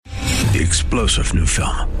The explosive new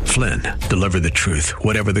film, Flynn, deliver the truth,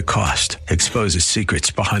 whatever the cost, exposes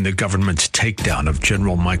secrets behind the government's takedown of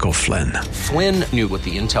General Michael Flynn. Flynn knew what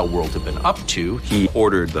the intel world had been up to. He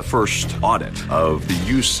ordered the first audit of the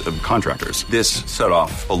use of contractors. This set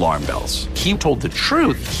off alarm bells. He told the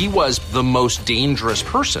truth. He was the most dangerous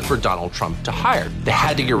person for Donald Trump to hire. They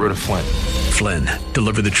had to get rid of Flynn. Flynn,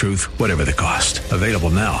 deliver the truth, whatever the cost. Available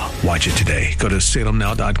now. Watch it today. Go to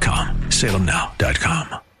salemnow.com.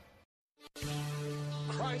 salemnow.com.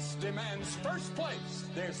 Christ demands first place.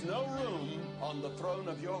 There's no room on the throne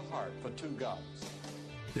of your heart for two gods.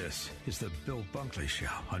 This is the Bill Bunkley Show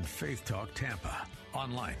on Faith Talk Tampa.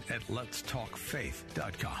 Online at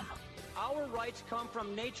letstalkfaith.com. Our rights come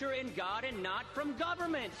from nature and God and not from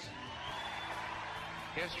government.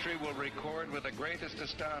 History will record with the greatest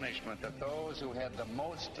astonishment that those who had the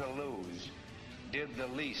most to lose did the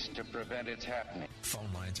least to prevent its happening. Phone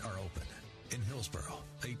lines are open. In Hillsborough,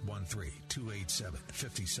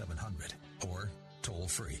 813-287-5700 or toll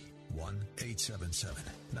free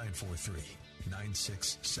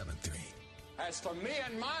 1-877-943-9673. As for me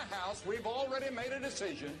and my house, we've already made a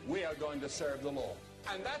decision. We are going to serve the Lord.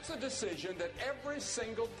 And that's a decision that every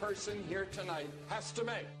single person here tonight has to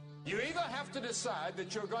make. You either have to decide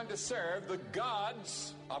that you're going to serve the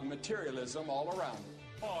gods of materialism all around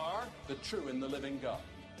you, or the true and the living God.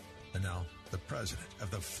 And now, the president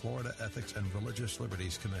of the Florida Ethics and Religious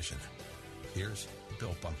Liberties Commission. Here's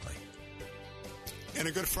Bill Bunkley. And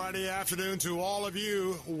a good Friday afternoon to all of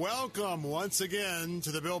you. Welcome once again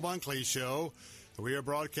to the Bill Bunkley Show. We are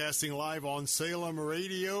broadcasting live on Salem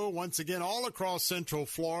Radio, once again all across Central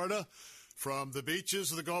Florida, from the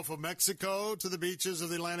beaches of the Gulf of Mexico to the beaches of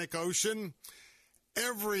the Atlantic Ocean.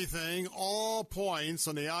 Everything, all points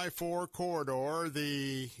on the I-4 corridor,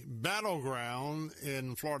 the battleground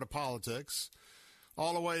in Florida politics,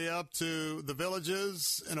 all the way up to the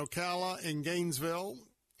villages in Ocala and Gainesville,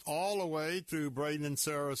 all the way through Braden and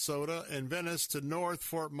Sarasota and Venice to North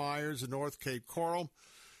Fort Myers and North Cape Coral.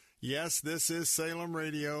 Yes, this is Salem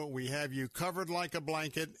Radio. We have you covered like a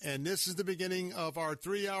blanket, and this is the beginning of our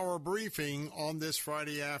 3-hour briefing on this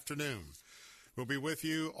Friday afternoon. We'll be with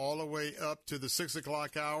you all the way up to the 6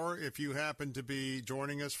 o'clock hour if you happen to be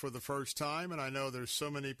joining us for the first time. And I know there's so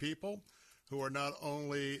many people who are not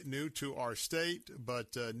only new to our state,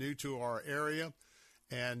 but new to our area.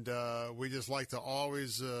 And we just like to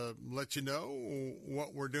always let you know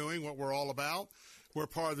what we're doing, what we're all about. We're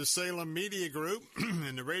part of the Salem Media Group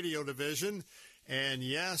in the radio division. And,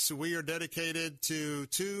 yes, we are dedicated to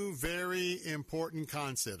two very important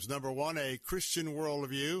concepts. Number one, a Christian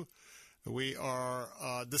worldview. We are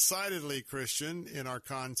decidedly Christian in our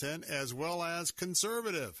content as well as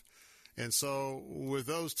conservative. And so with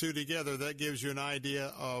those two together, that gives you an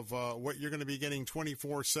idea of what you're going to be getting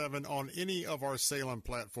 24/7 on any of our Salem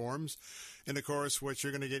platforms. And, of course, what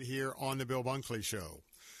you're going to get here on the Bill Bunkley Show.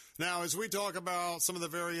 Now, as we talk about some of the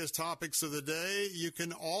various topics of the day, you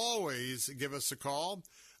can always give us a call.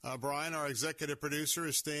 Brian, our executive producer,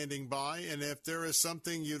 is standing by. And if there is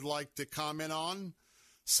something you'd like to comment on,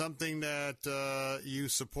 something that you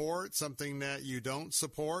support, something that you don't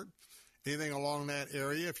support, anything along that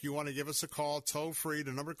area, if you want to give us a call, toll free,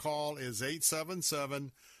 the number to call is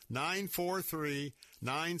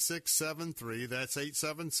 877-943-9673. That's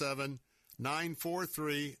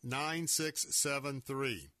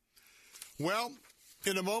 877-943-9673. Well,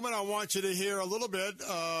 in a moment, I want you to hear a little bit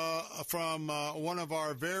from one of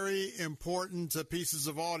our very important pieces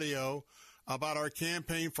of audio about our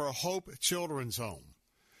campaign for Hope Children's Home.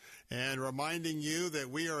 And reminding you that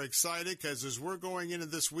we are excited because as we're going into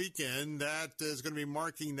this weekend, that is going to be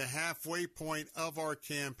marking the halfway point of our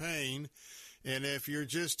campaign. And if you're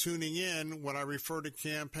just tuning in, when I refer to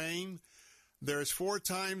campaign, there's 4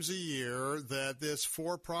 times a year that this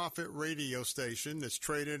for-profit radio station that's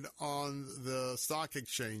traded on the stock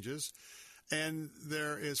exchanges, and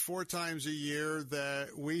there is 4 times a year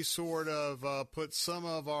that we sort of put some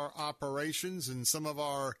of our operations and some of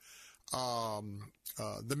our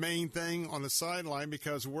the main thing on the sideline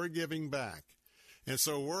because we're giving back. And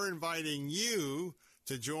so we're inviting you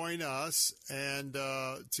to join us and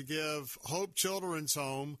to give Hope Children's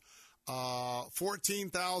Home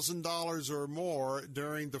 $14,000 or more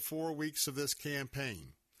during the 4 weeks of this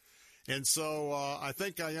campaign. And so I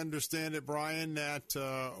think I understand it, Brian, that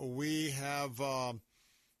we have we've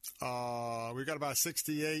got about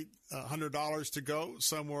 $6,800 to go,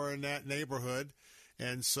 somewhere in that neighborhood.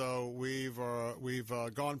 And so we've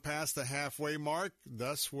gone past the halfway mark.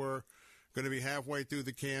 Thus, we're going to be halfway through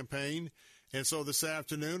the campaign. And so this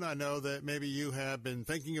afternoon, I know that maybe you have been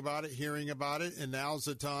thinking about it, hearing about it, and now's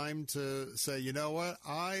the time to say, you know what,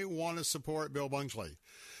 I want to support Bill Bunkley.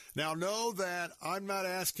 Now, know that I'm not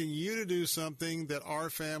asking you to do something that our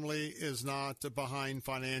family is not behind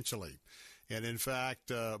financially. And in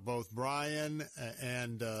fact, both Brian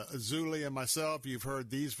and Zuli and myself, you've heard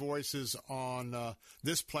these voices on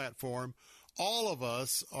this platform. All of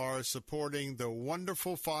us are supporting the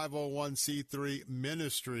wonderful 501c3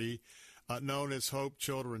 ministry known as Hope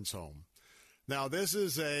Children's Home. Now, this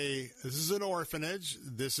is an orphanage.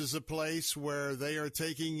 This is a place where they are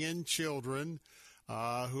taking in children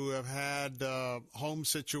who have had home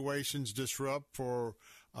situations disrupt for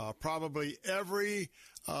probably every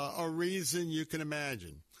a reason you can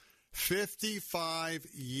imagine. 55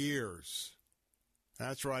 years.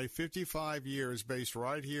 That's right, 55 years based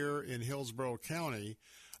right here in Hillsborough County,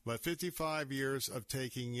 but 55 years of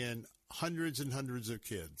taking in hundreds and hundreds of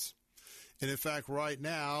kids. And in fact, right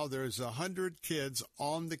now, there's 100 kids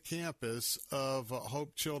on the campus of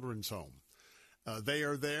Hope Children's Home. They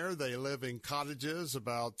are there. They live in cottages,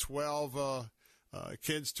 about 12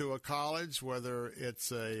 kids to a college, whether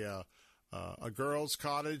it's a girl's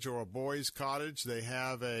cottage or a boy's cottage. They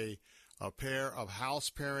have a pair of house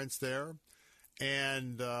parents there.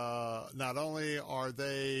 And not only are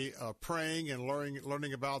they praying and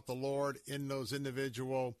learning about the Lord in those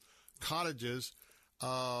individual cottages,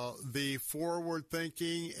 the forward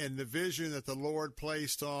thinking and the vision that the Lord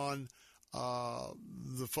placed on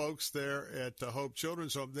the folks there at Hope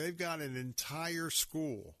Children's Home, they've got an entire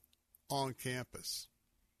school on campus.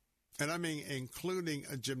 And I mean, including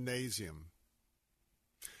a gymnasium.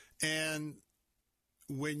 And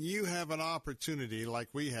when you have an opportunity like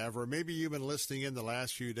we have, or maybe you've been listening in the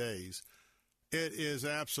last few days, it is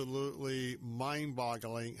absolutely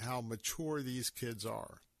mind-boggling how mature these kids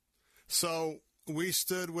are. So we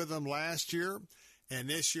stood with them last year, and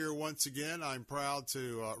this year, once again, I'm proud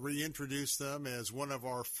to reintroduce them as one of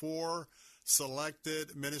our 4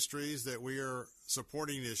 selected ministries that we are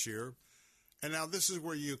supporting this year. And now this is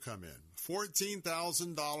where you come in.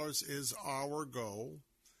 $14,000 is our goal.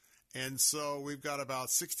 And so we've got about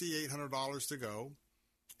 $6,800 to go.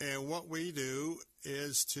 And what we do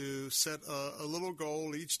is to set a little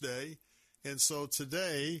goal each day. And so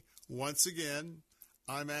today, once again,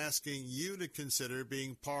 I'm asking you to consider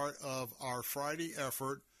being part of our Friday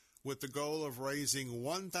effort with the goal of raising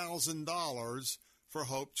 $1,000 for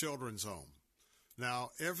Hope Children's Home.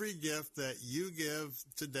 Now, every gift that you give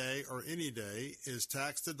today or any day is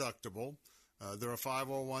tax deductible. They're a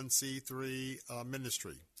 501c3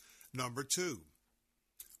 ministry. Number 2,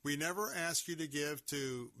 we never ask you to give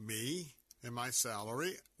to me and my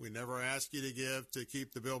salary. We never ask you to give to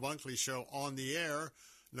keep the Bill Bunkley Show on the air.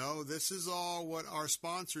 No, this is all what our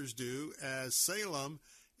sponsors do, as Salem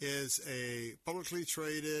is a publicly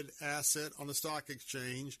traded asset on the stock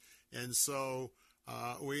exchange. And so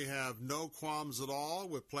we have no qualms at all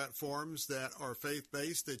with platforms that are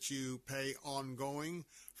faith-based that you pay ongoing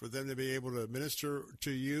for them to be able to minister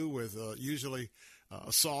to you with usually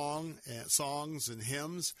songs and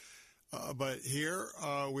hymns. But here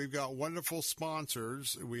we've got wonderful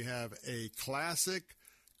sponsors. We have a classic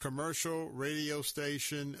commercial radio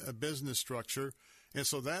station business structure. And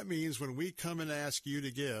so that means when we come and ask you to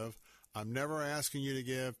give, I'm never asking you to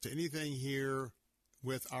give to anything here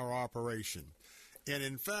with our operation. And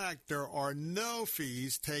in fact, there are no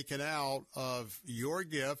fees taken out of your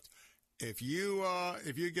gift. If you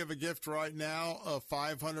give a gift right now of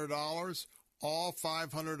 $500, all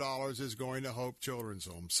 $500 is going to Hope Children's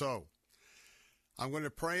Home. So I'm going to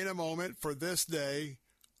pray in a moment for this day.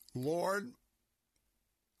 Lord,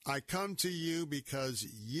 I come to you because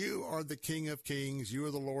you are the King of Kings. You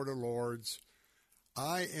are the Lord of Lords.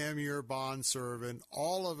 I am your bondservant.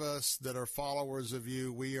 All of us that are followers of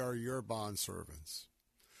you, we are your bondservants.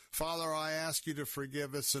 Father, I ask you to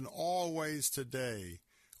forgive us in all ways today.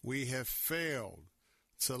 We have failed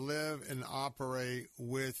to live and operate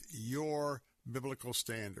with your biblical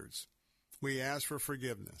standards. We ask for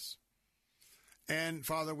forgiveness. And,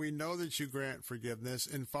 Father, we know that you grant forgiveness.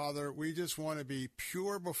 And, Father, we just want to be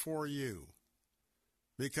pure before you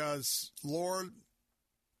because, Lord,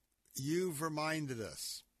 you've reminded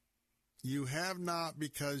us. You have not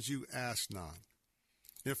because you ask not.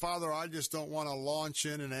 And, Father, I just don't want to launch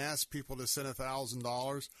in and ask people to send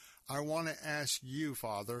 $1,000. I want to ask you,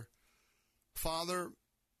 Father. Father,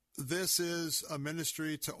 this is a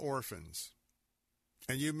ministry to orphans.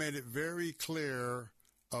 And you made it very clear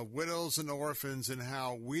of widows and orphans and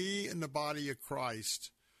how we in the body of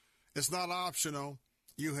Christ, it's not optional.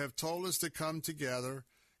 You have told us to come together.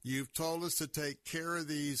 You've told us to take care of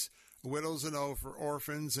these widows and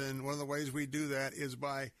orphans, and one of the ways we do that is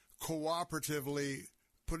by cooperatively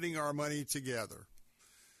putting our money together.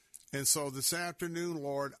 And so this afternoon,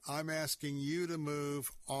 Lord, I'm asking you to move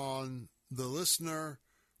on the listener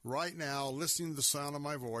right now, listening to the sound of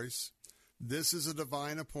my voice. This is a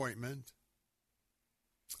divine appointment.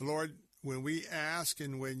 Lord, when we ask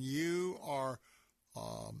and when you are,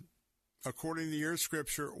 according to your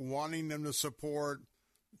scripture, wanting them to support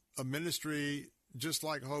a ministry just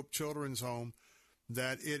like Hope Children's Home,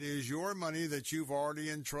 that it is your money that you've already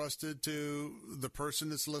entrusted to the person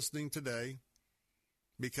that's listening today,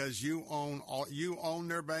 because you own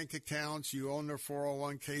their bank accounts, you own their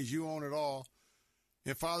 401ks, you own it all.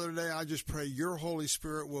 And Father, today I just pray your Holy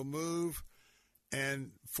Spirit will move,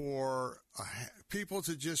 and for people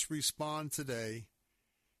to just respond today.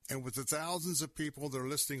 And with the thousands of people that are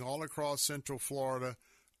listening all across Central Florida,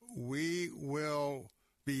 we will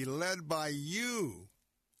be led by you,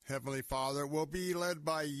 Heavenly Father. We'll be led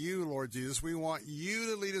by you, Lord Jesus. We want you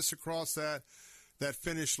to lead us across that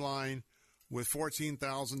finish line with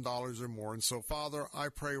 $14,000 or more. And so, Father, I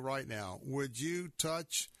pray right now, would you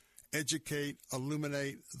touch, educate,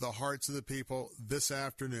 illuminate the hearts of the people this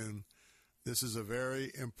afternoon? This is a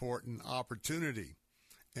very important opportunity.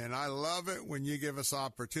 And I love it when you give us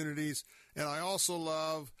opportunities. And I also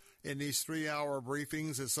love in these 3-hour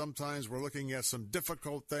briefings that sometimes we're looking at some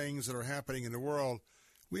difficult things that are happening in the world.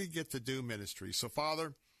 We get to do ministry. So,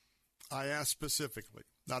 Father, I ask specifically,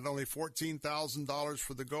 not only $14,000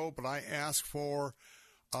 for the goal, but I ask for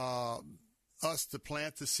us to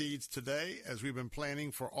plant the seeds today, as we've been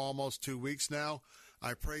planting for almost 2 weeks now.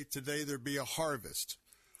 I pray today there be a harvest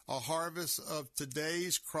of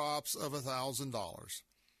today's crops of $1,000.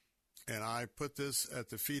 And I put this at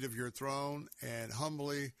the feet of your throne and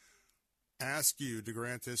humbly ask you to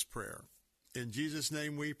grant this prayer. In Jesus'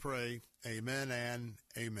 name we pray, amen and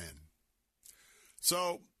amen.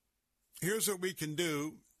 So here's what we can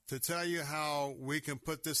do to tell you how we can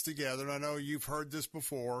put this together. And I know you've heard this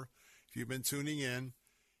before if you've been tuning in.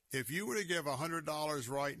 If you were to give $100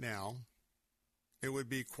 right now, it would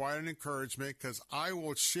be quite an encouragement, because I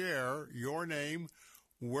will share your name,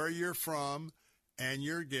 where you're from, and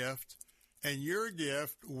your gift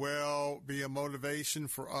will be a motivation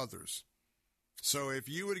for others. So if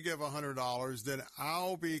you would give $100, then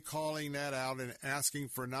I'll be calling that out and asking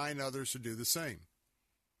for 9 others to do the same.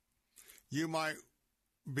 You might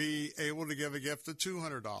be able to give a gift of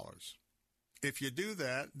 $200. If you do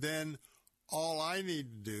that, then all I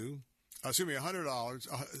need to do,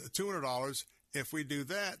 $200, if we do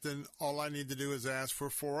that, then all I need to do is ask for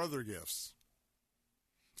 4 other gifts.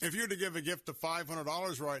 If you're to give a gift of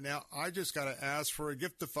 $500 right now, I just got to ask for a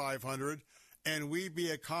gift of $500, and we be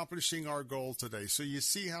accomplishing our goal today. So you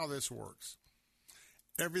see how this works.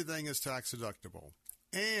 Everything is tax deductible.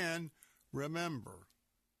 And remember,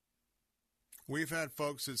 we've had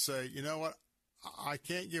folks that say, you know what, I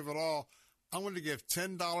can't give it all. I'm going to give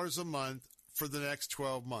 $10 a month for the next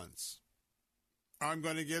 12 months. I'm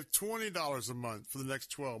going to give $20 a month for the next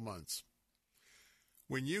 12 months.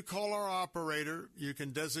 When you call our operator, you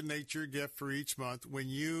can designate your gift for each month. When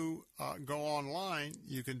you go online,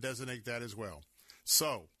 you can designate that as well.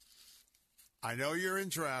 So, I know you're in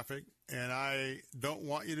traffic, and I don't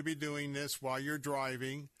want you to be doing this while you're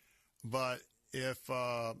driving, but if,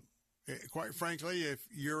 quite frankly, if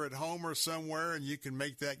you're at home or somewhere and you can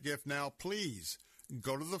make that gift now, please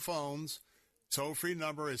go to the phones. Toll-free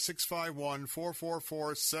number is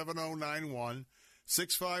 651-444-7091.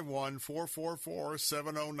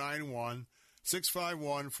 651-444-7091,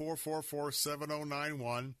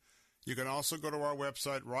 651-444-7091. You can also go to our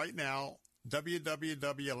website right now,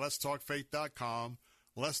 www.letstalkfaith.com,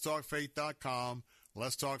 letstalkfaith.com,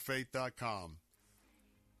 letstalkfaith.com.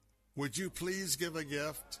 Would you please give a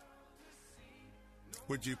gift?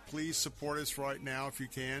 Would you please support us right now if you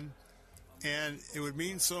can? And it would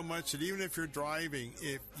mean so much that even if you're driving,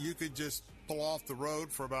 if you could just pull off the road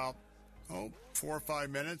for about 4 or 5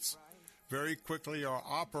 minutes, very quickly our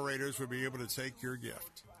operators will be able to take your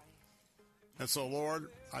gift. And so, Lord,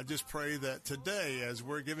 I just pray that today, as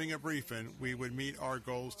we're giving a briefing, we would meet our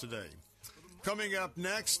goals today. Coming up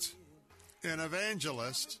next, an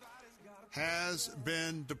evangelist has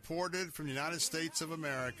been deported from the United States of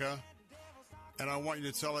America, and I want you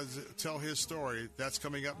to tell his story. That's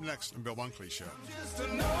coming up next on Bill Bunkley Show. Just a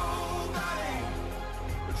nobody,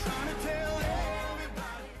 trying to tell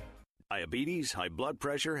Diabetes, high blood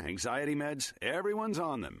pressure, anxiety meds, everyone's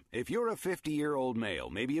on them. If you're a 50-year-old male,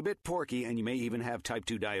 maybe a bit porky, and you may even have type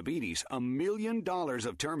 2 diabetes, $1 million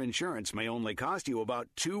of term insurance may only cost you about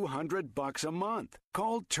 $200 a month.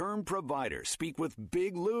 Call Term Provider. Speak with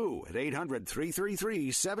Big Lou at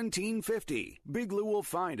 800-333-1750. Big Lou will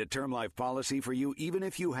find a term life policy for you even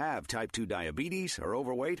if you have type 2 diabetes, are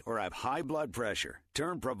overweight, or have high blood pressure.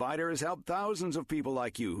 Term Provider has helped thousands of people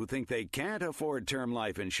like you who think they can't afford term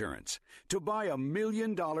life insurance. To buy $1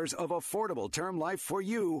 million of affordable term life for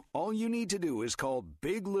you, all you need to do is call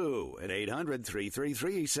Big Lou at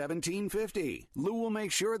 800-333-1750. Lou will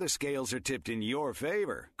make sure the scales are tipped in your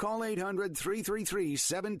favor. Call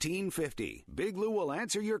 800-333-1750. Big Lou will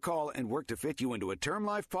answer your call and work to fit you into a term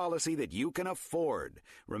life policy that you can afford.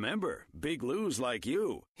 Remember, Big Lou's like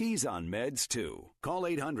you. He's on meds too. Call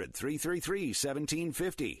 800-333-1750.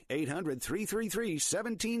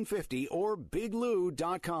 800-333-1750 or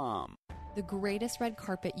biglou.com. The greatest red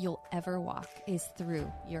carpet you'll ever walk is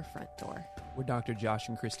through your front door. We're Dr. Josh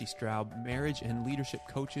and Christy Straub, marriage and leadership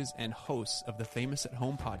coaches and hosts of the Famous at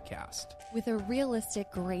Home podcast. With a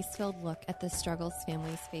realistic, grace-filled look at the struggles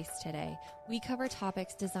families face today, we cover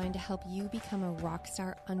topics designed to help you become a rock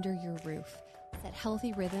star under your roof, set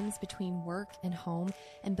healthy rhythms between work and home,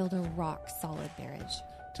 and build a rock-solid marriage.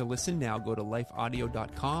 To listen now, go to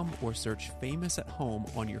lifeaudio.com or search Famous at Home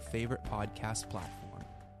on your favorite podcast platform.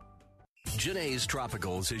 Janae's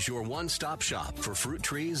Tropicals is your one-stop shop for fruit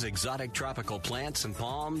trees, exotic tropical plants and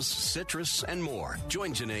palms, citrus, and more.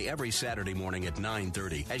 Join Janae every Saturday morning at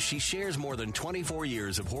 9:30 as she shares more than 24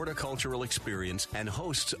 years of horticultural experience and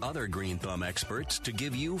hosts other Green Thumb experts to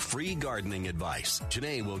give you free gardening advice.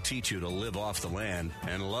 Janae will teach you to live off the land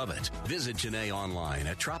and love it. Visit Janae online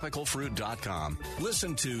at tropicalfruit.com.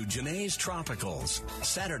 Listen to Janae's Tropicals,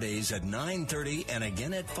 Saturdays at 9:30 and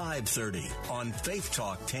again at 5:30 on Faith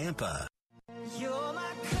Talk Tampa. You're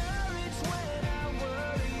my courage when I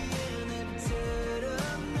worry in the dead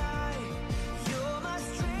of night. You're my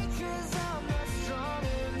strength 'cause I'm not strong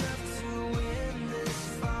enough to win this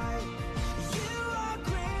fight. You are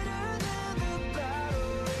greater than the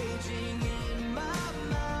battle raging in my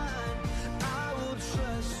mind. I will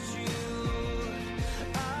trust you.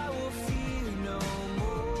 I will fear no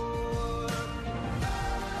more.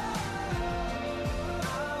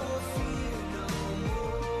 I will fear no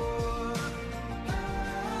more.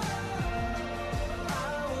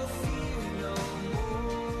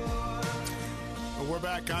 We're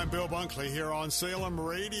back. I'm Bill Bunkley here on Salem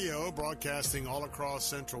Radio, broadcasting all across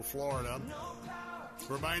Central Florida.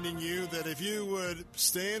 Reminding you that if you would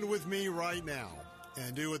stand with me right now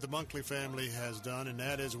and do what the Bunkley family has done, and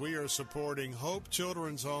that is we are supporting Hope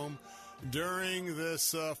Children's Home during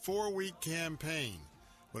this 4-week campaign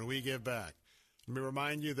when we give back. Let me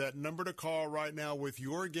remind you that number to call right now with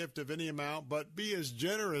your gift of any amount, but be as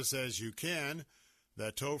generous as you can.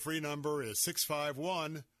 That toll-free number is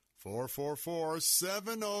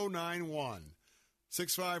 651-444-7091.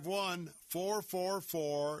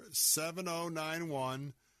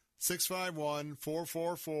 651-444-7091.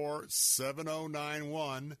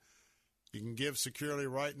 651-444-7091. You can give securely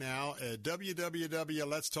right now at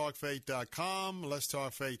www.letstalkfaith.com,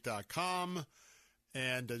 letstalkfaith.com,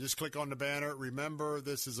 and just click on the banner. Remember,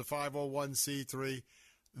 this is a 501c3.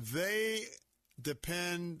 They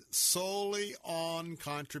depend solely on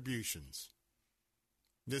contributions.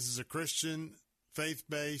 This is a Christian,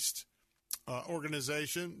 faith-based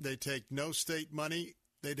organization. They take no state money.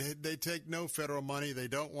 They take no federal money. They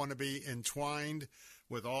don't want to be entwined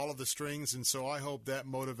with all of the strings, and so I hope that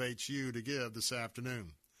motivates you to give this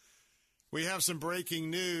afternoon. We have some breaking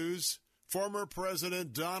news. Former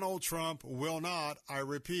President Donald Trump will not, I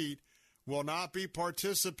repeat, will not be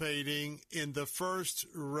participating in the first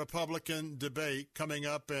Republican debate coming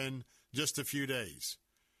up in just a few days.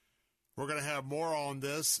 We're going to have more on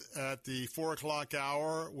this at the 4 o'clock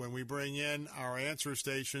hour when we bring in our answer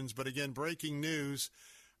stations. But again, breaking news,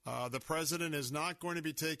 the president is not going to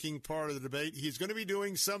be taking part of the debate. He's going to be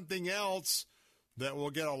doing something else that will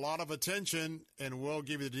get a lot of attention, and we'll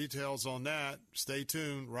give you the details on that. Stay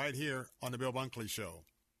tuned right here on the Bill Bunkley Show.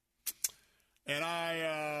 And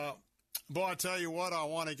I tell you what, I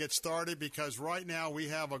want to get started because right now we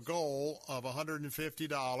have a goal of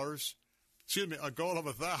 $150. Excuse me, a goal of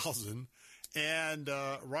 $1,000. And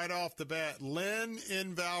right off the bat, Lynn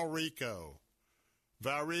in Valrico.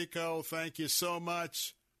 Valrico, thank you so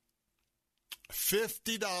much.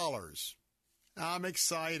 $50. I'm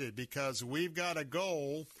excited because we've got a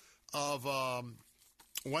goal of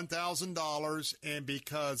 $1,000, and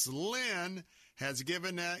because Lynn has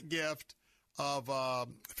given that gift of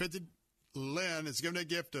Lynn has given a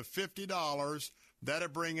gift of $50. That'll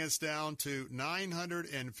bring us down to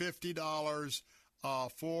 $950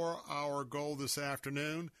 for our goal this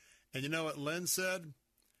afternoon. And you know what Lynn said?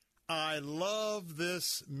 I love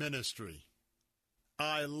this ministry.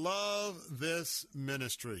 I love this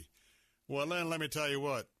ministry. Well, Lynn, let me tell you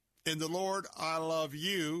what. In the Lord, I love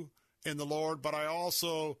you in the Lord, but I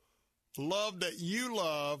also love that you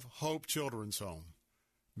love Hope Children's Home,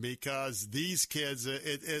 because these kids,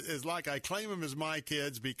 it's like I claim them as my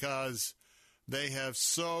kids because they have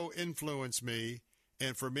so influenced me,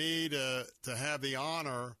 and for me to have the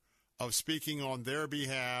honor of speaking on their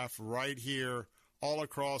behalf right here all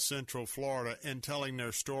across Central Florida and telling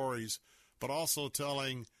their stories, but also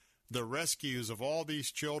telling the rescues of all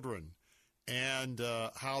these children and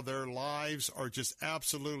how their lives are just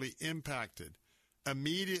absolutely impacted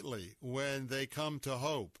immediately when they come to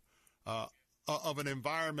Hope, of an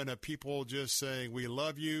environment of people just saying, we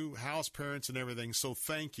love you, house parents and everything, so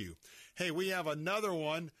thank you. Hey, we have another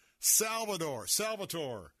one, Salvatore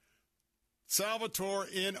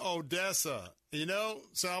in Odessa. You know,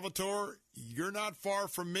 Salvatore, you're not far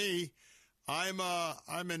from me.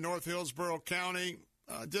 I'm in North Hillsborough County,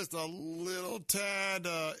 just a little tad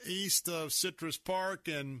east of Citrus Park.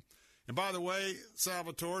 And by the way,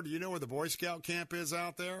 Salvatore, do you know where the Boy Scout camp is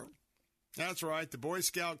out there? That's right, the Boy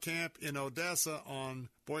Scout camp in Odessa on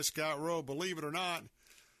Boy Scout Road. Believe it or not,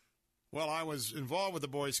 well, I was involved with the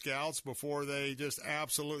Boy Scouts before they just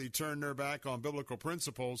absolutely turned their back on biblical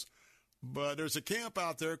principles. But there's a camp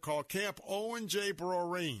out there called Camp Owen J.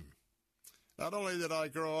 Broreen. Not only did I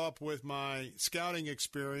grow up with my scouting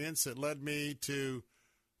experience that led me to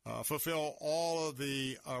fulfill all of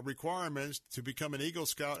the requirements to become an Eagle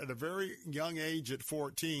Scout at a very young age at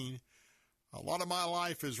 14, a lot of my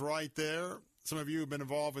life is right there. Some of you have been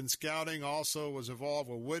involved in scouting, also was involved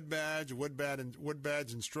with Wood Badge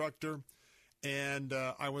instructor. And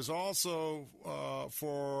I was also,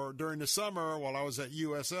 during the summer, while I was at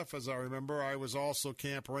USF, as I remember, I was also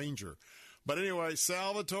Camp Ranger. But anyway,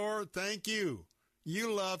 Salvatore, thank you.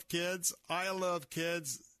 You love kids. I love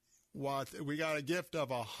kids. We got a gift of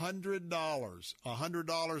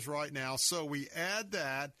 $100 right now. So we add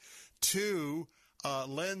that to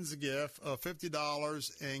Lynn's gift of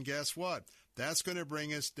 $50, and guess what? That's going to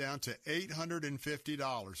bring us down to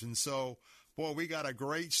 $850. And so, boy, we got a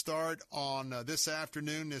great start on this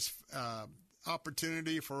afternoon, this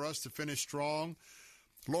opportunity for us to finish strong.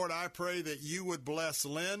 Lord, I pray that you would bless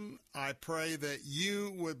Lynn. I pray that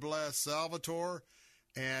you would bless Salvatore.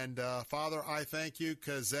 And, Father, I thank you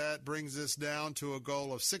because that brings us down to a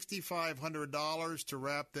goal of $6,500 to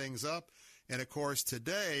wrap things up. And, of course,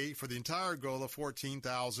 today, for the entire goal of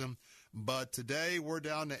 $14,000, but today we're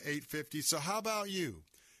down to $850. So how about you?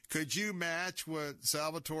 Could you match what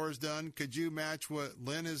Salvatore's done? Could you match what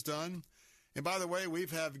Lynn has done? And, by the way,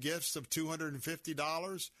 we've had gifts of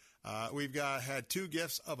 $250. We've had two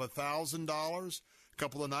gifts of $1,000. A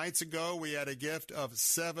couple of nights ago, we had a gift of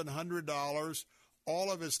 $700.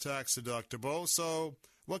 All of it's tax deductible. So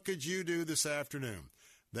what could you do this afternoon?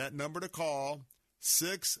 That number to call,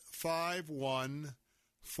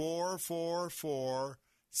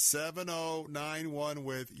 651-444-7091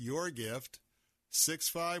 with your gift.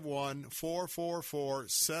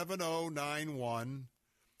 651-444-7091.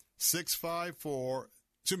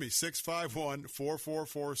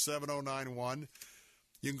 651-444-7091.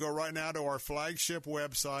 You can go right now to our flagship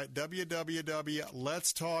website,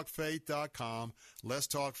 www.letstalkfaith.com,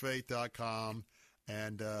 letstalkfaith.com.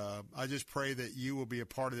 And I just pray that you will be a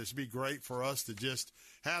part of this. It'd be great for us to just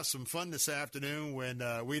have some fun this afternoon when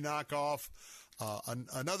we knock off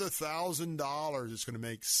another $1,000. It's going to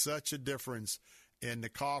make such a difference in the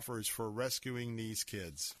coffers for rescuing these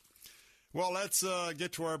kids. Well, let's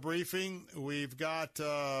get to our briefing. We've got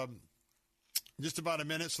just about a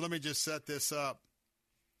minute, so let me just set this up.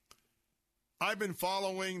 I've been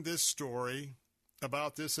following this story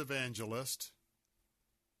about this evangelist,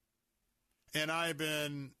 and I've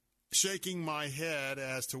been shaking my head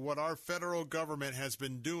as to what our federal government has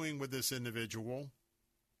been doing with this individual.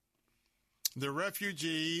 The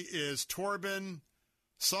refugee is Torben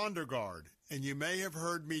Sondergaard, and you may have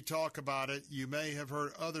heard me talk about it. You may have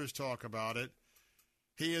heard others talk about it.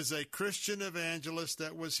 He is a Christian evangelist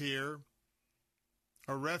that was here,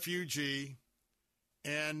 a refugee,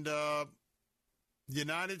 and the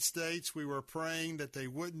United States, we were praying that they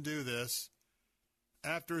wouldn't do this.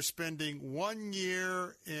 After spending 1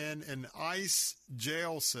 year in an ICE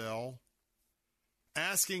jail cell,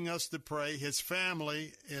 asking us to pray, his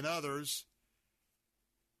family and others,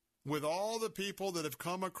 with all the people that have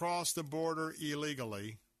come across the border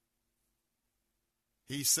illegally,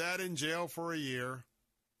 he sat in jail for a year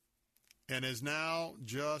and has now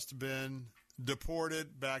just been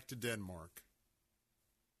deported back to Denmark.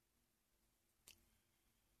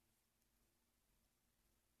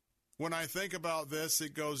 When I think about this,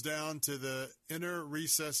 it goes down to the inner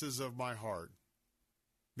recesses of my heart.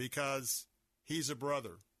 because he's a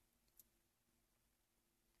brother.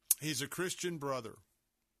 He's a Christian brother.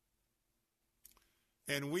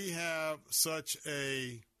 And we have such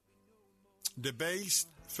a debased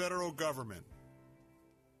federal government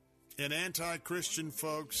and anti-Christian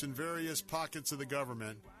folks in various pockets of the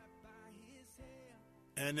government.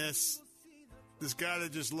 And this guy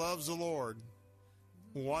that just loves the Lord,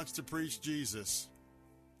 who wants to preach Jesus,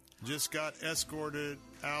 just got escorted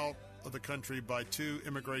out of the country by 2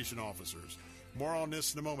 immigration officers. More on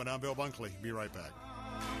this in a moment. I'm Bill Bunkley. Be right back.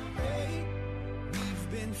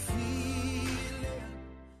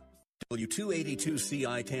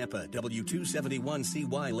 W282CI Tampa,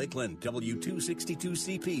 W271CY Lakeland,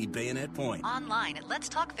 W262CP Bayonet Point. Online at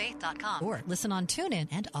letstalkfaith.com or listen on TuneIn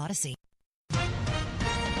and Odyssey.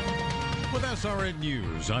 With SRN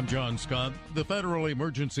News, I'm John Scott. The Federal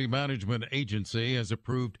Emergency Management Agency has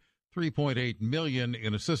approved $3.8 million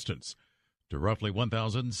in assistance to roughly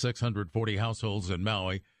 1,640 households in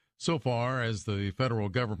Maui so far as the federal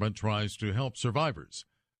government tries to help survivors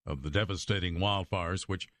of the devastating wildfires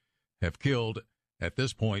which have killed, at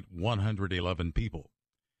this point, 111 people.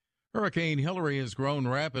 Hurricane Hilary has grown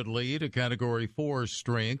rapidly to Category 4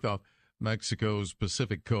 strength off Mexico's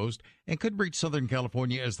Pacific coast and could reach Southern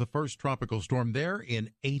California as the first tropical storm there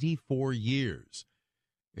in 84 years.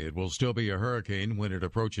 It will still be a hurricane when it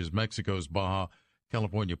approaches Mexico's Baja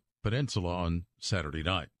California Peninsula on Saturday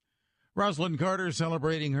night. Rosalind Carter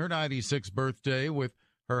celebrating her 96th birthday with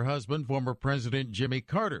her husband, former President Jimmy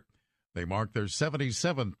Carter. They mark their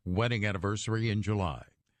 77th wedding anniversary in July.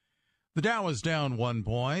 The Dow is down 1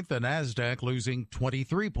 point, the NASDAQ losing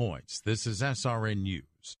 23 points. This is SRN News.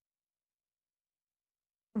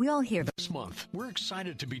 We all hear this month. We're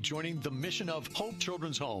excited to be joining the mission of Hope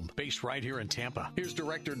Children's Home, based right here in Tampa. Here's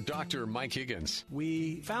Director Dr. Mike Higgins.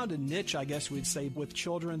 We found a niche, I guess we'd say, with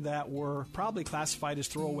children that were probably classified as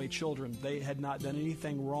throwaway children. They had not done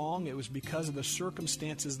anything wrong. It was because of the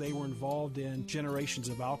circumstances they were involved in. Generations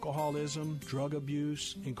of alcoholism, drug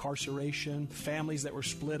abuse, incarceration, families that were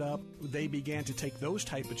split up. They began to take those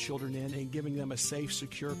type of children in and giving them a safe,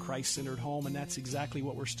 secure, Christ-centered home, and that's exactly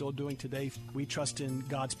what we're still doing today. We trust in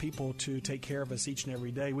God's people to take care of us each and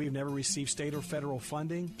every day. We've never received state or federal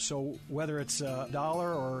funding, so whether it's $1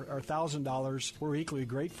 or $1,000, we're equally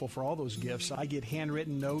grateful for all those gifts. I get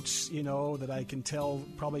handwritten notes, that I can tell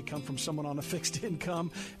probably come from someone on a fixed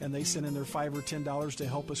income, and they send in their $5 or $10 to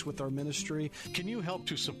help us with our ministry. Can you help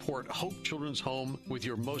to support Hope Children's Home with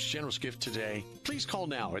your most generous gift today? Please call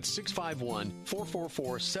now at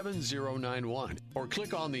 651-444-7091 or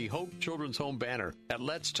click on the Hope Children's Home banner at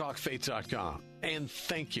letstalkfaith.com. And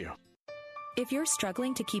thank you. If you're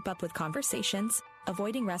struggling to keep up with conversations,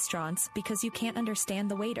 avoiding restaurants because you can't understand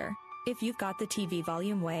the waiter, if you've got the TV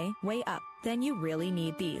volume way up, then you really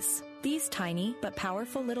need these. These tiny but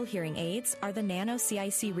powerful little hearing aids are the Nano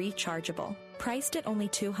CIC Rechargeable, priced at only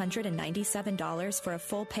 $297 for a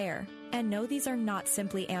full pair. And no, these are not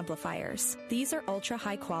simply amplifiers. These are ultra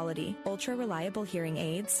high quality, ultra reliable hearing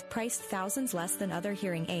aids, priced thousands less than other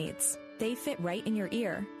hearing aids. They fit right in your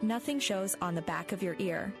ear. Nothing shows on the back of your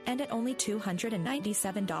ear. And at only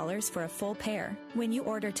 $297 for a full pair. When you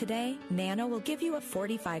order today, Nano will give you a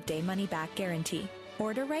 45-day money-back guarantee.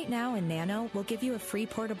 Order right now and Nano will give you a free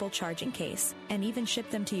portable charging case and even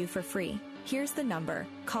ship them to you for free. Here's the number.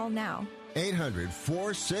 Call now.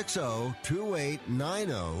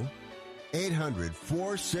 800-460-2890.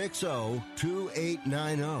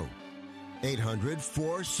 800-460-2890.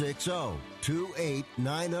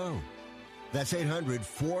 800-460-2890. That's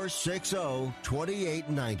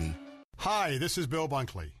 800-460-2890. Hi, this is Bill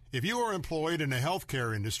Bunkley. If you are employed in the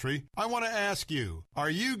healthcare industry, I want to ask you, are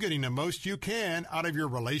you getting the most you can out of your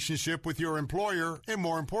relationship with your employer and,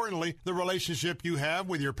 more importantly, the relationship you have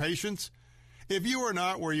with your patients? If you are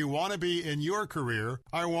not where you want to be in your career,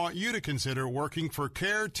 I want you to consider working for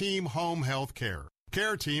Care Team Home Health Care.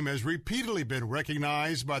 Care Team has repeatedly been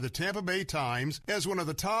recognized by the Tampa Bay Times as one of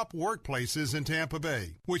the top workplaces in Tampa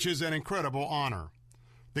Bay, which is an incredible honor.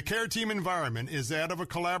 The Care Team environment is that of a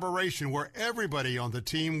collaboration where everybody on the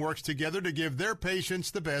team works together to give their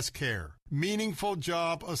patients the best care. Meaningful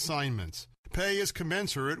job assignments. Pay is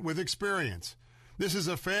commensurate with experience. This is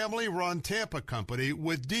a family-run Tampa company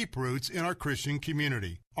with deep roots in our Christian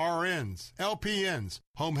community. RNs, LPNs,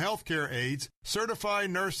 home health care aides,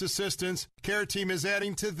 certified nurse assistants, Care Team is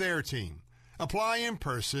adding to their team. Apply in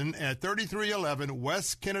person at 3311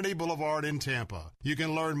 West Kennedy Boulevard in Tampa. You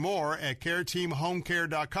can learn more at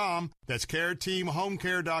careteamhomecare.com. That's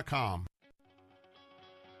careteamhomecare.com.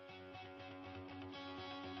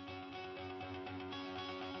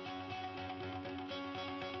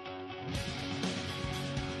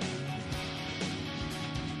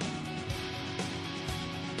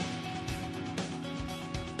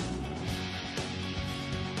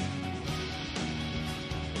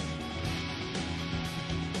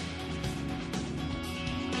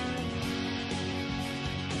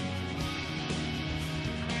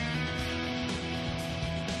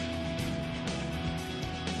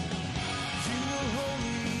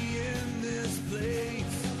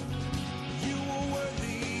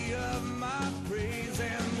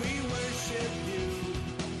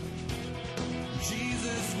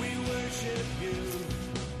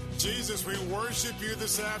 Jesus, we worship you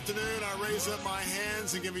this afternoon. I raise up my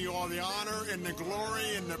hands and give you all the honor and the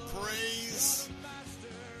glory and the praise.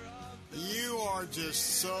 You are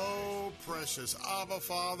just so precious. Abba,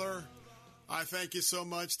 Father, I thank you so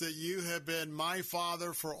much that you have been my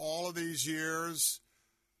father for all of these years.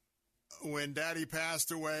 When Daddy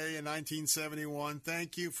passed away in 1971,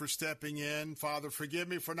 thank you for stepping in. Father, forgive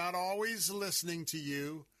me for not always listening to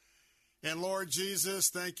you. And Lord Jesus,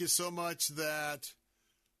 thank you so much that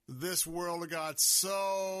this world got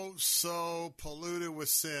so polluted with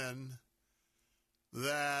sin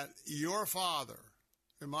that your Father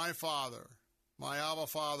and my Father, my Abba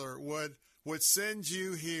Father, would send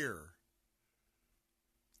you here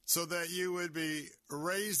so that you would be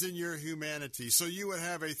raised in your humanity, so you would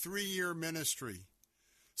have a 3-year ministry,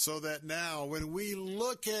 so that now when we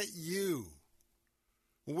look at you,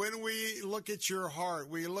 when we look at your heart,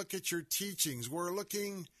 we look at your teachings, we're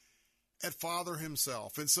looking at Father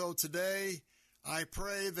himself. And so today, I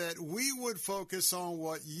pray that we would focus on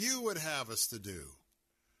what you would have us to do,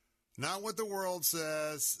 not what the world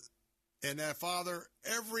says. And that, Father,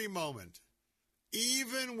 every moment,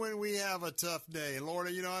 even when we have a tough day, and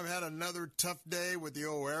Lord, you know, I've had another tough day with the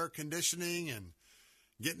old air conditioning and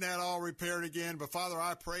getting that all repaired again. But Father,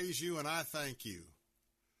 I praise you and I thank you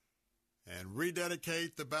and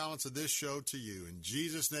rededicate the balance of this show to you. In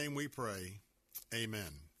Jesus' name we pray.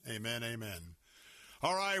 Amen. Amen, amen.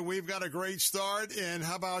 All right, we've got a great start, and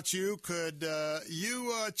how about you? Could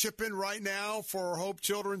you chip in right now for Hope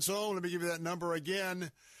Children's Home? Let me give you that number again.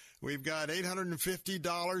 We've got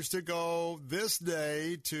 $850 to go this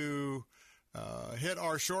day to hit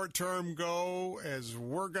our short-term goal, as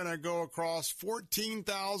we're going to go across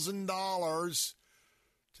 $14,000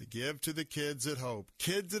 to give to the kids at Hope.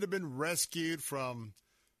 Kids that have been rescued from,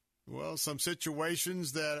 well, some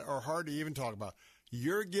situations that are hard to even talk about.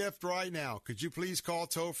 Your gift right now, could you please call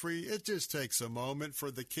toll-free? It just takes a moment for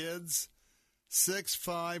the kids.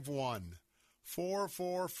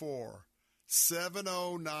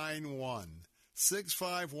 651-444-7091.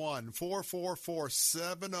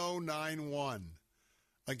 651-444-7091.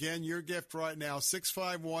 Again, your gift right now,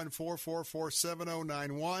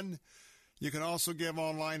 651-444-7091. You can also give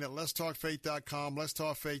online at letstalkfaith.com,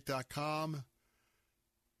 letstalkfaith.com.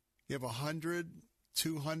 Give 100,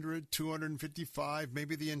 200, 255,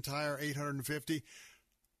 maybe the entire 850,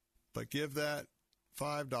 but give that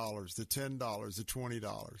 $5, the $10, the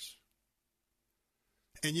 $20.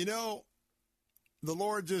 And you know, the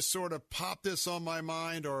Lord just sort of popped this on my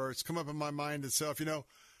mind, or it's come up in my mind itself. You know,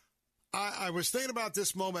 I was thinking about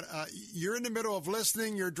this moment. You're in the middle of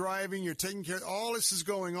listening, you're driving, you're taking care, all this is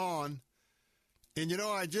going on. And you know,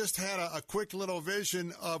 I just had a quick little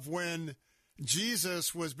vision of when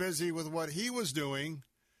Jesus was busy with what he was doing,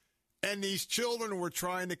 and these children were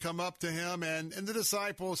trying to come up to him, and the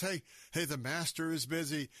disciples, hey, the master is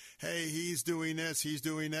busy. Hey, he's doing this, he's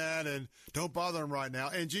doing that, and don't bother him right now.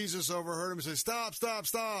 And Jesus overheard him and said, stop.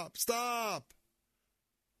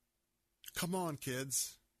 Come on,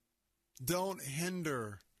 kids. Don't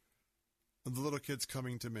hinder the little kids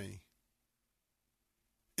coming to me.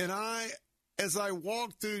 And as I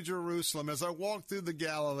walked through Jerusalem, as I walked through the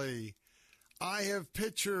Galilee, I have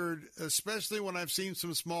pictured, especially when I've seen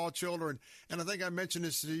some small children, and I think I mentioned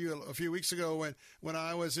this to you a few weeks ago when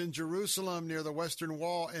I was in Jerusalem near the Western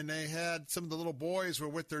Wall, and they had some of the little boys were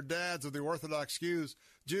with their dads of the Orthodox Jews,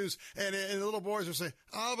 and the little boys would say,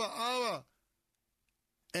 Abba, Abba.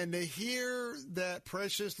 And they hear that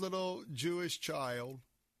precious little Jewish child,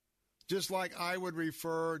 just like I would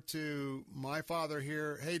refer to my father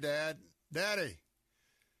here, hey, Dad, Daddy,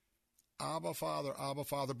 Abba, Father, Abba,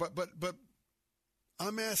 Father. But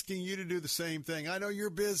I'm asking you to do the same thing. I know you're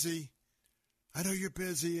busy.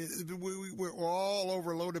 We're all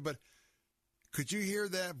overloaded, but could you hear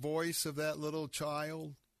that voice of that little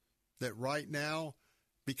child that right now,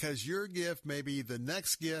 because your gift may be the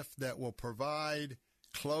next gift that will provide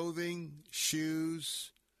clothing,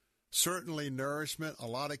 shoes, certainly nourishment. A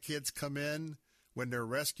lot of kids come in when they're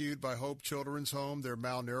rescued by Hope Children's Home. They're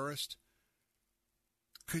malnourished.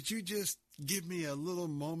 Could you just give me a little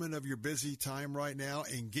moment of your busy time right now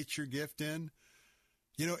and get your gift in?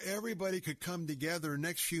 You know, everybody could come together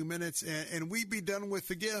next few minutes and we'd be done with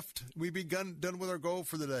the gift. We'd be done with our goal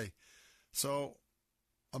for the day. So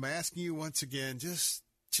I'm asking you once again, just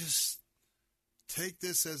take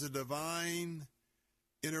this as a divine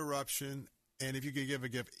interruption. And if you could give a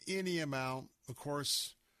gift, any amount, of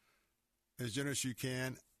course, as generous as you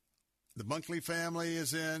can. The Bunkley family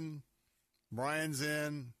is in. Brian's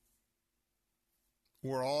in.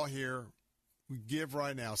 We're all here. We give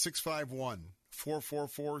right now.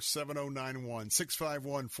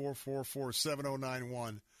 651-444-7091.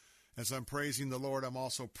 651-444-7091. as I'm praising the Lord, I'm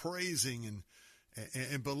also praising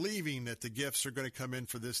and believing that the gifts are going to come in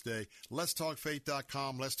for this day.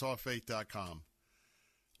 Let'sTalkFaith.com, Let'sTalkFaith.com.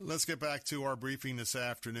 Let's get back to our briefing this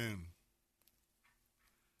afternoon.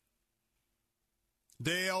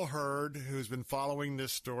 Dale Hurd, who's been following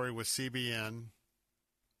this story with CBN,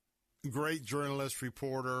 great journalist,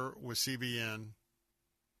 reporter with CBN.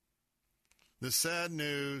 The sad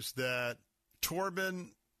news that Torben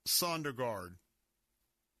Sondergaard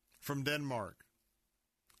from Denmark,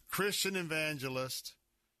 Christian evangelist,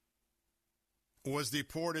 was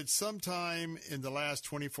deported sometime in the last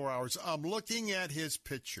 24 hours. I'm looking at his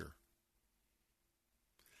picture.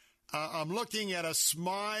 I'm looking at a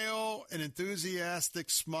smile, an enthusiastic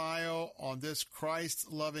smile on this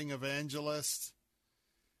Christ-loving evangelist.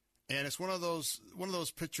 And it's one of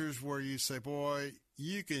those pictures where you say, boy,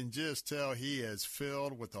 you can just tell he is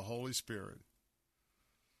filled with the Holy Spirit.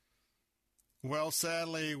 Well,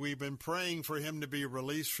 sadly, we've been praying for him to be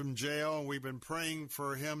released from jail, and we've been praying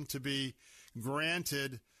for him to be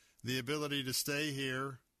granted the ability to stay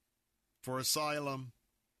here for asylum.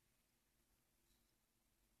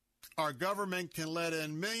 Our government can let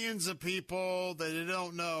in millions of people that they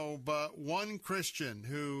don't know, but one Christian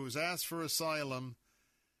who's asked for asylum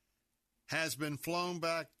has been flown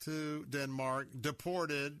back to Denmark,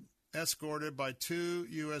 deported, escorted by 2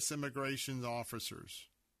 U.S. immigration officers.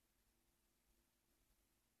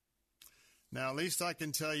 Now, at least I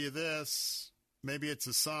can tell you this, maybe it's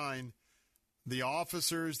a sign. The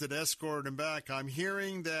officers that escorted him back, I'm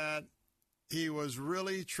hearing that he was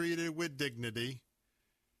really treated with dignity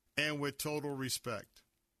and with total respect.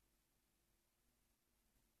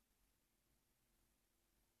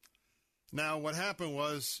 Now, what happened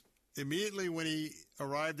was, immediately when he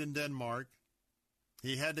arrived in Denmark,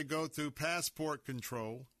 he had to go through passport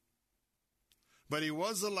control, but he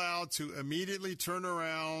was allowed to immediately turn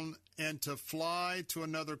around and to fly to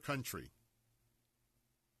another country.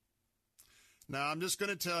 Now, I'm just going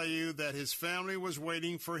to tell you that his family was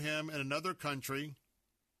waiting for him in another country.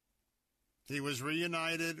 He was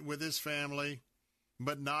reunited with his family,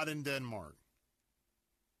 but not in Denmark.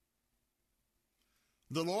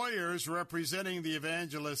 The lawyers representing the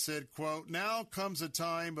evangelist said, quote, "Now comes a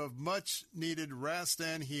time of much-needed rest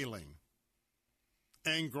and healing,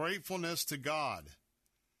 and gratefulness to God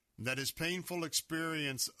that his painful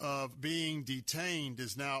experience of being detained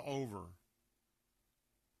is now over.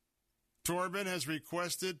 Torben has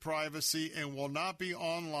requested privacy and will not be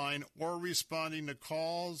online or responding to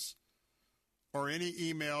calls or any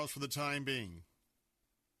emails for the time being."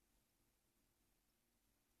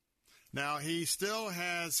 Now, he still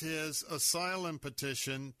has his asylum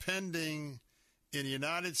petition pending in the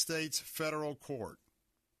United States federal court.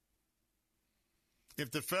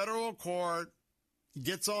 If the federal court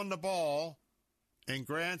gets on the ball and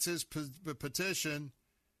grants his petition,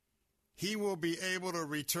 he will be able to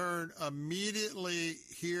return immediately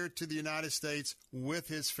here to the United States with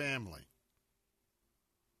his family.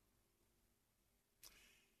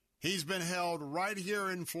 He's been held right here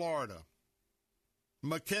in Florida,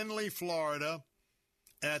 McKinley, Florida,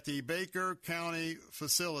 at the Baker County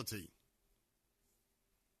facility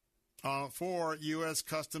for U.S.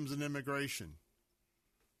 Customs and Immigration.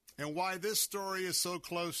 And why this story is so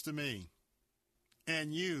close to me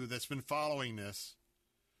and you that's been following this,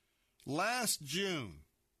 last June,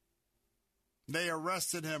 they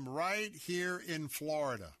arrested him right here in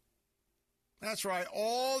Florida. That's right,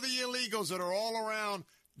 all the illegals that are all around,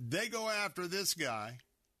 they go after this guy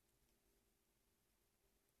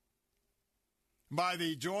by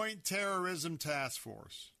the Joint Terrorism Task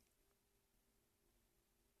Force.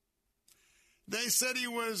 They said he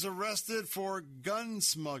was arrested for gun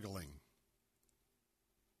smuggling.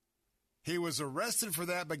 He was arrested for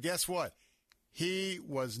that, but guess what? He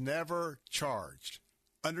was never charged.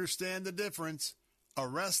 Understand the difference.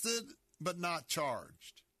 Arrested, but not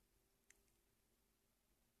charged.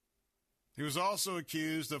 He was also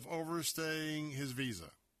accused of overstaying his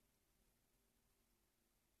visa.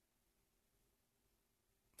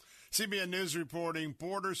 CBN News reporting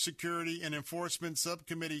Border Security and Enforcement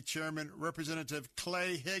Subcommittee Chairman Representative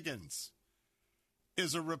Clay Higgins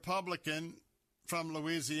is a Republican from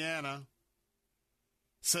Louisiana,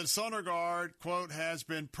 said Sondergaard, quote, has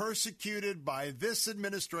been persecuted by this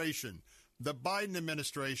administration, the Biden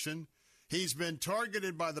administration. He's been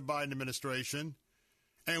targeted by the Biden administration,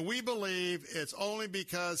 and we believe it's only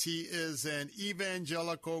because he is an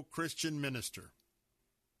evangelical Christian minister.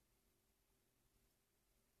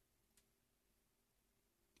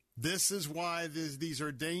 This is why these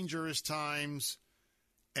are dangerous times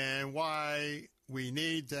and why we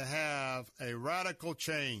need to have a radical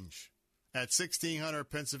change, at 1600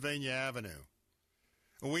 Pennsylvania Avenue.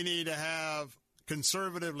 We need to have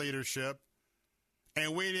conservative leadership,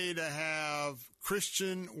 and we need to have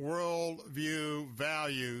Christian worldview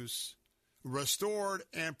values restored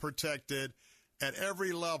and protected at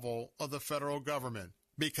every level of the federal government,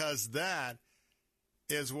 because that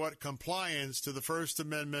is what compliance to the First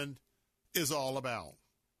Amendment is all about.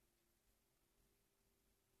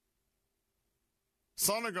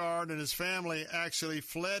 Sonnegaard and his family actually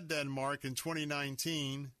fled Denmark in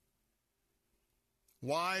 2019.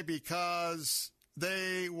 Why? Because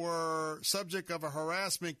they were subject of a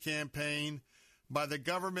harassment campaign by the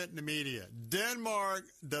government and the media. Denmark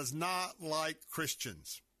does not like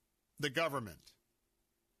Christians, the government.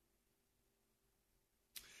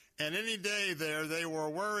 And any day there, they were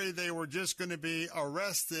worried they were just going to be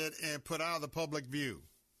arrested and put out of the public view.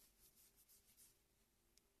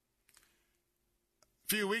 A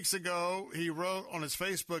few weeks ago, he wrote on his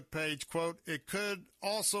Facebook page, quote, "It could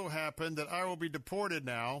also happen that I will be deported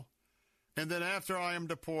now, and then after I am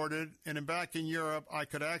deported and am back in Europe, I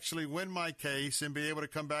could actually win my case and be able to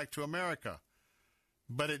come back to America.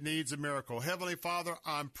 But it needs a miracle. Heavenly Father,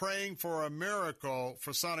 I'm praying for a miracle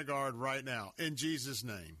for Sonnegaard right now, in Jesus'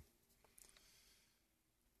 name."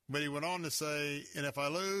 But he went on to say, "And if I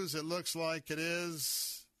lose, it looks like it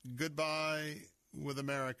is goodbye with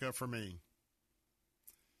America for me."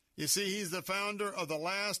 You see, he's the founder of the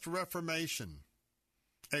Last Reformation,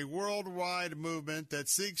 a worldwide movement that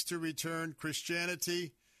seeks to return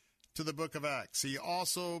Christianity to the book of Acts. He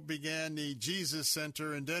also began the Jesus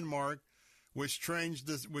Center in Denmark, which trained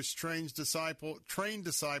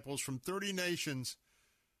disciples from 30 nations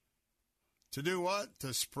to do what?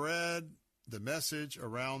 To spread the message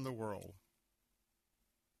around the world.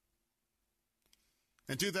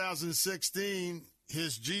 In 2016,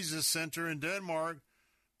 his Jesus Center in Denmark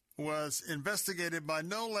was investigated by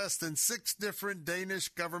no less than 6 different Danish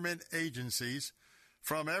government agencies,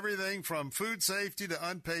 from everything from food safety to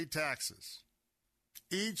unpaid taxes.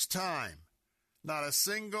 Each time, not a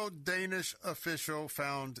single Danish official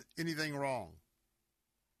found anything wrong.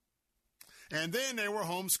 And then they were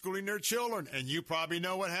homeschooling their children, and you probably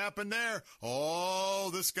know what happened there.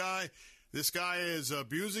 Oh, this guy is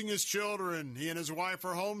abusing his children. He and his wife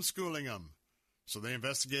are homeschooling them. So they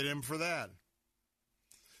investigated him for that.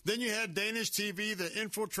 Then you had Danish TV that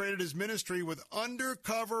infiltrated his ministry with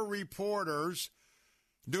undercover reporters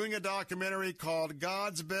doing a documentary called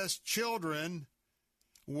God's Best Children,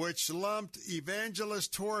 which lumped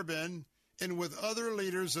Evangelist Torben in with other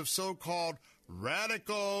leaders of so-called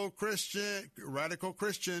radical Christian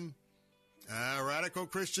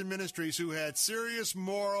ministries who had serious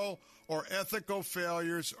moral or ethical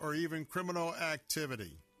failures or even criminal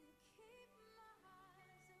activity.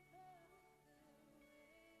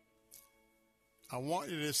 I want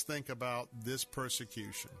you to just think about this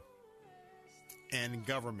persecution and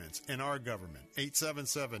governments and our government.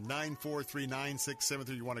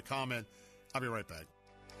 877-943-9673. You want to comment? I'll be right back.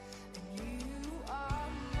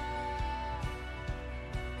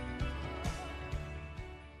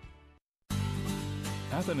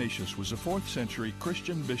 Athanasius was a 4th century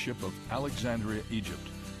Christian bishop of Alexandria, Egypt,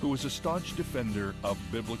 who was a staunch defender of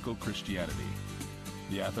biblical Christianity.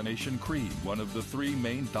 The Athanasian Creed, one of the 3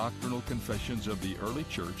 main doctrinal confessions of the early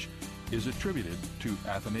church, is attributed to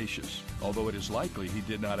Athanasius, although it is likely he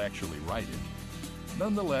did not actually write it.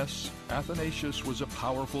 Nonetheless, Athanasius was a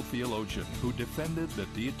powerful theologian who defended the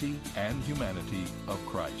deity and humanity of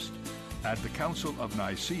Christ. At the Council of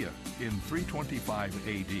Nicaea in 325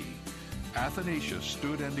 AD, Athanasius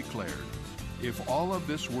stood and declared, "If all of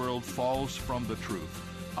this world falls from the truth,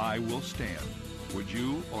 I will stand. Would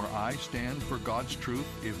you or I stand for God's truth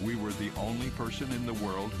if we were the only person in the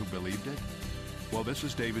world who believed it?" Well, this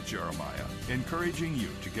is David Jeremiah, encouraging you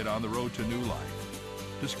to get on the road to new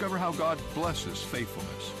life. Discover how God blesses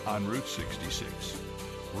faithfulness on Route 66.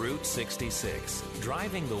 Route 66,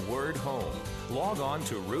 driving the word home. Log on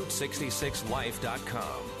to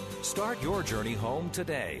Route66Life.com. Start your journey home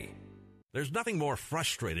today. There's nothing more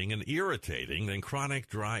frustrating and irritating than chronic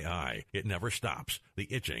dry eye. It never stops. The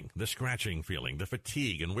itching, the scratching feeling, the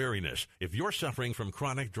fatigue and weariness. If you're suffering from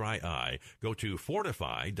chronic dry eye, go to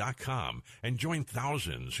Fortify.com and join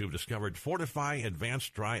thousands who've discovered Fortify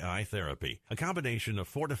Advanced Dry Eye Therapy, a combination of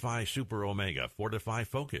Fortify Super Omega, Fortify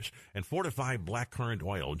Focus, and Fortify Blackcurrant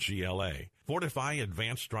Oil GLA. Fortify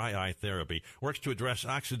Advanced Dry Eye Therapy works to address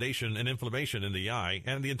oxidation and inflammation in the eye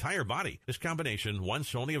and the entire body. This combination,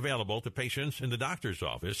 once only available to patients in the doctor's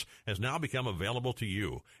office has now become available to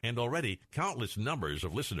you, and already countless numbers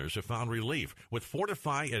of listeners have found relief with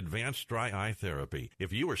Fortify Advanced Dry Eye Therapy.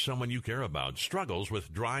 If you or someone you care about struggles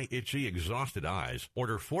with dry, itchy, exhausted eyes,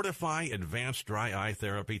 order Fortify Advanced Dry Eye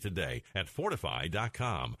Therapy today at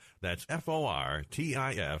Fortify.com. That's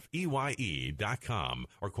FORTIFEYE.com,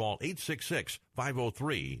 or call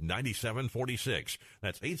 866-503-9746.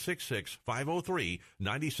 That's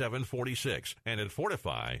 866-503-9746 and at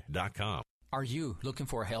Fortify.com. Are you looking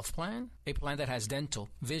for a health plan? A plan that has dental,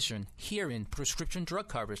 vision, hearing, prescription drug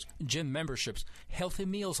coverage, gym memberships, healthy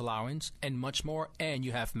meals allowance, and much more, and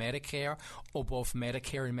you have Medicare or both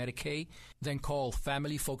Medicare and Medicaid? Then call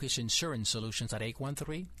Family Focus Insurance Solutions at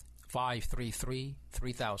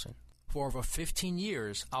 813-533-3000. For over 15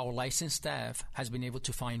 years, our licensed staff has been able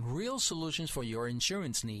to find real solutions for your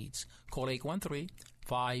insurance needs. Call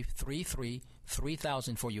 813-533-3000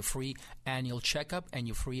 for your free annual checkup and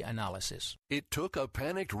your free analysis. It took a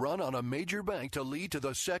panicked run on a major bank to lead to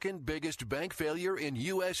the second biggest bank failure in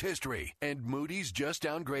U.S. history. And Moody's just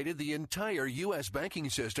downgraded the entire U.S. banking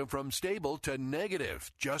system from stable to negative.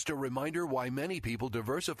 Just a reminder why many people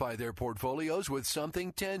diversify their portfolios with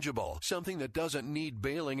something tangible, something that doesn't need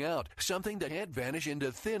bailing out, something that can't vanish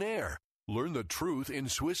into thin air. Learn the truth in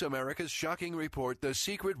Swiss America's shocking report, The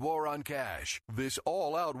Secret War on Cash. This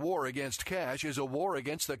all-out war against cash is a war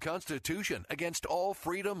against the Constitution, against all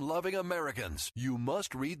freedom-loving Americans. You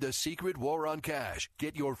must read The Secret War on Cash.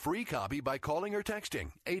 Get your free copy by calling or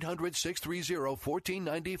texting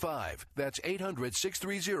 800-630-1495. That's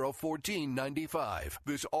 800-630-1495.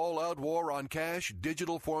 This all-out war on cash,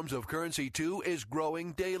 digital forms of currency too, is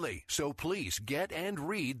growing daily. So please get and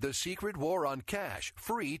read The Secret War on Cash,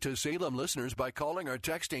 free to Salem listeners by calling or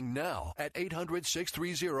texting now at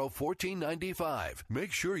 800-630-1495.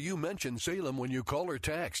 Make sure you mention Salem when you call or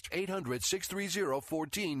text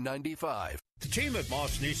 800-630-1495. The team at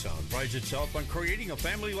Moss Nissan prides itself on creating a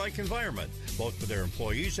family-like environment, both for their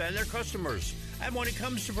employees and their customers. And when it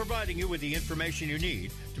comes to providing you with the information you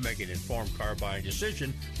need to make an informed car buying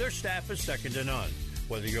decision, their staff is second to none.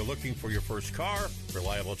 Whether you're looking for your first car,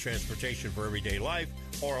 reliable transportation for everyday life,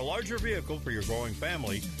 or a larger vehicle for your growing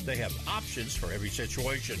family, they have options for every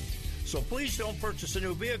situation. So please don't purchase a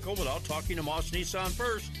new vehicle without talking to Moss Nissan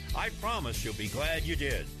first. I promise you'll be glad you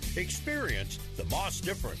did. Experience the Moss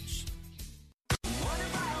difference. What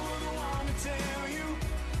if I were the one to tell you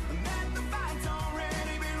that the fight's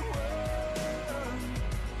already been won?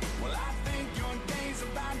 Well, I think your day's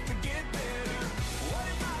about to get better. What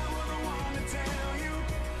if I were the one to tell you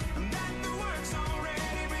that the work's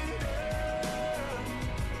already been done?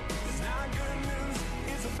 'Cause now good news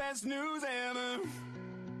is the best news ever.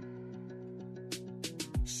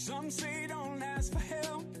 Some say don't ask for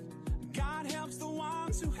help. God helps the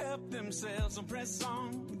ones who help themselves. So press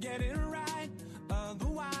on, get it right.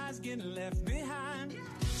 Otherwise, get left behind.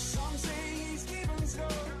 Some say he's keeping score.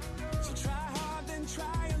 So try hard, then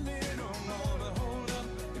try a little more. But hold up,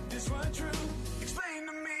 if this were true, explain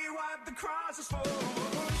to me what the cross is for.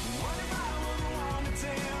 What if I were the one to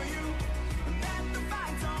tell you that the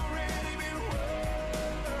fight's already been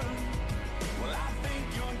won? Well, I think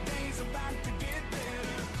your day's about to get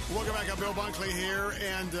better. Welcome back. I'm Bill Bunkley here,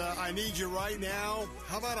 and I need you right now.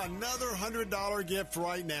 How about another $100 gift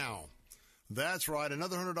right now? That's right,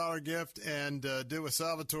 another $100 gift, and do what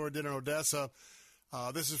Salvatore did in Odessa.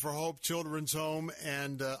 This is for Hope Children's Home,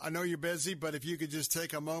 and I know you're busy, but if you could just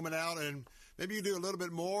take a moment out, and maybe you do a little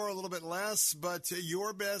bit more, a little bit less, but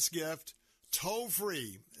your best gift,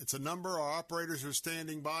 toll-free. It's a number our operators are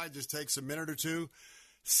standing by. It just takes a minute or two.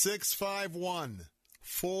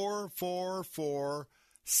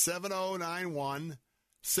 651-444-7091.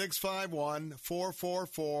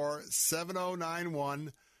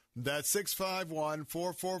 651-444-7091. That's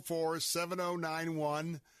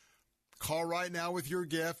 651-444-7091. Call right now with your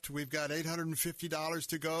gift. We've got $850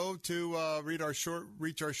 to go to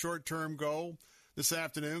reach our short-term goal this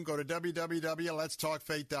afternoon. Go to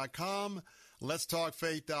www.letstalkfaith.com.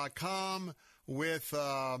 Letstalkfaith.com with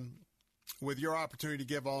your opportunity to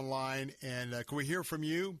give online. And can we hear from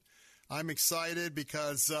you? I'm excited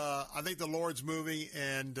because I think the Lord's moving,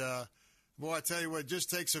 and boy, I tell you what, it just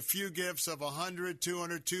takes a few gifts of $100,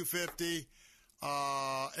 $200, $250.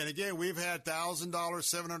 And again, we've had $1,000,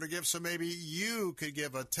 $700 gifts, so maybe you could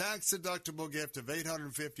give a tax-deductible gift of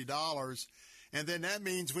 $850, and then that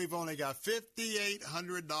means we've only got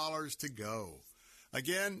 $5,800 to go.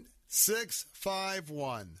 Again,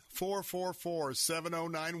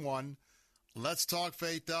 651-444-7091.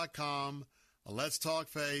 LetsTalkFaith.com.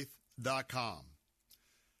 LetsTalkFaith.com. I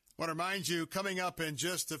want to remind you, coming up in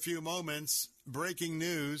just a few moments, breaking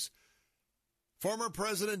news. Former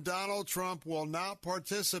President Donald Trump will not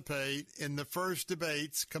participate in the first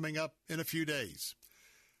debates coming up in a few days.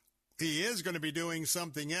 He is going to be doing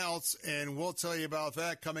something else, and we'll tell you about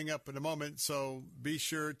that coming up in a moment, so be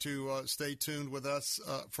sure to stay tuned with us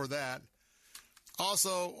for that.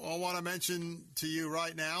 Also, I want to mention to you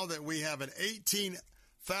right now that we have an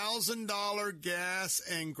 $18,000 gas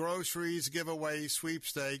and groceries giveaway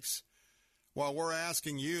sweepstakes. While we're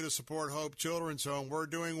asking you to support Hope Children's Home, we're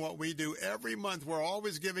doing what we do every month. We're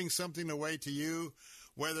always giving something away to you,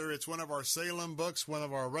 whether it's one of our Salem books, one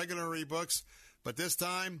of our regular books. But this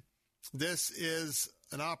time, this is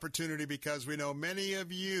an opportunity because we know many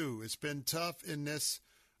of you, it's been tough in this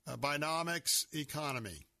Binomics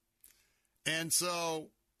economy. And so,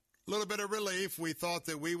 a little bit of relief. We thought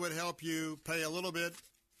that we would help you pay a little bit,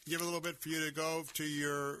 give a little bit for you to go to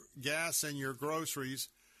your gas and your groceries.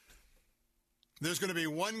 There's going to be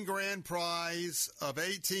one grand prize of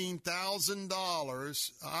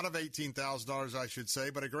 $18,000, out of $18,000, I should say,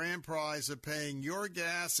 but a grand prize of paying your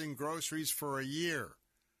gas and groceries for a year.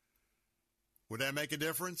 Would that make a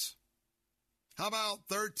difference? How about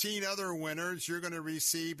 13 other winners? You're going to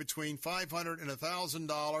receive between $500 and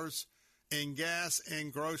 $1,000 in gas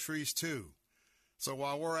and groceries, too. So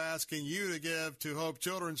while we're asking you to give to Hope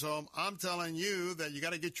Children's Home, I'm telling you that you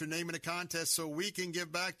got to get your name in a contest so we can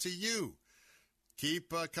give back to you.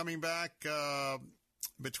 Keep coming back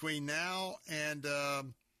between now and,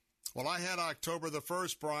 well, I had October the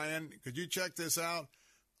 1st, Brian. Could you check this out?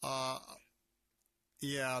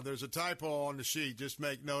 Yeah, there's a typo on the sheet. Just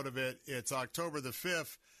make note of it. It's October the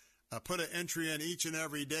 5th. Put an entry in each and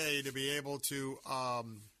every day to be able to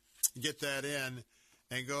get that in.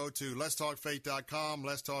 And go to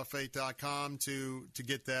letstalkfaith.com, to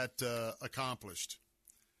get that accomplished.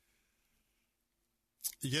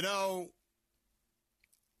 You know,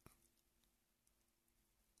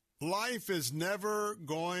 life is never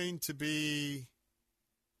going to be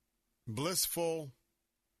blissful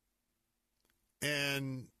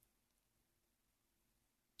and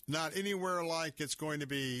not anywhere like it's going to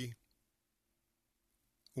be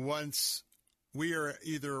once we are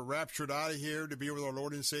either raptured out of here to be with our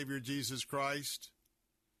Lord and Savior Jesus Christ,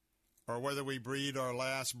 or whether we breathe our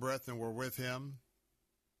last breath and we're with him.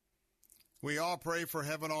 We all pray for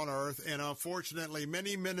heaven on earth, and unfortunately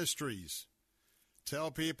many ministries tell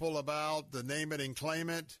people about the name it and claim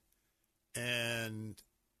it and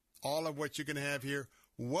all of what you can have here.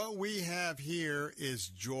 What we have here is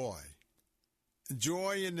joy.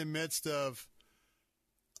 Joy in the midst of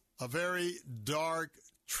a very dark,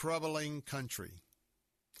 troubling country.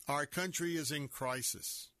 Our country is in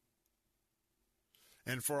crisis.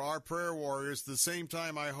 And for our prayer warriors, at the same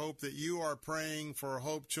time, I hope that you are praying for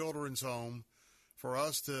Hope Children's Home, for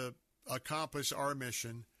us to accomplish our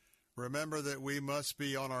mission. Remember that we must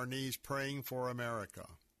be on our knees praying for America.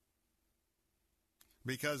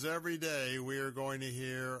 Because every day we are going to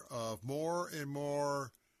hear of more and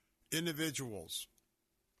more individuals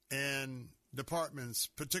and departments,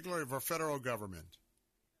 particularly of our federal government,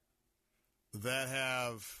 that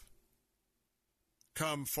have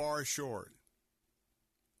come far short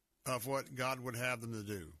of what God would have them to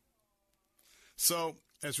do. So,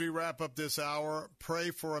 as we wrap up this hour, pray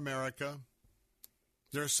for America.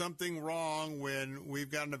 There's something wrong when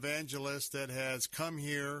we've got an evangelist that has come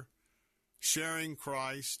here sharing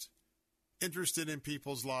Christ, interested in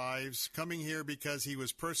people's lives, coming here because he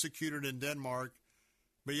was persecuted in Denmark,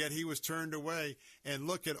 but yet he was turned away. And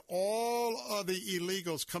look at all of the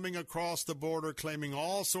illegals coming across the border claiming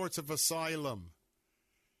all sorts of asylum.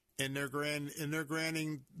 And they're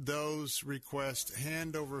granting those requests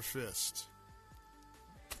hand over fist.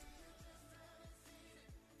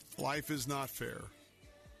 Life is not fair,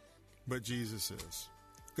 but Jesus is.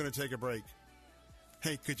 Going to take a break.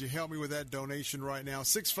 Hey, could you help me with that donation right now?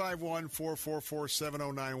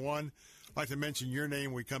 651-444-7091. I'd like to mention your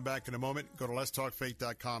name when we come back in a moment. Go to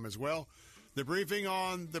letstalkfaith.com as well. The briefing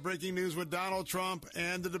on the breaking news with Donald Trump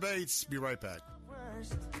and the debates. Be right back.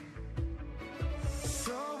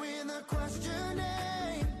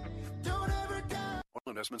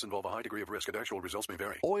 Investments involve a high degree of risk and actual results may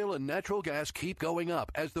vary. Oil and natural gas keep going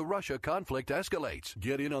up as the Russia conflict escalates.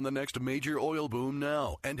 Get in on the next major oil boom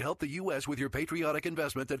now and help the U.S. with your patriotic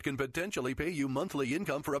investment that can potentially pay you monthly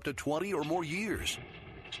income for up to 20 or more years.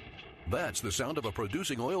 That's the sound of a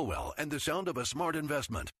producing oil well and the sound of a smart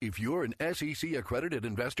investment. If you're an SEC-accredited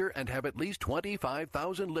investor and have at least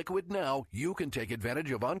 $25,000 liquid now, you can take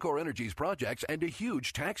advantage of Encore Energy's projects and a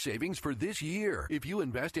huge tax savings for this year. If you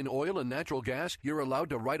invest in oil and natural gas, you're allowed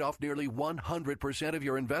to write off nearly 100% of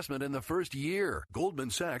your investment in the first year. Goldman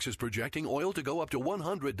Sachs is projecting oil to go up to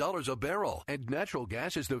 $100 a barrel, and natural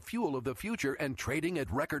gas is the fuel of the future and trading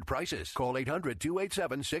at record prices. Call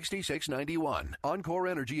 800-287-6691. Encore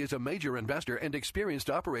Energy is a major investor and experienced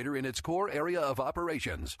operator in its core area of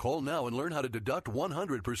operations. Call now and learn how to deduct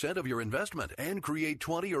 100% of your investment and create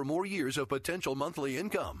 20 or more years of potential monthly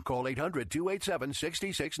income. Call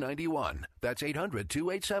 800-287-6691. That's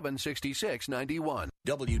 800-287-6691.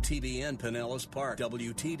 WTBN Pinellas Park,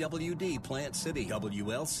 WTWD Plant City,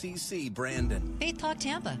 WLCC Brandon. Faith Talk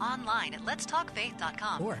Tampa. Online at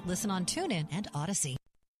letstalkfaith.com or listen on TuneIn and Odyssey.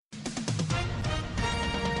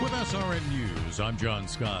 With SRN News, I'm John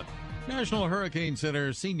Scott. National Hurricane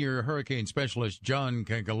Center Senior Hurricane Specialist John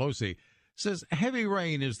Cancalosi says heavy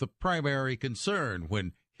rain is the primary concern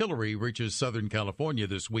when Hillary reaches Southern California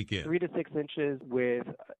this weekend. 3 to 6 inches with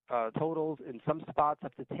totals in some spots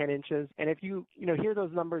up to 10 inches. And if you hear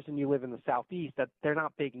those numbers and you live in the southeast, that they're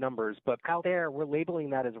not big numbers. But out there, we're labeling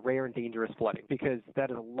that as rare and dangerous flooding because that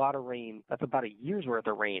is a lot of rain. That's about a year's worth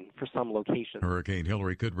of rain for some locations. Hurricane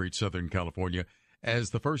Hillary could reach Southern California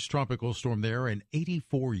as the first tropical storm there in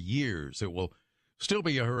 84 years. It will still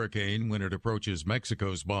be a hurricane when it approaches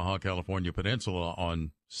Mexico's Baja California Peninsula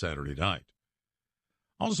on Saturday night.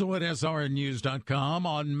 Also at SRNnews.com,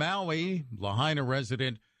 on Maui, Lahaina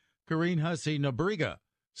resident Karine Hussey Nabriga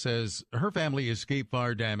says her family escaped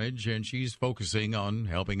fire damage and she's focusing on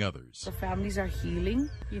helping others. The families are healing,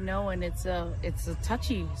 and it's a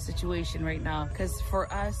touchy situation right now because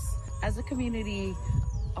for us as a community,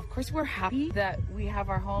 of course, we're happy that we have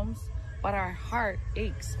our homes, but our heart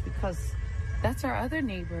aches because that's our other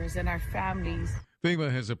neighbors and our families. FEMA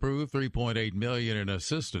has approved $3.8 million in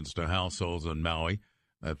assistance to households on Maui.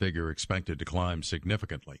 That figure expected to climb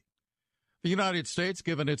significantly. The United States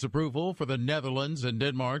given its approval for the Netherlands and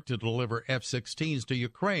Denmark to deliver F-16s to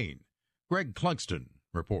Ukraine. Greg Clugston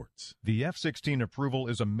reports. The F-16 approval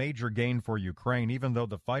is a major gain for Ukraine, even though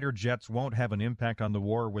the fighter jets won't have an impact on the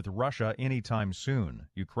war with Russia anytime soon.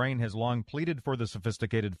 Ukraine has long pleaded for the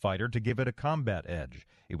sophisticated fighter to give it a combat edge.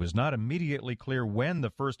 It was not immediately clear when the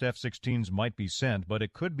first F-16s might be sent, but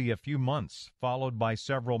it could be a few months, followed by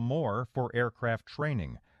several more for aircraft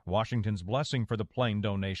training. Washington's blessing for the plane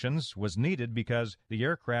donations was needed because the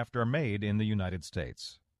aircraft are made in the United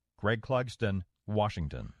States. Greg Clugston,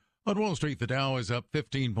 Washington. On Wall Street, the Dow is up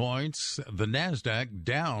 15 points. The NASDAQ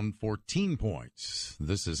down 14 points.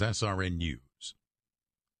 This is SRN News.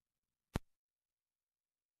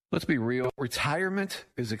 Let's be real. Retirement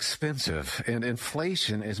is expensive, and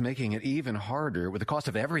inflation is making it even harder with the cost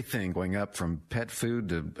of everything going up from pet food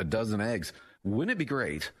to a dozen eggs. Wouldn't it be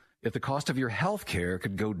great if the cost of your health care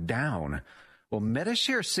could go down? Well,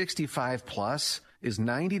 Medishare 65 Plus is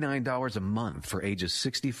 $99 a month for ages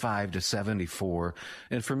 65 to 74.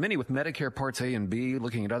 And for many with Medicare Parts A and B,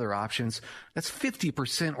 looking at other options, that's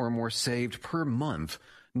 50% or more saved per month.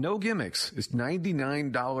 No gimmicks. It's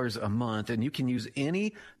 $99 a month, and you can use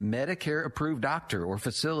any Medicare-approved doctor or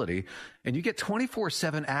facility, and you get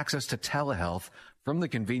 24/7 access to telehealth from the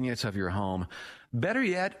convenience of your home. Better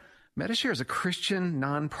yet, Medishare is a Christian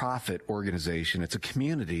nonprofit organization. It's a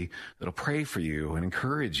community that'll pray for you and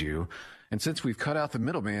encourage you. And since we've cut out the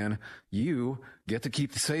middleman, you get to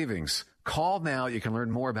keep the savings. Call now. You can learn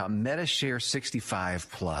more about Medishare 65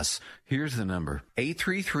 Plus. Here's the number: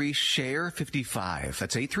 833-SHARE-55.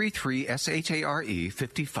 That's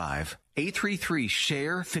 833-SHARE-55.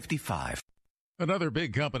 833-SHARE-55. Another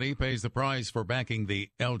big company pays the price for backing the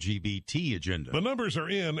LGBT agenda. The numbers are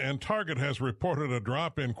in, and Target has reported a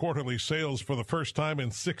drop in quarterly sales for the first time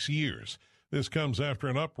in 6 years. This comes after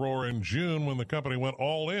an uproar in June when the company went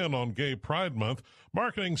all in on Gay Pride Month,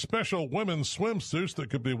 marketing special women's swimsuits that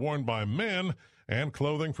could be worn by men and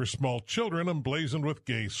clothing for small children emblazoned with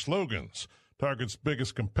gay slogans. Target's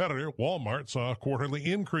biggest competitor, Walmart, saw a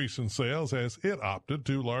quarterly increase in sales as it opted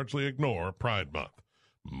to largely ignore Pride Month.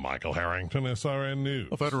 Michael Harrington, SRN News.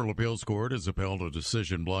 A federal appeals court has upheld a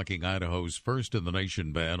decision blocking Idaho's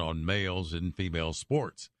first-in-the-nation ban on males in female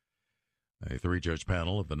sports. A 3-judge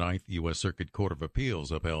panel of the 9th U.S. Circuit Court of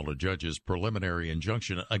Appeals upheld a judge's preliminary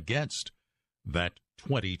injunction against that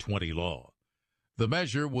 2020 law. The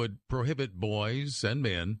measure would prohibit boys and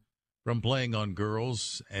men from playing on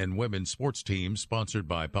girls' and women's sports teams sponsored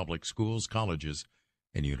by public schools, colleges,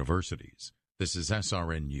 and universities. This is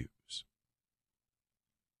SRN News.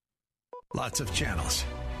 Lots of channels,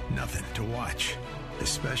 nothing to watch.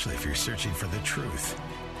 especially if you're searching for the truth.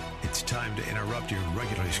 It's time to interrupt your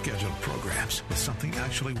regularly scheduled programs with something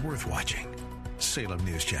actually worth watching. Salem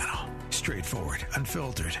News Channel. Straightforward,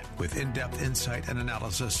 unfiltered, with in-depth insight and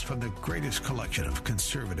analysis from the greatest collection of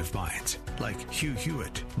conservative minds like Hugh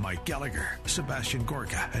Hewitt, Mike Gallagher, Sebastian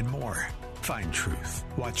Gorka, and more. Find truth.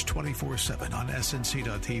 Watch 24/7 on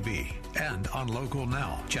SNC.TV and on Local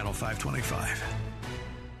Now, Channel 525.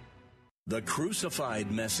 The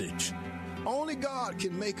Crucified Message. Only God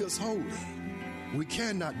can make us holy. We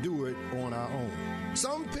cannot do it on our own.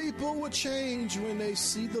 Some people will change when they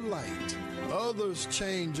see the light. Others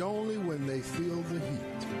change only when they feel the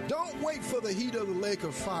heat. Don't wait for the heat of the lake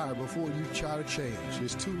of fire before you try to change.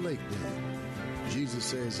 It's too late then. Jesus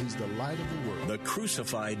says he's the light of the world. The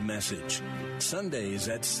Crucified Message. Sundays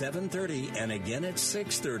at 7:30 and again at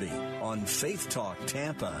 6:30 on Faith Talk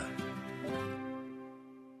Tampa.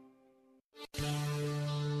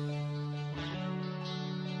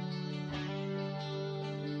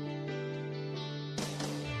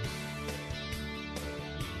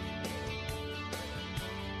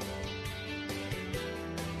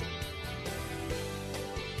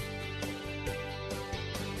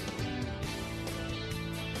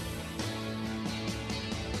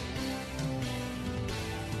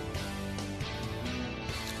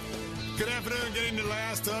 Good afternoon. Getting the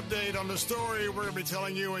last update on the story we're going to be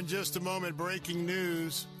telling you in just a moment. Breaking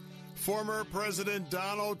news. Former President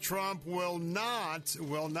Donald Trump will not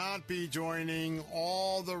be joining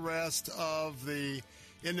all the rest of the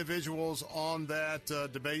individuals on that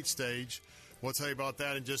debate stage. We'll tell you about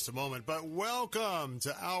that in just a moment. But welcome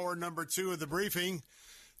to hour number 2 of the briefing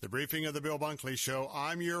of the Bill Bunkley Show.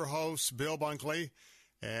 I'm your host, Bill Bunkley.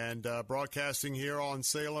 And broadcasting here on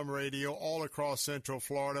Salem Radio all across Central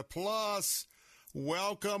Florida. Plus,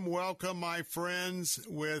 welcome, my friends,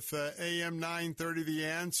 with AM 930 The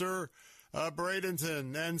Answer,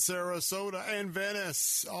 Bradenton and Sarasota and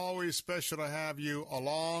Venice. Always special to have you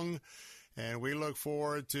along. And we look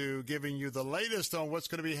forward to giving you the latest on what's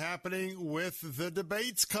going to be happening with the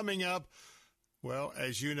debates coming up. Well,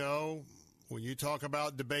 as you know, when you talk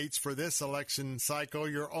about debates for this election cycle,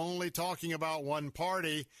 you're only talking about one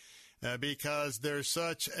party because there's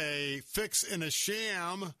such a fix and a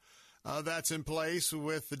sham that's in place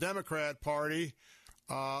with the Democrat Party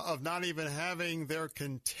of not even having their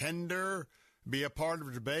contender be a part of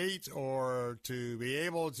the debate or to be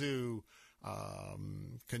able to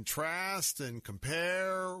contrast and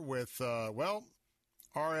compare with,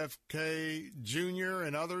 RFK Jr.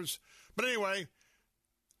 and others. But anyway,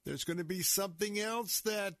 there's going to be something else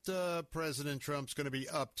that President Trump's going to be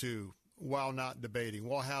up to while not debating.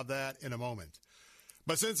 We'll have that in a moment.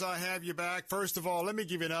 But since I have you back, first of all, let me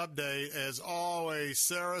give you an update. As always,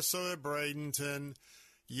 Sarasota, Bradenton,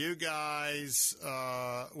 you guys,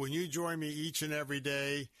 when you join me each and every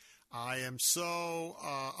day, I'm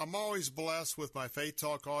always blessed with my Faith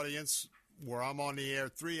Talk audience where I'm on the air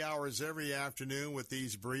 3 hours every afternoon with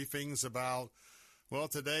these briefings about, well,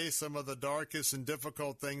 today, some of the darkest and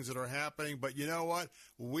difficult things that are happening. But you know what?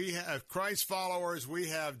 We have Christ followers. We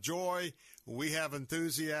have joy. We have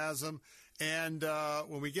enthusiasm. And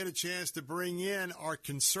when we get a chance to bring in our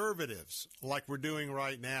conservatives like we're doing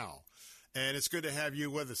right now, and it's good to have you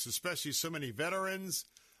with us, especially so many veterans,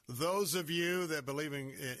 those of you that believe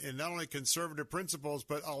in not only conservative principles,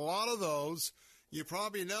 but a lot of those, you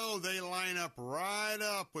probably know they line up right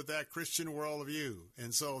up with that Christian worldview.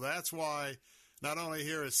 And so that's why not only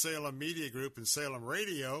here at Salem Media Group and Salem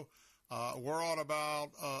Radio, we're all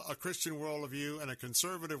about a Christian worldview and a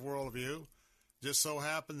conservative worldview. Just so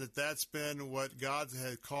happened that that's been what God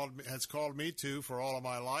has called me to for all of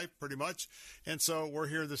my life, pretty much. And so we're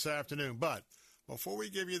here this afternoon. But before we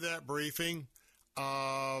give you that briefing,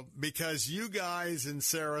 because you guys in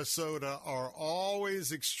Sarasota are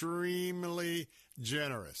always extremely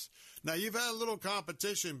generous. Now, you've had a little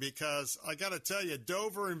competition because I got to tell you,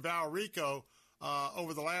 Dover and Valrico,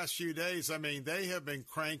 over the last few days, I mean, they have been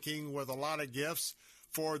cranking with a lot of gifts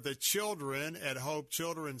for the children at Hope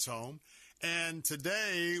Children's Home. And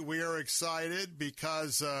today we are excited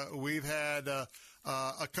because we've had a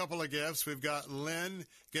couple of gifts. We've got Lynn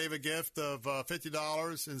gave a gift of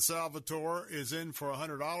 $50, and Salvatore is in for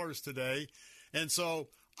 $100 today. And so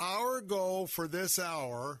our goal for this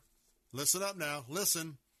hour, listen up now,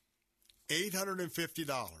 listen,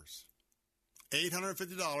 $850.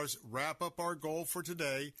 $850, wrap up our goal for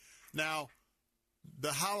today. Now,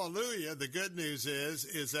 the hallelujah, the good news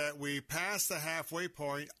is that we passed the halfway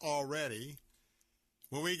point already.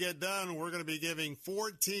 When we get done, we're going to be giving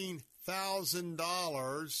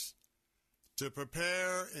 $14,000 to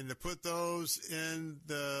prepare and to put those in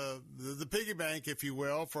the piggy bank, if you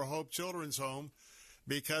will, for Hope Children's Home.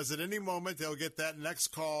 because at any moment they'll get that next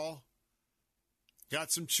call,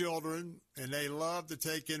 got some children, and they love to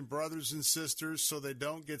take in brothers and sisters so they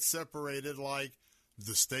don't get separated like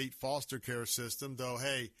the state foster care system, though,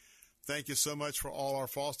 hey, thank you so much for all our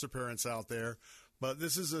foster parents out there. But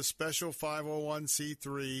this is a special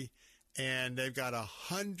 501c3, and they've got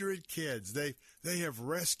 100 kids. They have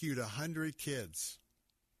rescued 100 kids.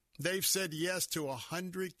 They've said yes to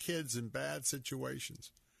 100 kids in bad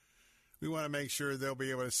situations. We want to make sure they'll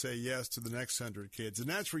be able to say yes to the next 100 kids, and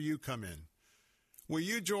that's where you come in. Will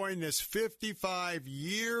you join this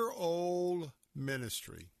 55-year-old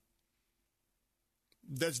ministry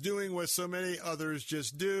that's doing what so many others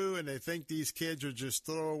just do, and they think these kids are just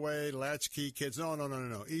throwaway, latchkey kids?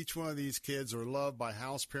 No. Each one of these kids are loved by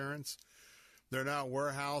house parents. They're not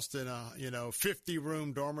warehoused in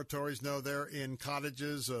 50-room dormitories. No, they're in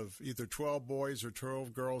cottages of either 12 boys or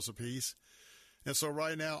 12 girls apiece. And so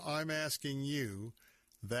right now I'm asking you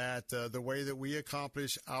that the way that we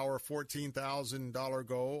accomplish our $14,000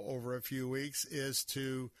 goal over a few weeks is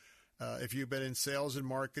to, if you've been in sales and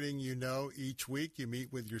marketing, each week you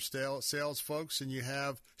meet with your sales folks and you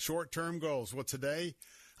have short-term goals. Well, today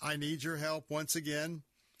I need your help once again.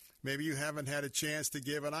 Maybe you haven't had a chance to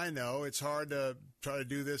give, and I know it's hard to try to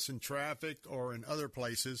do this in traffic or in other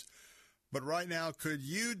places. But right now, could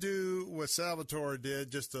you do what Salvatore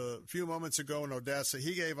did just a few moments ago in Odessa?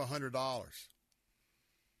 He gave $100.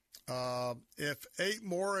 If 8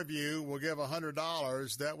 more of you will give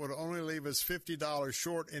 $100, that would only leave us $50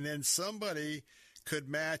 short, and then somebody could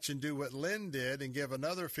match and do what Lynn did and give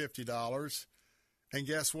another $50, and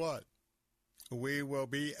guess what? We will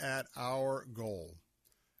be at our goal.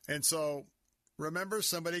 And so, remember,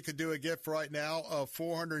 somebody could do a gift right now of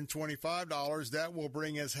 $425. That will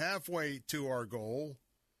bring us halfway to our goal.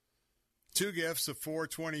 2 gifts of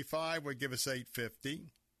 $425 would give us $850.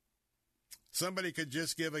 Somebody could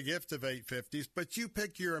just give a gift of $850, but you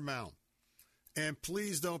pick your amount. And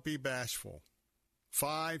please don't be bashful.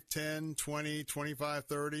 5, 10, 20, 25,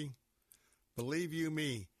 30. Believe you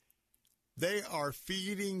me, they are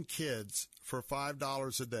feeding kids for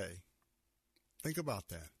 $5 a day. Think about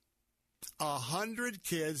that. 100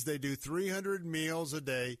 kids, they do 300 meals a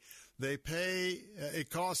day. They pay, it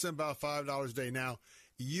costs them about $5 a day. Now,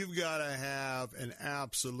 you've got to have an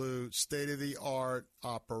absolute state-of-the-art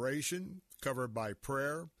operation covered by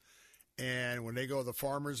prayer. And when they go to the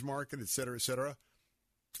farmer's market, et cetera, et cetera.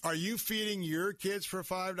 Are you feeding your kids for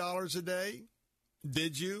 $5 a day?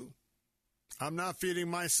 Did you? I'm not feeding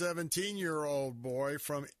my 17-year-old boy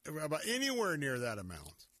from about anywhere near that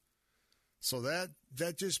amount. So that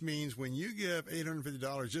just means when you give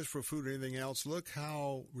 $850 just for food or anything else, look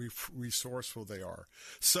how resourceful they are.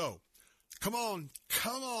 So, come on,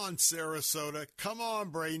 Sarasota. Come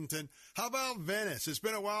on, Bradenton. How about Venice? It's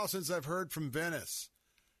been a while since I've heard from Venice.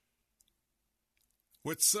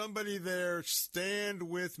 Would somebody there stand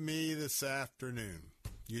with me this afternoon?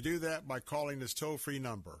 You do that by calling this toll-free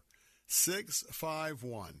number,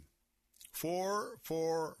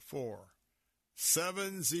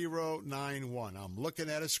 651-444-7091. I'm looking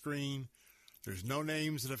at a screen. There's no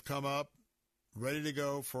names that have come up. Ready to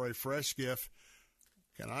go for a fresh gift.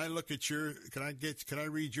 Can I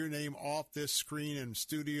read your name off this screen in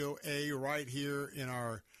Studio A right here in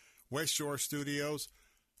our West Shore studios?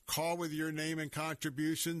 Call with your name and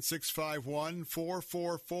contribution,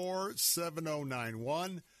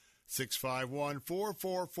 651-444-7091,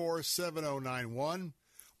 651-444-7091,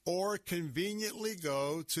 or conveniently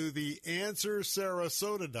go to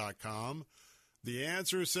theanswersarasota.com,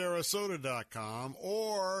 theanswersarasota.com,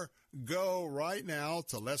 or go right now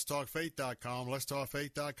to letstalkfaith.com,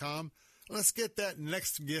 letstalkfaith.com. Let's get that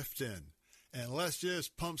next gift in, and let's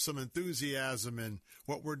just pump some enthusiasm in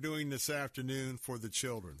what we're doing this afternoon for the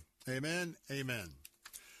children. Amen, amen.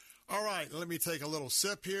 All right, let me take a little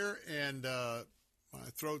sip here, and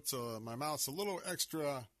my mouth's a little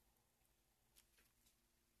extra,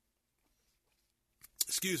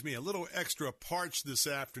 a little extra parched this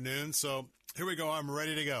afternoon, so here we go, I'm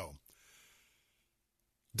ready to go.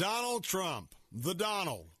 Donald Trump, the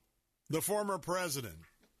former president,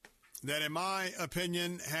 that in my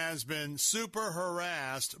opinion has been super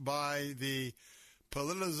harassed by the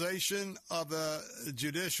politicization of the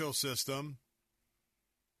judicial system.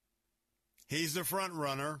 He's the front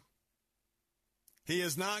runner. He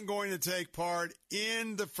is not going to take part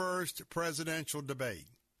in the first presidential debate.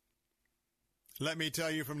 Let me tell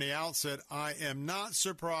you from the outset, I am not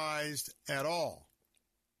surprised at all.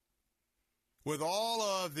 With all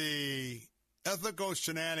of the ethical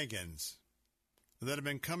shenanigans that have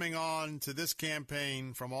been coming on to this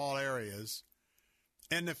campaign from all areas,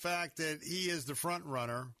 and the fact that he is the front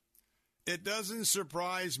runner, it doesn't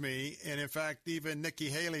surprise me, and in fact, even Nikki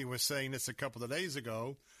Haley was saying this a couple of days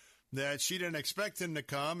ago, that she didn't expect him to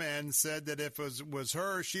come and said that if it was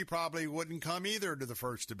her, she probably wouldn't come either to the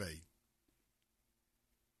first debate.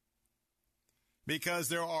 Because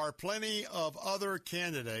there are plenty of other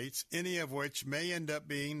candidates, any of which may end up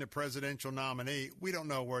being the presidential nominee. We don't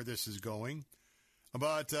know where this is going,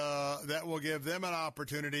 but that will give them an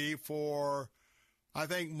opportunity for, I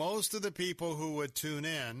think, most of the people who would tune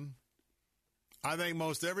in. I think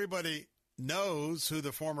most everybody knows who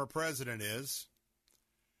the former president is.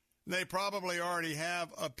 They probably already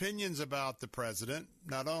have opinions about the president,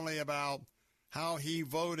 not only about how he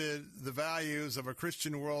voted the values of a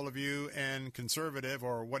Christian worldview and conservative,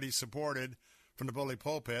 or what he supported from the bully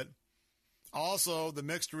pulpit. Also, the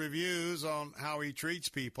mixed reviews on how he treats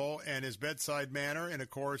people and his bedside manner, and, of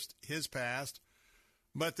course, his past.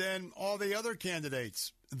 But then all the other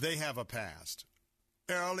candidates, they have a past.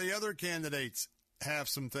 All the other candidates have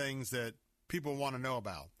some things that people want to know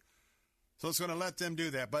about. So it's going to let them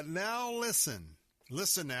do that. But now listen.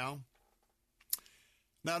 Listen now.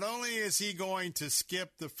 Not only is he going to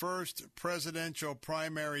skip the first presidential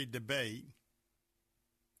primary debate,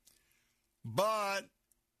 but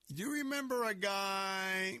do you remember a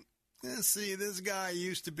guy? Let's see, this guy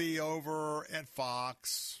used to be over at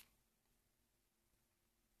Fox.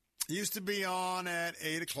 Used to be on at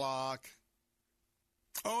 8 o'clock.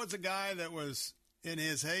 Oh, it's a guy that was in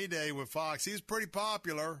his heyday with Fox. He's pretty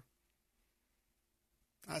popular.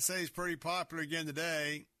 I say he's pretty popular again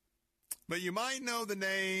today. But you might know the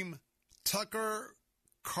name Tucker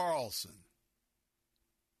Carlson.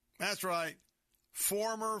 That's right.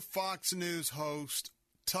 Former Fox News host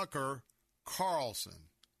Tucker Carlson.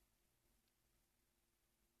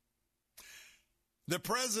 The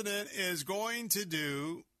president is going to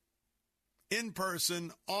do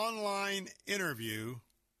in-person online interview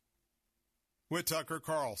with Tucker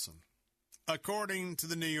Carlson, according to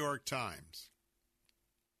the New York Times.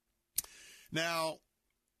 Now,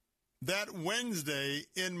 that Wednesday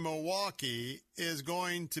in Milwaukee is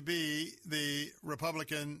going to be the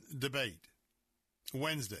Republican debate.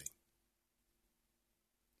 Wednesday.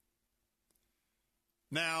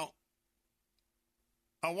 Now,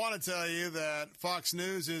 I want to tell you that Fox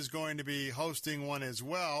News is going to be hosting one as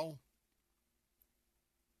well.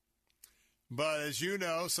 But as you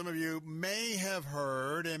know, some of you may have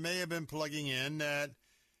heard and may have been plugging in that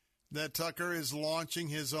Tucker is launching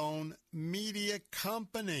his own media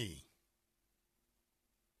company.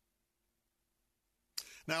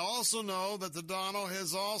 Now, also know that the Donald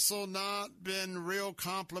has also not been real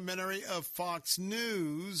complimentary of Fox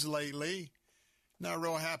News lately. Not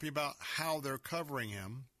real happy about how they're covering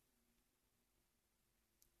him.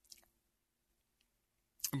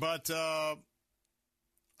 But I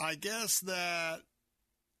guess that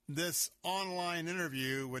this online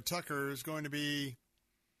interview with Tucker is going to be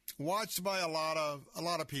watched by a lot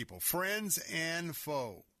of people, friends and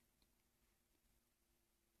foe.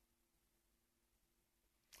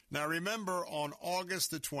 Now, remember, on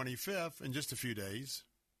August the 25th, in just a few days,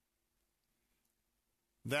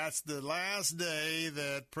 that's the last day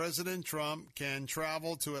that President Trump can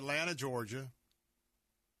travel to Atlanta, Georgia,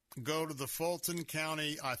 go to the Fulton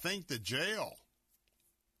County, I think, the jail.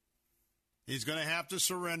 He's going to have to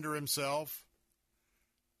surrender himself.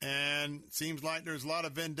 And it seems like there's a lot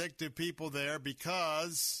of vindictive people there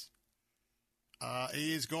because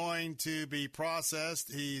he's going to be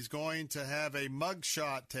processed. He's going to have a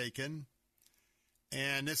mugshot taken.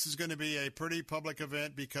 And this is going to be a pretty public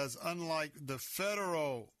event because unlike the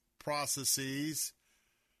federal processes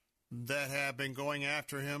that have been going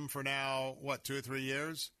after him for now, 2 or 3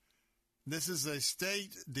 years, this is a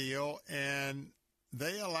state deal, and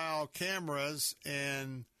they allow cameras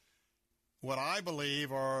and what I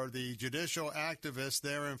believe are the judicial activists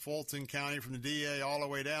there in Fulton County from the DA all the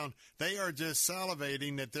way down. They are just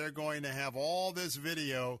salivating that they're going to have all this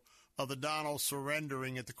video of the Donald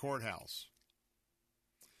surrendering at the courthouse.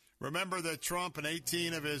 Remember that Trump and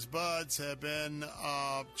 18 of his buds have been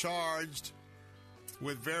charged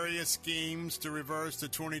with various schemes to reverse the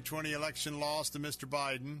 2020 election loss to Mr.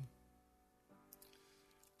 Biden.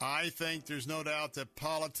 I think there's no doubt that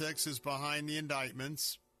politics is behind the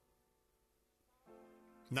indictments.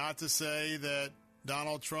 Not to say that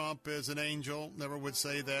Donald Trump is an angel, never would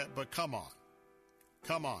say that, but come on.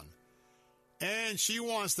 Come on. And she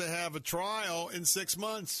wants to have a trial in 6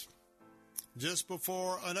 months, just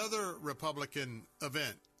before another Republican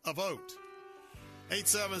event, a vote.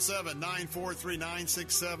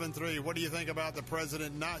 877-943-9673. What do you think about the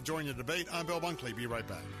president not joining the debate? I'm Bill Bunkley. Be right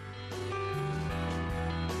back.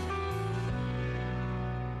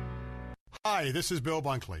 Hi, this is Bill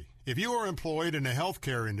Bunkley. If you are employed in the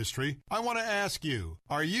healthcare industry, I want to ask you,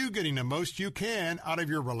 are you getting the most you can out of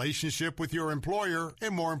your relationship with your employer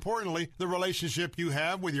and, more importantly, the relationship you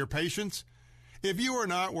have with your patients? If you are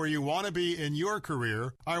not where you want to be in your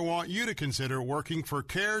career, I want you to consider working for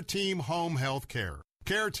Care Team Home Health Care.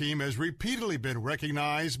 Care Team has repeatedly been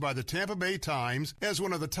recognized by the Tampa Bay Times as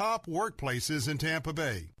one of the top workplaces in Tampa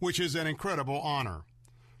Bay, which is an incredible honor.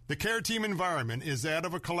 The Care Team environment is that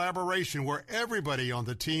of a collaboration where everybody on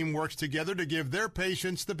the team works together to give their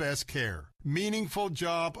patients the best care. Meaningful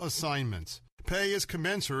job assignments. Pay is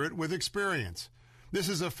commensurate with experience. This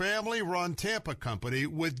is a family-run Tampa company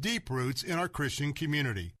with deep roots in our Christian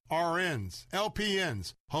community. RNs,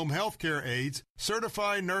 LPNs, home health care aides,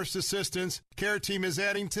 certified nurse assistants, Care Team is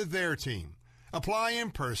adding to their team. Apply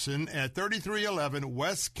in person at 3311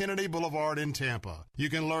 West Kennedy Boulevard in Tampa. You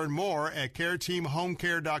can learn more at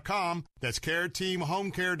careteamhomecare.com. That's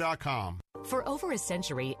careteamhomecare.com. For over a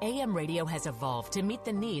century, AM radio has evolved to meet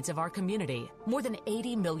the needs of our community. More than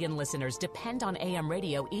 80 million listeners depend on AM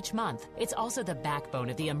radio each month. It's also the backbone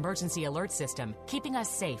of the emergency alert system, keeping us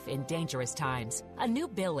safe in dangerous times. A new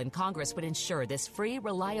bill in Congress would ensure this free,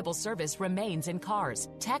 reliable service remains in cars.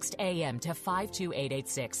 Text AM to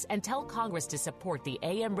 52886 and tell Congress to support the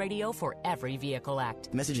AM radio for every vehicle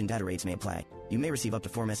act. Message and data rates may apply. You may receive up to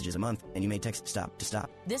 4 messages a month, and you may text STOP to stop.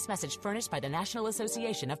 This message furnished by the National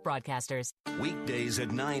Association of Broadcasters. Weekdays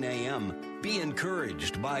at 9 a.m. Be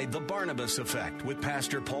encouraged by The Barnabas Effect with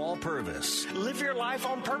Pastor Paul Purvis. Live your life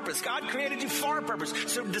on purpose. God created you for a purpose.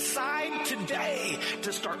 So decide today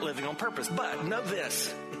to start living on purpose. But know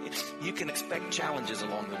this, you can expect challenges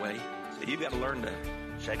along the way. So you've got to learn to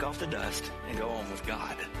shake off the dust and go on with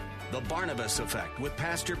God. The Barnabas Effect with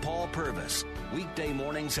Pastor Paul Purvis. Weekday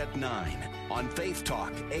mornings at 9 on Faith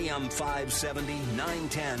Talk, AM 570,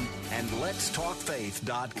 910, and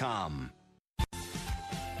letstalkfaith.com.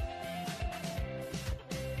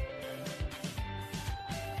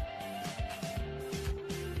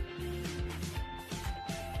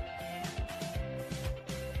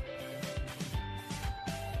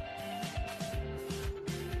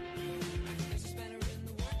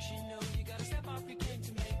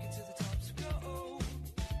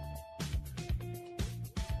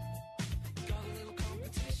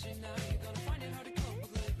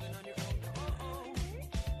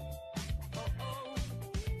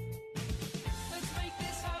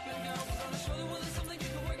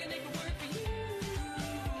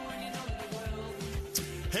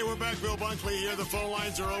 Hey, we're back. Bill Bunkley here. The phone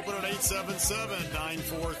lines are open at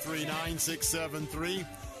 877-943-9673.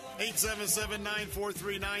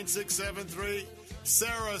 877-943-9673.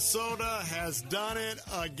 Sarasota has done it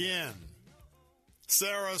again.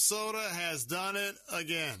 Sarasota has done it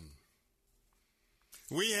again.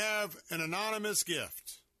 We have an anonymous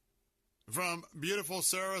gift from beautiful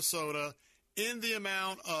Sarasota in the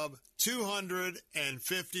amount of $250.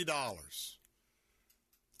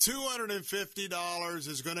 $250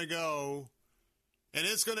 is going to go, and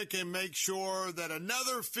it's going to make sure that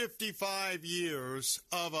another 55 years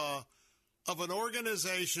of an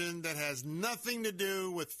organization that has nothing to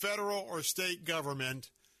do with federal or state government,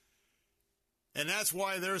 and that's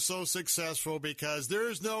why they're so successful, because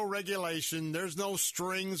there's no regulation, there's no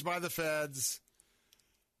strings by the feds.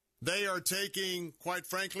 They are taking, quite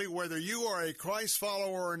frankly, whether you are a Christ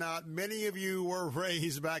follower or not, many of you were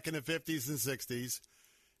raised back in the 50s and 60s.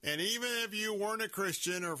 And even if you weren't a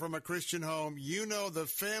Christian or from a Christian home, you know the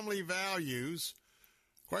family values,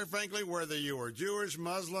 quite frankly, whether you were Jewish,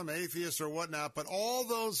 Muslim, atheist, or whatnot, but all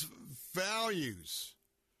those values,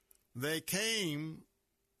 they came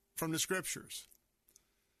from the Scriptures.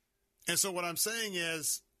 And so what I'm saying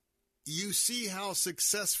is, you see how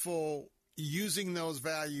successful using those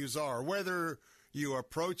values are, whether you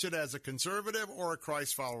approach it as a conservative or a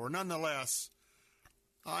Christ follower. Nonetheless,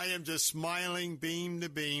 I am just smiling beam to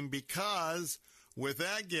beam, because with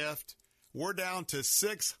that gift, we're down to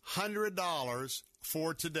 $600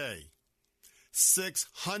 for today.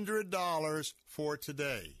 $600 for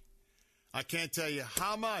today. I can't tell you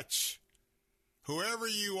how much. Whoever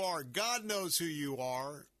you are, God knows who you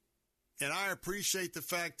are, and I appreciate the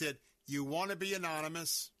fact that you want to be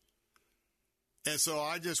anonymous. And so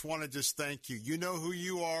I just want to thank you. You know who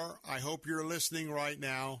you are. I hope you're listening right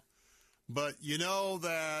now. But you know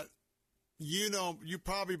that, you've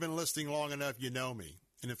probably been listening long enough, you know me.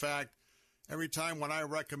 And in fact, every time when I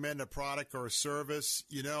recommend a product or a service,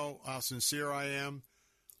 you know how sincere I am.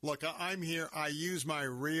 Look, I'm here. I use my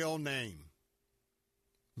real name.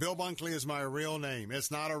 Bill Bunkley is my real name. It's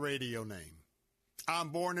not a radio name.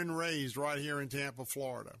 I'm born and raised right here in Tampa,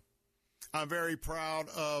 Florida. I'm very proud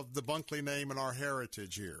of the Bunkley name and our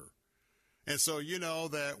heritage here. And so you know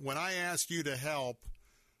that when I ask you to help,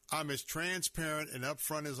 I'm as transparent and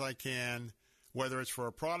upfront as I can, whether it's for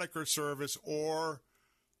a product or service or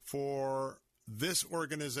for this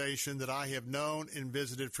organization that I have known and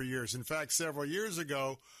visited for years. In fact, several years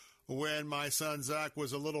ago, when my son Zach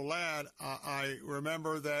was a little lad, I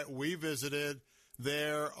remember that we visited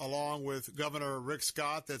there along with Governor Rick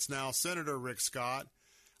Scott, that's now Senator Rick Scott,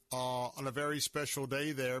 on a very special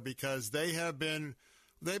day there, because they've been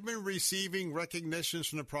receiving recognitions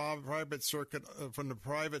from the private circuit, from the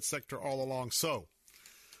private sector all along. So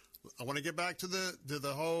I want to get back to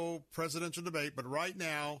the whole presidential debate, but right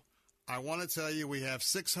now I want to tell you we have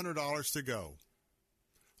 $600 to go.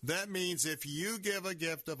 That means if you give a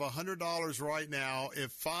gift of $100 right now,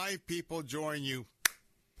 if 5 people join you,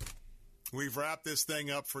 we've wrapped this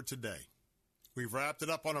thing up for today. We've wrapped it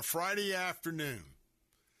up on a Friday afternoon.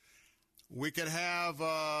 We could have,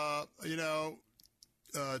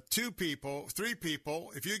 2 people, 3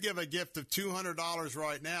 people. If you give a gift of $200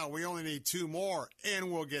 right now, we only need 2 more,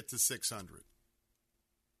 and we'll get to $600.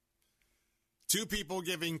 2 people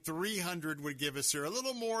giving $300 would give us here a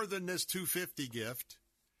little more than this $250 gift.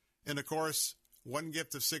 And, of course, 1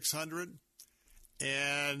 gift of $600.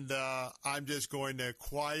 And I'm just going to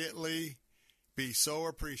quietly be so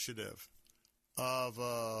appreciative of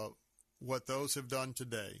what those have done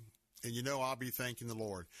today. And you know I'll be thanking the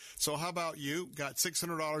Lord. So how about you? Got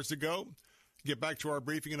 $600 to go. Get back to our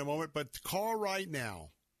briefing in a moment. But call right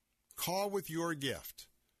now. Call with your gift.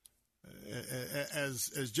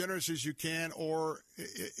 As generous as you can. Or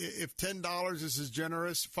if $10 is as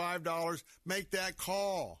generous, $5, make that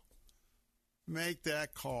call. Make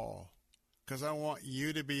that call. Because I want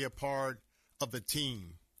you to be a part of the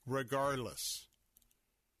team, regardless.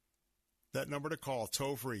 That number to call,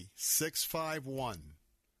 toll free,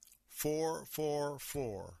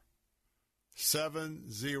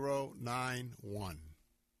 651-444-7091.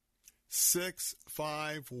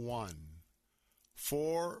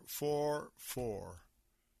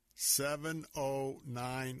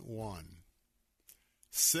 651-444-7091.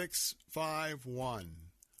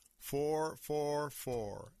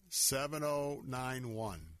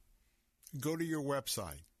 651-444-7091. Go to your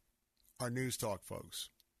website, our News Talk folks.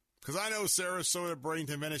 Because I know Sarasota,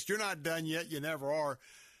 Bradenton, Venice, you're not done yet. You never are.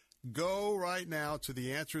 Go right now to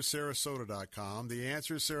theanswersarasota.com,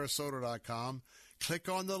 theanswersarasota.com. Click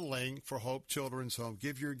on the link for Hope Children's Home.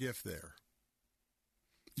 Give your gift there.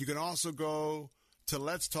 You can also go to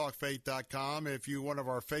letstalkfaith.com. If you're one of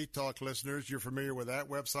our Faith Talk listeners, you're familiar with that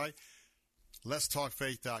website,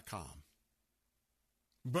 letstalkfaith.com.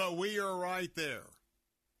 But we are right there,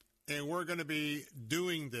 and we're going to be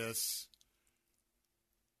doing this.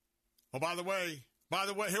 Oh, by the way,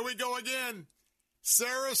 here we go again.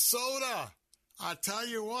 Sarasota. I tell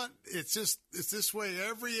you what, it's this way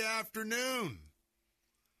every afternoon.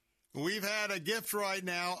 We've had a gift right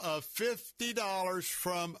now of $50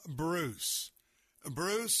 from Bruce.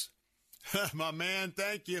 Bruce, my man,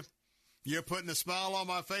 thank you. You're putting a smile on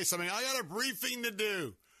my face. I mean, I got a briefing to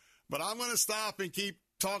do, but I'm going to stop and keep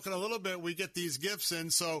talking a little bit. We get these gifts in.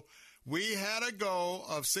 So we had a goal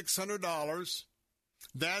of $600.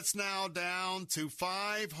 That's now down to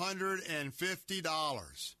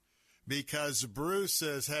 $550 because Bruce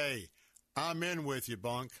says, hey, I'm in with you,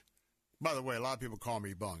 Bunk. By the way, a lot of people call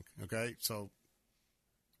me Bunk, okay? So,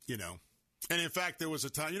 you know. And, in fact, there was a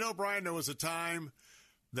time, Brian, there was a time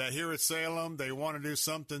that here at Salem they want to do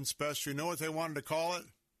something special. You know what they wanted to call it?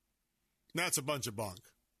 That's a bunch of bunk.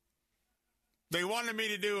 They wanted me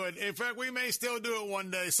to do it. In fact, we may still do it one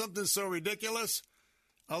day. Something so ridiculous.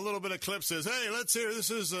 A little bit of clip says, hey, let's hear, this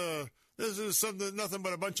is something, nothing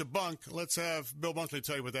but a bunch of bunk. Let's have Bill Bunkley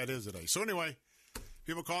tell you what that is today. So anyway,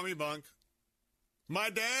 people call me Bunk. My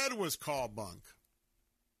dad was called Bunk.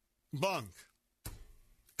 Bunk.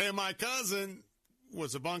 And my cousin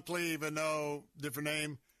was a Bunkley, even though different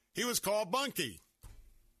name. He was called Bunky.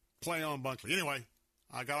 Play on Bunkley. Anyway,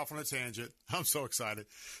 I got off on a tangent. I'm so excited.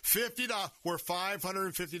 $50. We're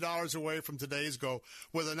 $550 away from today's goal.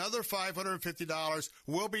 With another $550,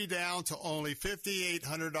 we'll be down to only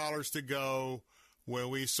 $5,800 to go. Where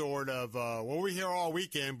we sort of, we're here all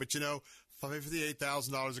weekend, but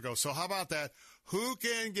 $58,000 to go. So how about that? Who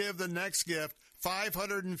can give the next gift?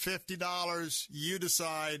 $550. You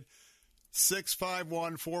decide.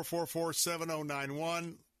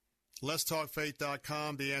 651-444-7091.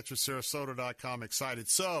 LetsTalkFaith.com, TheAnswerSarasota.com. Excited.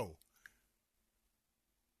 So,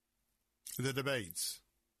 the debates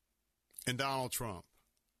and Donald Trump.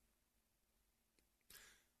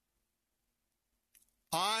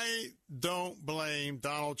 I don't blame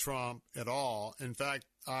Donald Trump at all. In fact,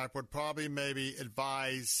 I would probably maybe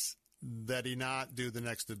advise that he not do the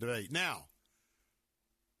next debate. Now,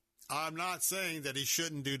 I'm not saying that he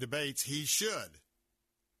shouldn't do debates. He should.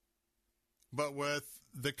 But with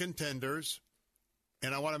the contenders,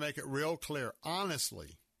 and I want to make it real clear,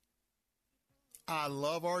 honestly, I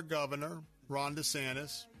love our governor, Ron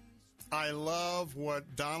DeSantis. I love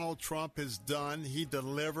what Donald Trump has done. He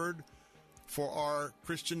delivered for our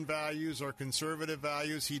Christian values, our conservative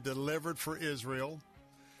values. He delivered for Israel.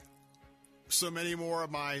 So many more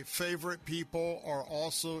of my favorite people are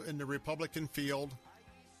also in the Republican field.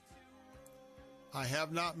 I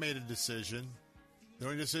have not made a decision. The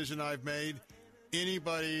only decision I've made,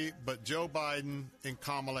 anybody but Joe Biden and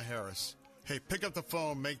Kamala Harris. Hey, pick up the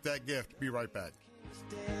phone, make that gift. Be right back.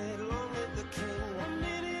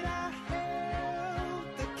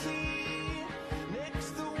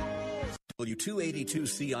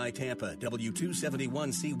 W282CI Tampa,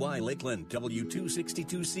 W271CY Lakeland,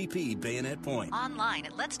 W262CP Bayonet Point. Online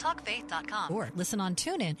at letstalkfaith.com or listen on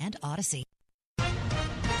TuneIn and Odyssey.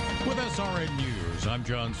 With SRN News, I'm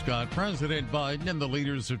John Scott. President Biden and the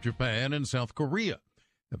leaders of Japan and South Korea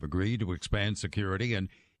have agreed to expand security and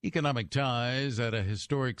economic ties at a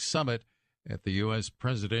historic summit at the U.S.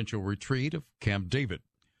 presidential retreat of Camp David.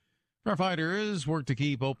 Our fighters work to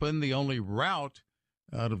keep open the only route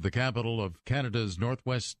out of the capital of Canada's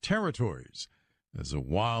Northwest Territories as a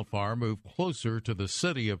wildfire moved closer to the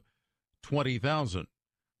city of 20,000.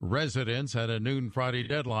 Residents had a noon Friday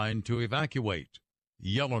deadline to evacuate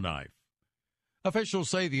Yellowknife. Officials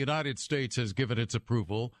say the United States has given its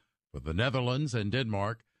approval for the Netherlands and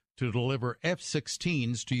Denmark to deliver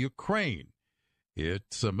F-16s to Ukraine.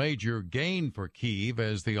 It's a major gain for Kyiv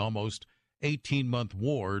as the almost 18-month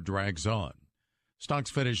war drags on.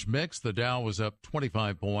 Stocks finished mixed. The Dow was up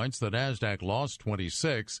 25 points. The Nasdaq lost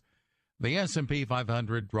 26. The S&P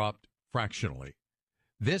 500 dropped fractionally.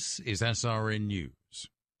 This is SRN News.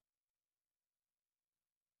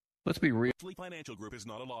 Let's be real. Financial Group is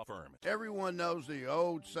not a law firm. Everyone knows the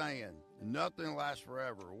old saying, nothing lasts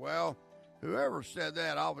forever. Well, whoever said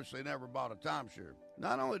that obviously never bought a timeshare.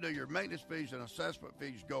 Not only do your maintenance fees and assessment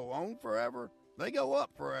fees go on forever, they go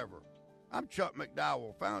up forever. I'm Chuck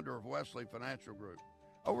McDowell, founder of Wesley Financial Group.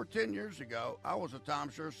 Over 10 years ago, I was a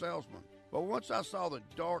timeshare salesman. But once I saw the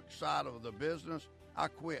dark side of the business, I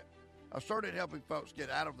quit. I started helping folks get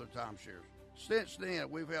out of their timeshares. Since then,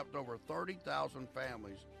 we've helped over 30,000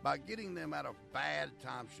 families by getting them out of bad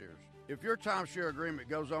timeshares. If your timeshare agreement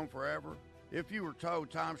goes on forever, if you were told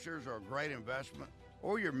timeshares are a great investment,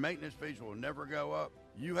 or your maintenance fees will never go up,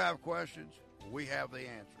 you have questions, we have the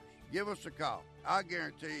answers. Give us a call. I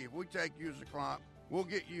guarantee if we take you as a client, we'll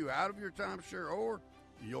get you out of your timeshare or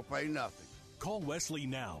you'll pay nothing. Call Wesley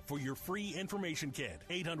now for your free information kit.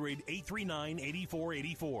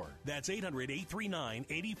 800-839-8484. That's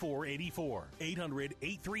 800-839-8484.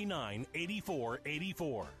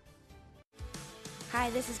 800-839-8484. Hi,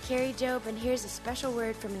 this is Carrie Job, and here's a special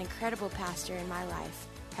word from an incredible pastor in my life,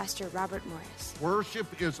 Pastor Robert Morris.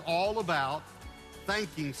 Worship is all about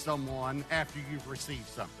thanking someone after you've received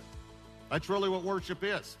something. That's really what worship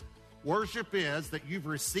is. Worship is that you've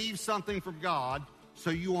received something from God, so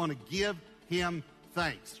you want to give Him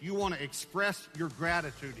thanks. You want to express your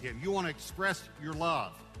gratitude to Him. You want to express your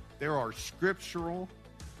love. There are scriptural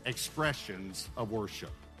expressions of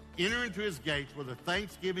worship. Enter into His gates with a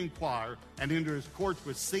thanksgiving choir and into His courts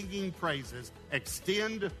with singing praises.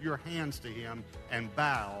 Extend your hands to Him and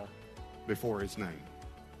bow before His name.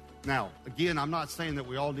 Now, again, I'm not saying that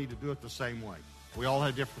we all need to do it the same way. We all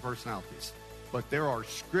have different personalities. But there are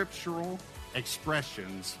scriptural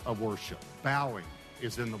expressions of worship. Bowing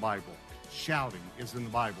is in the Bible. Shouting is in the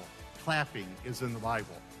Bible. Clapping is in the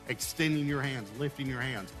Bible. Extending your hands, lifting your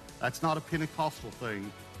hands. That's not a Pentecostal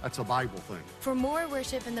thing. That's a Bible thing. For more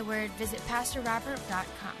worship in the Word, visit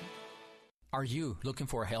PastorRobert.com. Are you looking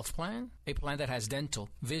for a health plan? A plan that has dental,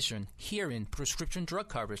 vision, hearing, prescription drug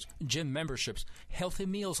coverage, gym memberships, healthy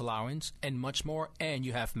meals allowance, and much more, and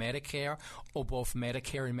you have Medicare or both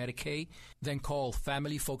Medicare and Medicaid? Then call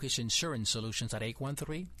Family Focus Insurance Solutions at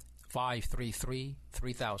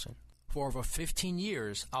 813-533-3000. For over 15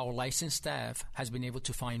 years, our licensed staff has been able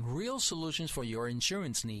to find real solutions for your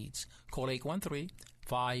insurance needs. Call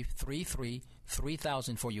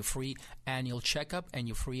 813-533-3000 for your free annual checkup and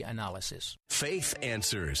your free analysis. Faith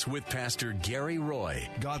Answers with Pastor Gary Roy.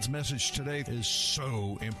 God's message today is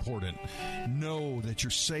so important. Know that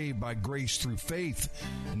you're saved by grace through faith,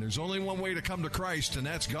 and there's only one way to come to Christ, and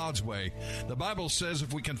that's God's way. The Bible says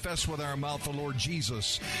if we confess with our mouth the Lord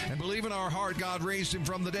Jesus and believe in our heart God raised Him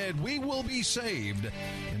from the dead, we will be saved,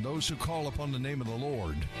 and those who call upon the name of the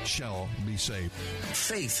Lord shall be saved.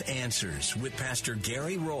 Faith Answers with Pastor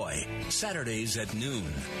Gary Roy, Saturdays at noon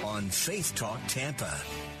on Faith Talk Tampa.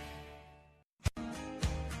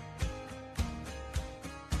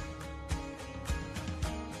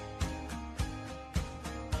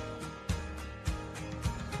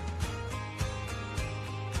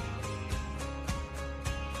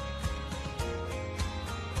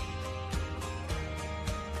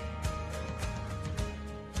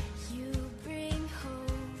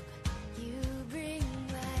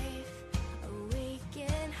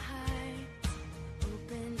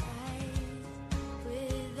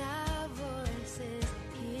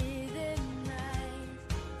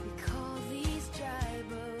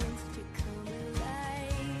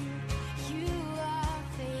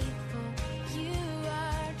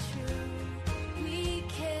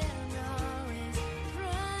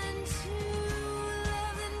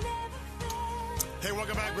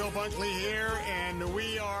 right, Bill Bunkley here, and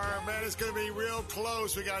we are, man, it's going to be real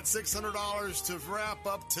close. We got $600 to wrap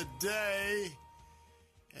up today,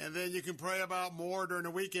 and then you can pray about more during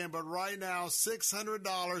the weekend. But right now,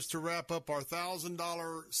 $600 to wrap up our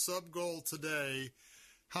 $1,000 sub goal today.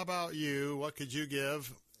 How about you? What could you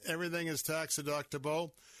give? Everything is tax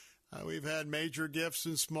deductible. We've had major gifts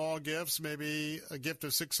and small gifts, maybe a gift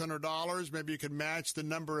of $600. Maybe you could match the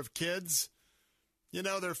number of kids. You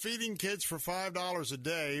know, they're feeding kids for $5 a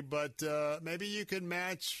day, but maybe you can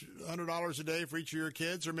match $100 a day for each of your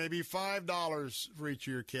kids, or maybe $5 for each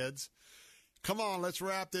of your kids. Come on, let's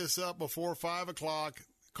wrap this up before 5 o'clock.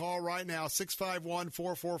 Call right now,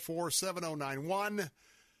 651-444-7091.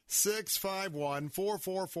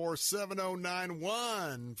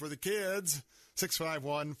 651-444-7091 for the kids.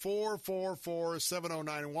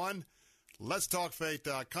 651-444-7091.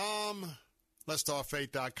 Let'sTalkFaith.com.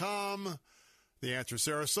 Let'sTalkFaith.com.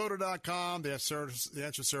 TheAnswerSarasota.com.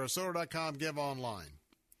 TheAnswerSarasota.com. Give online.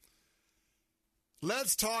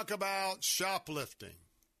 Let's talk about shoplifting.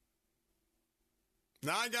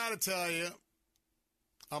 Now, I got to tell you,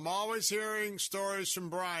 I'm always hearing stories from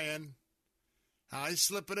Brian, how he's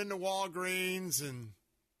slipping into Walgreens and,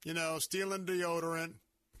 you know, stealing deodorant,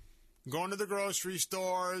 going to the grocery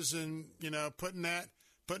stores and, you know, putting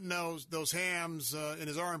those hams in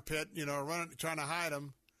his armpit, you know, trying to hide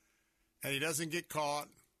them. And he doesn't get caught.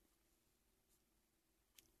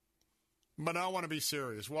 But I want to be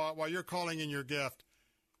serious. While you're calling in your gift,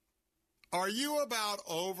 are you about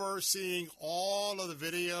overseeing all of the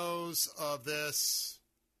videos of this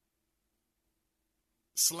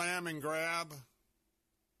slam and grab?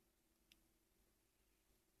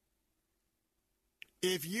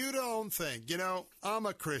 If you don't think, you know, I'm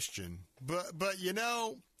a Christian, but you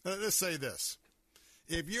know, let's say this.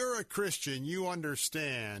 If you're a Christian, you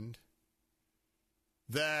understand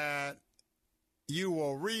that you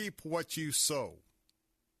will reap what you sow.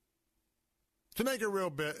 To make it real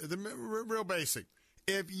basic,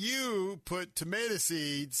 if you put tomato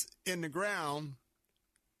seeds in the ground,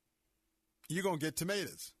 you're going to get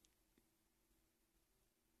tomatoes.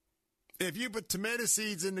 If you put tomato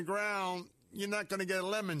seeds in the ground, you're not going to get a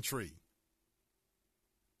lemon tree.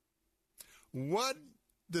 What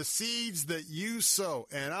the seeds that you sow,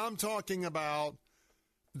 and I'm talking about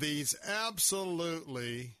these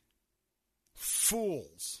absolutely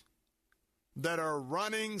fools that are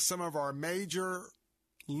running some of our major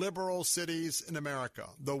liberal cities in America,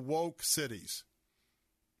 the woke cities.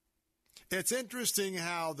 It's interesting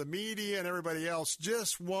how the media and everybody else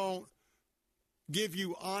just won't give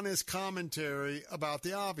you honest commentary about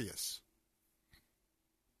the obvious.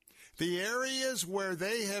 The areas where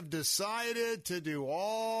they have decided to do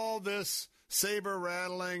all this saber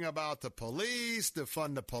rattling about the police,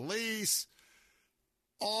 defund the police,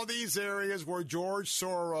 all these areas where George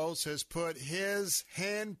Soros has put his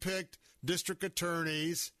hand-picked district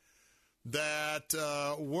attorneys that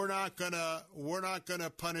we're not gonna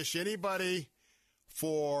punish anybody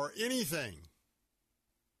for anything,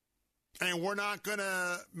 and we're not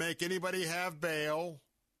gonna make anybody have bail.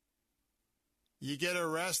 You get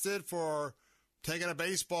arrested for taking a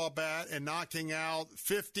baseball bat and knocking out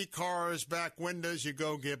 50 cars' back windows, you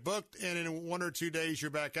go get booked, and in 1 or 2 days, you're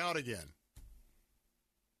back out again.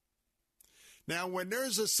 Now, when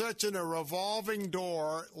there's such a revolving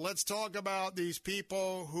door, let's talk about these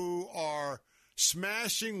people who are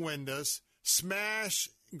smashing windows, smash,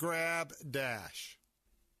 grab, dash.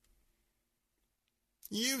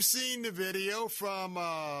 You've seen the video from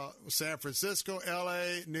San Francisco,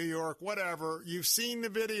 L.A., New York, whatever. You've seen the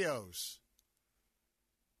videos.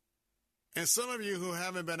 And some of you who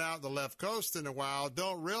haven't been out the left coast in a while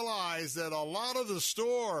don't realize that a lot of the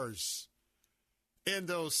stores in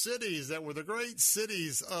those cities that were the great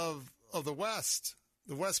cities of the West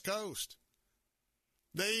Coast,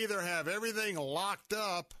 they either have everything locked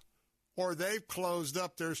up or they've closed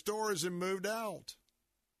up their stores and moved out.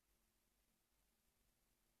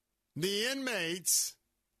 The inmates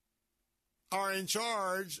are in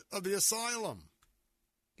charge of the asylum.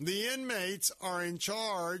 The inmates are in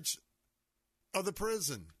charge of the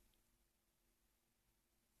prison.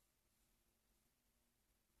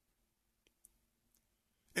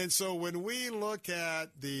 And so when we look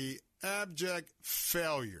at the abject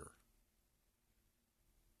failure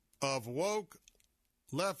of woke,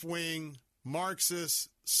 left-wing, Marxist,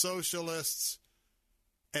 socialists,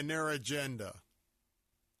 and their agenda,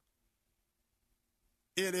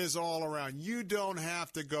 it is all around. You don't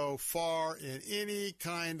have to go far in any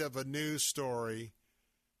kind of a news story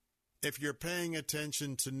if you're paying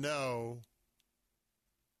attention to know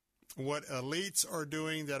what elites are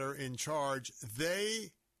doing that are in charge.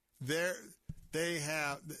 they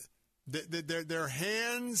have their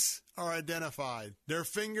hands are identified. Their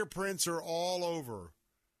fingerprints are all over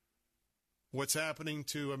what's happening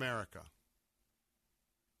to America.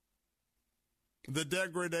 The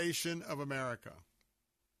degradation of America.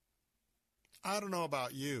 I don't know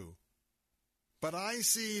about you, but I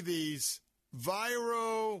see these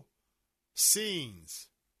viral scenes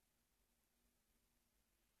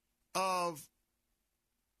of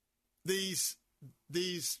these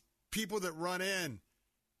people that run in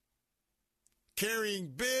carrying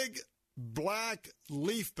big black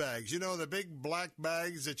leaf bags. You know, the big black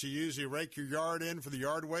bags that you usually rake your yard in for the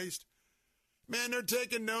yard waste? Man, they're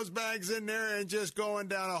taking those bags in there and just going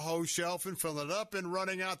down a hose shelf and filling it up and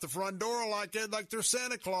running out the front door like they're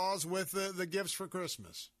Santa Claus with the gifts for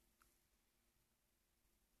Christmas.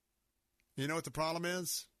 You know what the problem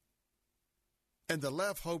is? And the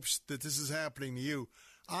left hopes that this is happening to you.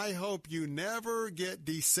 I hope you never get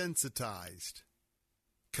desensitized,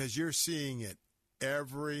 because you're seeing it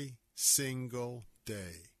every single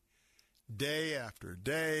day. Day after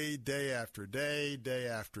day, day after day, day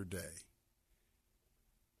after day.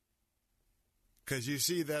 Because you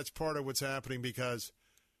see, that's part of what's happening, because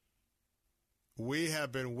we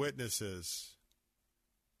have been witnesses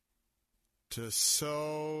to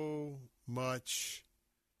so much,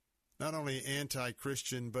 not only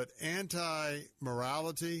anti-Christian, but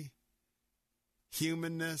anti-morality,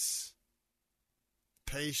 humanness,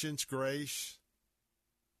 patience, grace,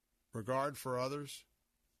 regard for others.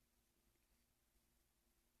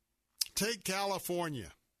 Take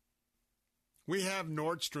California. We have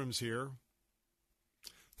Nordstrom's here.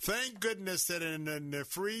 Thank goodness that in the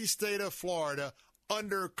free state of Florida,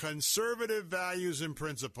 under conservative values and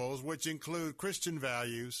principles, which include Christian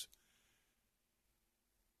values,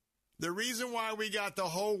 the reason why we got the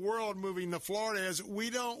whole world moving to Florida is we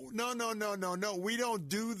don't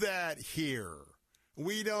do that here.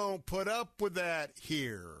 We don't put up with that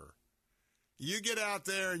here. You get out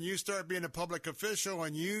there and you start being a public official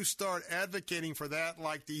and you start advocating for that,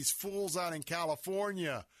 like these fools out in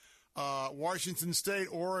California, Washington State,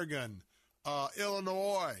 Oregon,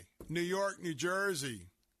 Illinois, New York, New Jersey.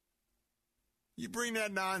 You bring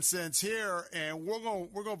that nonsense here and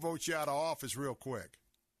we're gonna vote you out of office real quick.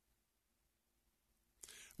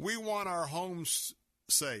 We want our homes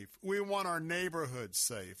safe. We want our neighborhoods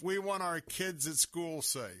safe. We want our kids at school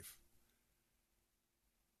safe.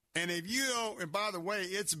 And if you don't, and by the way,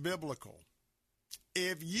 it's biblical.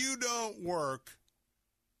 If you don't work,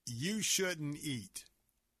 you shouldn't eat.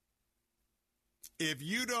 If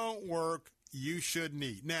you don't work, you shouldn't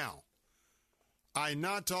eat. Now, I'm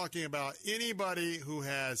not talking about anybody who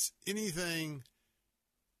has anything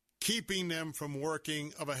keeping them from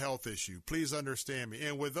working of a health issue. Please understand me.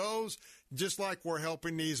 And with those, just like we're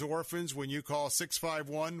helping these orphans, when you call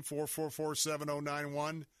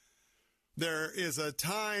 651-444-7091, there is a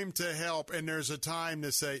time to help and there's a time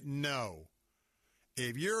to say no.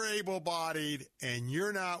 If you're able-bodied and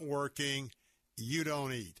you're not working, you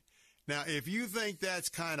don't eat. Now, if you think that's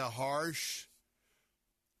kind of harsh,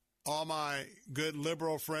 all my good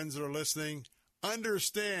liberal friends that are listening,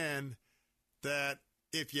 understand that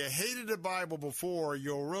if you hated the Bible before,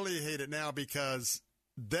 you'll really hate it now, because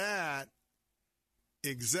that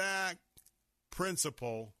exact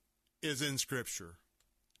principle is in Scripture.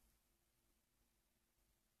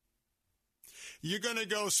 You're going to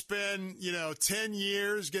go spend, 10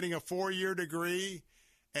 years getting a 4-year degree,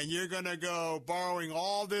 and you're going to go borrowing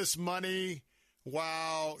all this money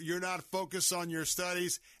while you're not focused on your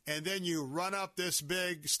studies, and then you run up this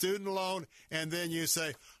big student loan, and then you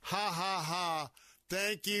say, ha, ha, ha,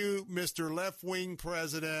 thank you, Mr. Left-Wing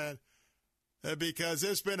President, because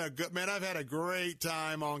it's been a good, man, I've had a great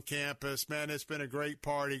time on campus. Man, it's been a great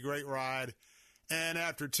party, great ride. And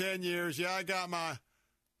after 10 years, I got my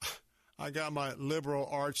liberal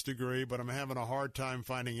arts degree, but I'm having a hard time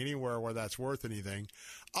finding anywhere where that's worth anything.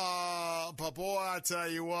 But boy, I tell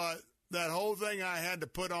you what, that whole thing I had to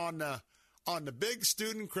put on the big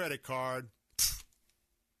student credit card,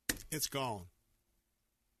 it's gone.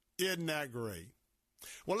 Isn't that great?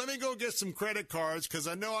 Well, let me go get some credit cards, because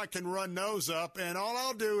I know I can run those up, and all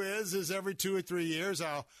I'll do is every 2 or 3 years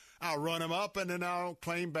I'll run them up, and then I'll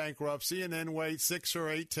claim bankruptcy, and then wait 6 or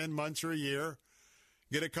 8, 10 months or a year,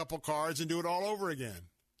 get a couple cards, and do it all over again.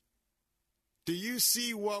 Do you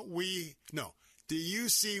see what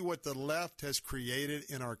the left has created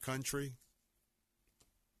in our country?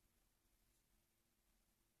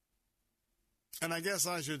 And I guess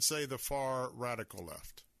I should say the far radical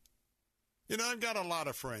left. I've got a lot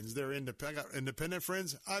of friends. They're independent. I've got independent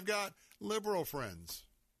friends. I've got liberal friends.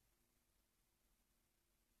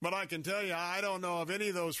 But I can tell you, I don't know of any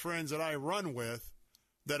of those friends that I run with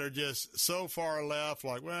that are just so far left,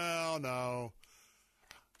 like, well, no.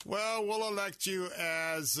 Well, we'll elect you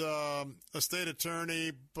as a state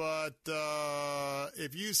attorney, but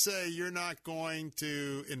if you say you're not going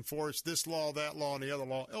to enforce this law, that law, and the other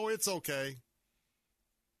law, oh, it's okay.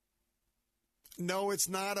 No, it's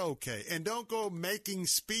not okay. And don't go making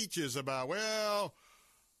speeches about, well,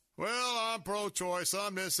 I'm pro-choice,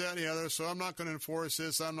 I'm this, that, and the other, so I'm not going to enforce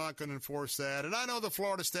this, I'm not going to enforce that. And I know the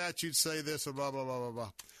Florida statutes say this, or blah, blah, blah, blah,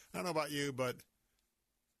 blah. I don't know about you, but,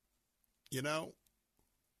 you know,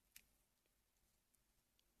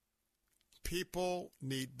 people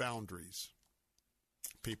need boundaries.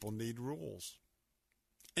 People need rules.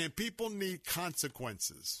 And people need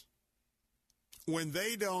consequences when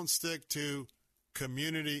they don't stick to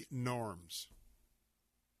community norms.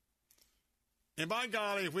 And by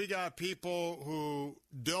golly, if we got people who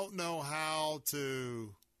don't know how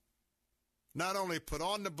to not only put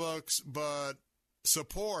on the books, but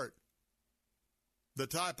support the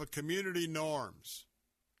type of community norms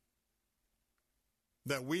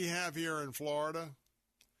that we have here in Florida,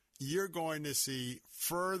 you're going to see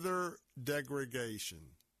further degradation.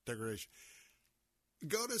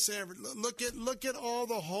 Go to San Francisco. Look at all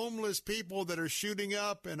the homeless people that are shooting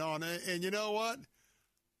up and on it. And you know what?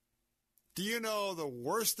 Do you know the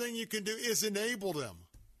worst thing you can do is enable them?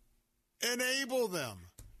 Enable them.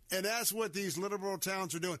 And that's what these liberal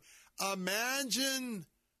towns are doing. Imagine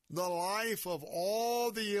the life of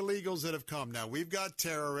all the illegals that have come. Now, we've got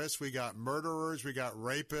terrorists, we got murderers, we got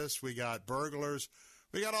rapists, we got burglars,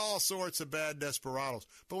 we got all sorts of bad desperados.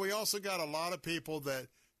 But we also got a lot of people that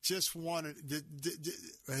just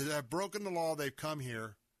have broken the law, they've come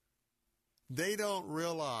here. They don't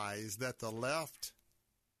realize that the left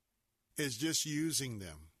is just using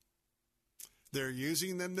them. They're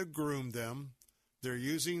using them to groom them. They're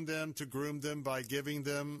using them to groom them by giving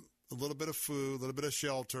them a little bit of food, a little bit of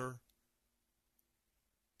shelter.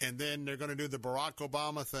 And then they're going to do the Barack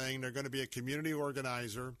Obama thing. They're going to be a community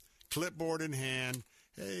organizer, clipboard in hand.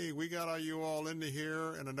 Hey, we got you all into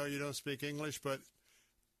here, and I know you don't speak English, but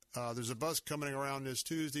there's a bus coming around this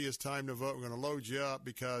Tuesday. It's time to vote. We're going to load you up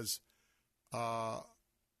because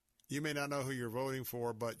you may not know who you're voting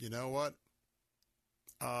for, but you know what?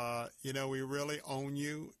 We really own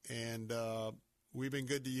you, and we've been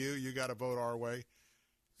good to you. You got to vote our way.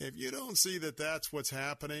 If you don't see that that's what's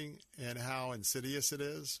happening and how insidious it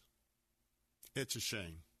is, it's a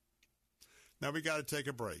shame. Now we got to take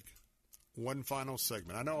a break. One final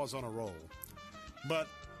segment. I know I was on a roll, but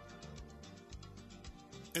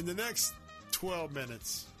in the next 12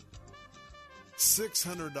 minutes,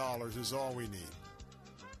 $600 is all we need.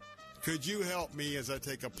 Could you help me as I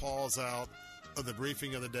take a pause out of the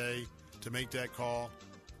briefing of the day to make that call?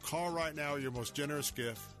 Call right now, your most generous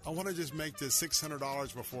gift. I want to just make this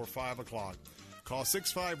 $600 before 5 o'clock. Call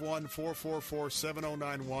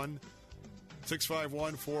 651-444-7091.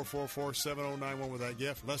 651-444-7091 with that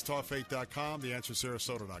gift. Let'sTalkFaith.com,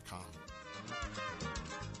 TheAnswerSarasota.com.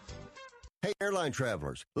 Hey, airline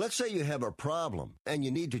travelers, let's say you have a problem and you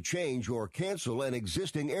need to change or cancel an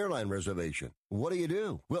existing airline reservation. What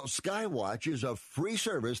do? Well, Skywatch is a free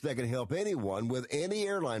service that can help anyone with any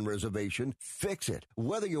airline reservation fix it.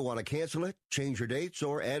 Whether you want to cancel it, change your dates,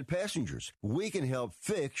 or add passengers, we can help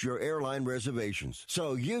fix your airline reservations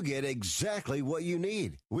so you get exactly what you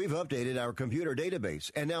need. We've updated our computer database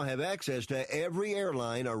and now have access to every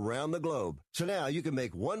airline around the globe. So now you can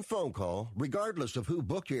make one phone call regardless of who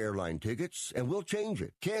booked your airline tickets, and we'll change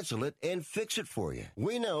it, cancel it, and fix it for you.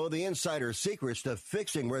 We know the insider secrets to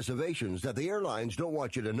fixing reservations that the airlines don't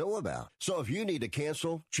want you to know about. So if you need to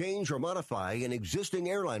cancel, change, or modify an existing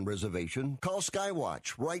airline reservation, call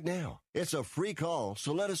Skywatch right now. It's a free call,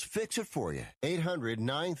 so let us fix it for you.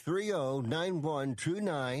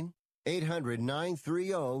 800-930-9129.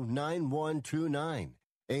 800-930-9129.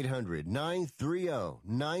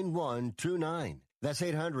 800-930-9129. That's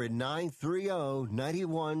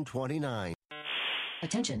 800-930-9129.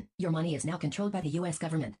 Attention, your money is now controlled by the U.S.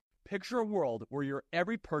 government. Picture a world where your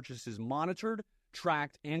every purchase is monitored,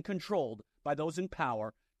 tracked, and controlled by those in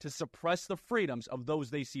power to suppress the freedoms of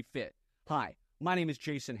those they see fit. Hi, my name is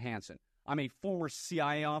Jason Hansen. I'm a former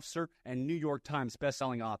CIA officer and New York Times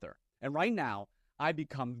bestselling author. And right now, I've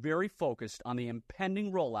become very focused on the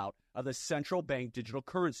impending rollout of the central bank digital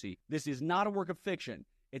currency. This is not a work of fiction.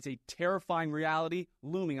 It's a terrifying reality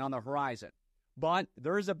looming on the horizon. But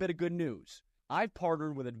there is a bit of good news. I've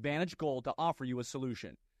partnered with Advantage Gold to offer you a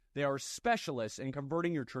solution. They are specialists in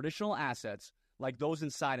converting your traditional assets, like those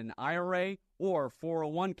inside an IRA or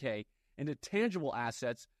 401k, into tangible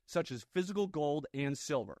assets such as physical gold and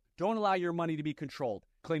silver. Don't allow your money to be controlled.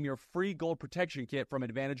 Claim your free gold protection kit from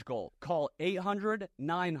Advantage Gold. Call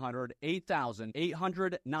 800-900-8000,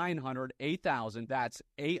 800-900-8000. That's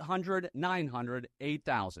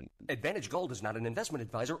 800-900-8000. Advantage Gold is not an investment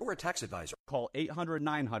advisor or a tax advisor. Call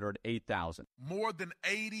 800-900-8000. More than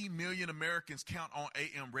 80 million Americans count on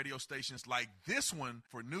AM radio stations like this one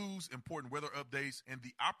for news, important weather updates, and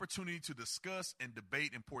the opportunity to discuss and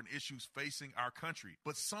debate important issues facing our country.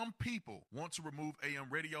 But some people want to remove AM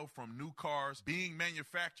radio from new cars being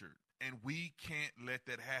manufactured, and we can't let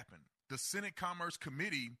that happen. The Senate Commerce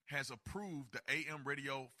Committee has approved the AM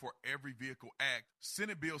Radio for Every Vehicle Act,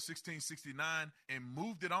 Senate Bill 1669, and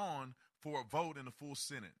moved it on for a vote in the full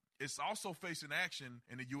Senate. It's also facing action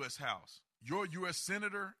in the U.S. House. Your U.S.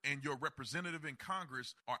 Senator and your representative in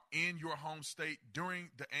Congress are in your home state during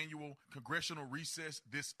the annual congressional recess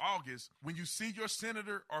this August. When you see your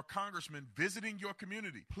senator or congressman visiting your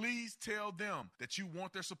community, please tell them that you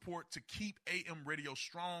want their support to keep AM radio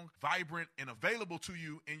strong, vibrant, and available to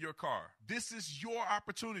you in your car. This is your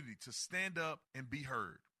opportunity to stand up and be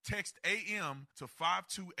heard. Text AM to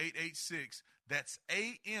 52886. That's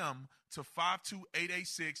AM to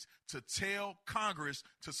 52886 to tell Congress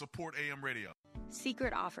to support AM radio.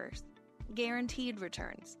 Secret offers, guaranteed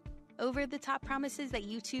returns, over-the-top promises that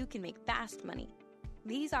you too can make fast money.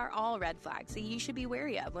 These are all red flags that you should be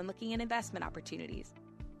wary of when looking at investment opportunities.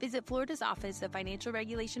 Visit Florida's Office of Financial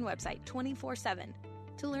Regulation website 24/7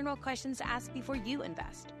 to learn what questions to ask before you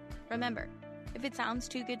invest. Remember, if it sounds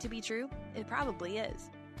too good to be true, it probably is.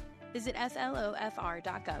 Visit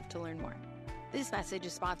slofr.gov to learn more. This message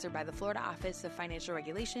is sponsored by the Florida Office of Financial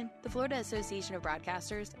Regulation, the Florida Association of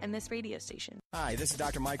Broadcasters, and this radio station. Hi, this is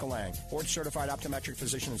Dr. Michael Lang, board-certified optometric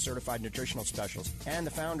physician and certified nutritional specialist, and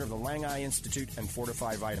the founder of the Lang Eye Institute and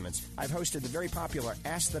Fortify Vitamins. I've hosted the very popular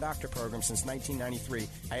Ask the Doctor program since 1993.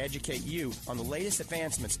 I educate you on the latest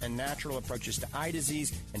advancements and natural approaches to eye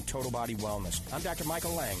disease and total body wellness. I'm Dr.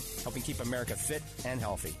 Michael Lang, helping keep America fit and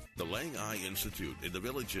healthy. The Lang Eye Institute in the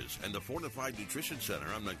Villages and the Fortified Nutrition Center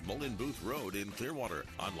on McMullen Booth Road in Clearwater.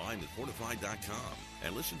 Online at fortified.com.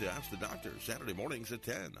 And listen to Ask the Doctor Saturday mornings at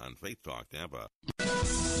 10 on Faith Talk Tampa.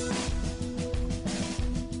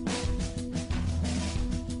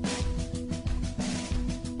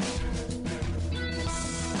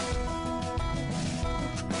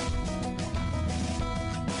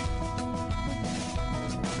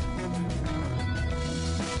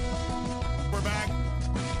 We're back.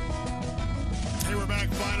 Hey, we're back.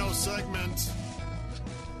 Final segment.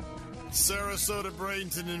 Sarasota,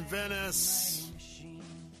 Bradenton, and Venice.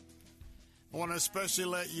 I want to especially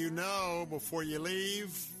let you know before you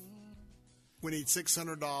leave, we need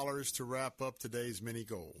 $600 to wrap up today's mini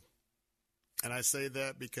goal. And I say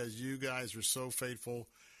that because you guys are so faithful.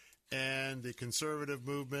 And the conservative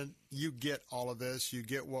movement, you get all of this. You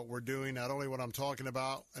get what we're doing, not only what I'm talking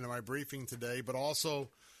about in my briefing today, but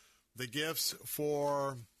also the gifts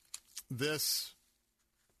for this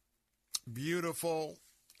beautiful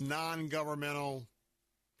non-governmental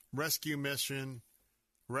rescue mission,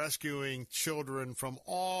 rescuing children from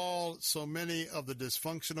so many of the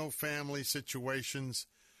dysfunctional family situations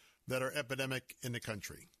that are epidemic in the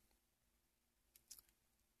country.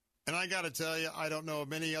 And I got to tell you, I don't know of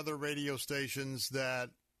many other radio stations that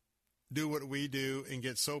do what we do and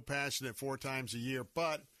get so passionate 4 times a year.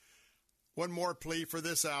 But one more plea for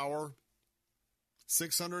this hour.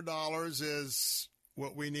 $600 is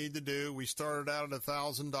what we need to do. We started out at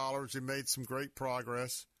 $1,000. We made some great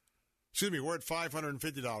progress. Excuse me, we're at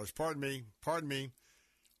 $550. Pardon me.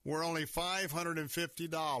 We're only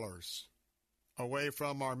 $550 away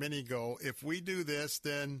from our mini goal. If we do this,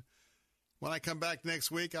 then when I come back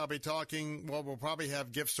next week, I'll be talking, well, we'll probably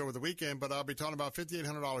have gifts over the weekend, but I'll be talking about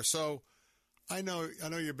 $5,800. So I know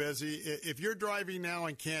you're busy. If you're driving now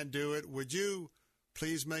and can't do it, would you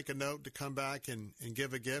please make a note to come back and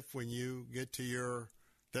give a gift when you get to your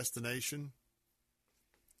destination?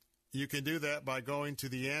 You can do that by going to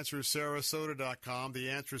theanswersarasota.com,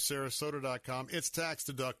 theanswersarasota.com. It's tax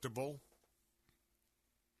deductible.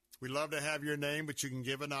 We love to have your name, but you can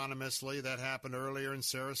give anonymously. That happened earlier in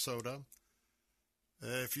Sarasota.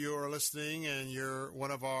 If you are listening and you're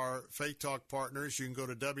one of our Faith Talk partners, you can go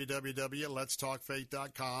to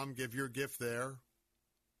www.letstalkfaith.com, give your gift there.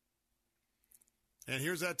 And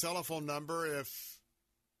here's that telephone number. If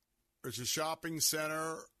there's a shopping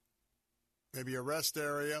center, maybe a rest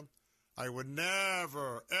area, I would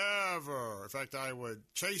never, ever, in fact, I would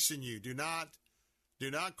chasten you. Do not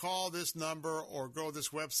call this number or go to this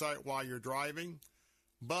website while you're driving,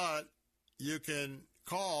 but you can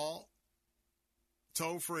call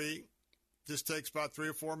toll-free. Just takes about 3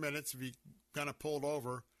 or 4 minutes if you kind of pulled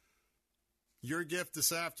over. Your gift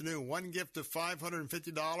this afternoon, one gift of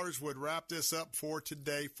 $550 would wrap this up for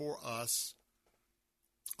today for us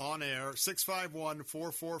on air.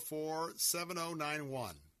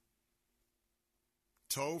 651-444-7091.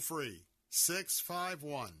 Toll free.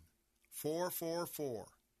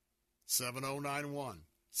 651-444-7091.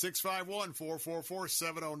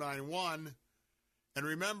 651-444-7091. And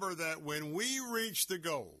remember that when we reach the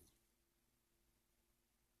goal,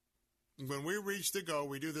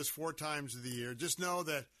 we do this 4 times of the year. Just know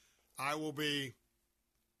that I will be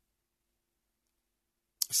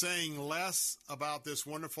saying less about this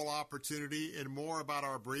wonderful opportunity and more about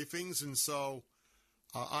our briefings. And so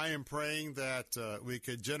I am praying that we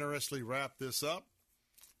could generously wrap this up,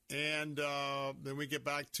 and then we get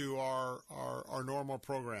back to our normal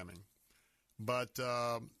programming. But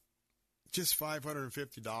just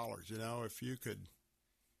 $550, if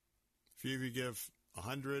you give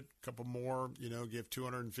 100, a couple more, give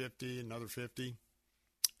 250, another 50,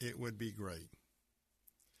 it would be great.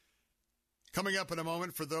 Coming up in a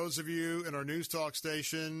moment, for those of you in our News Talk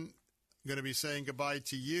station, I'm going to be saying goodbye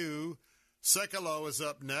to you. Sekelo is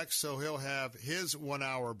up next, so he'll have his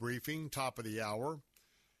 1-hour briefing, top of the hour.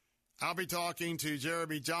 I'll be talking to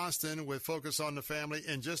Jeremy Johnston with Focus on the Family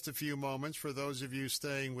in just a few moments, for those of you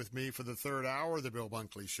staying with me for the 3rd hour of the Bill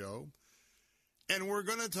Bunkley Show. And we're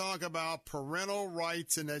going to talk about parental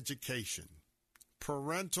rights in education.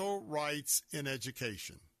 Parental rights in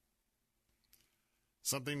education.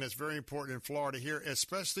 Something that's very important in Florida here,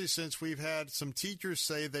 especially since we've had some teachers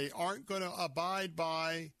say they aren't going to abide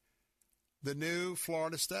by the new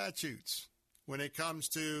Florida statutes when it comes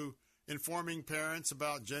to informing parents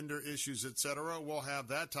about gender issues, etc. We'll have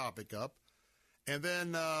that topic up. And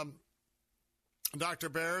then Dr.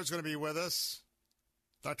 Bear is going to be with us.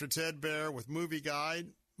 Dr. Ted Bear with Movie Guide,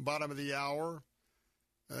 bottom of the hour.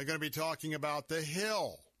 They're going to be talking about The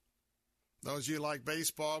Hill. Those of you who like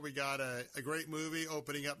baseball, we got a great movie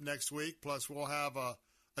opening up next week. Plus, we'll have a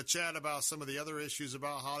chat about some of the other issues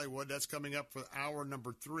about Hollywood. That's coming up for hour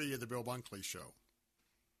number 3 of the Bill Bunkley Show.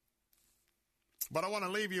 But I want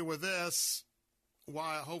to leave you with this,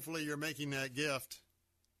 why hopefully you're making that gift.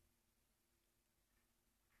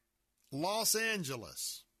 Los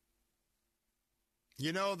Angeles.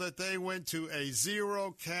 You know that they went to a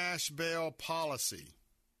zero cash bail policy.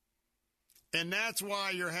 And that's why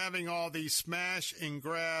you're having all these smash and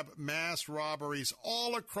grab mass robberies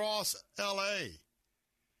all across L.A.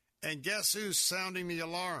 And guess who's sounding the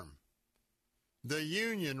alarm? The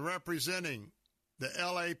union representing the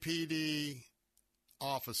LAPD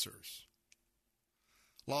officers.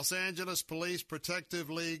 Los Angeles Police Protective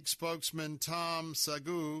League spokesman Tom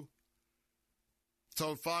Sagu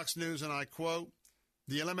told Fox News, and I quote,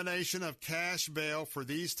 "The elimination of cash bail for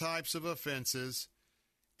these types of offenses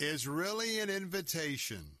is really an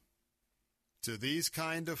invitation to these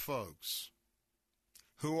kind of folks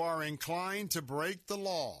who are inclined to break the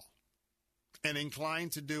law and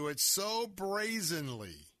inclined to do it so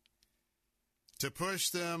brazenly to push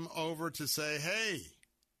them over to say, hey,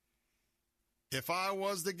 if I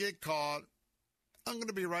was to get caught, I'm going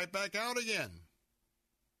to be right back out again."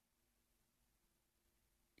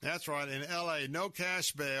 That's right. In L.A., no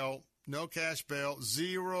cash bail,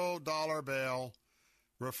 $0 bail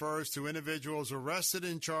refers to individuals arrested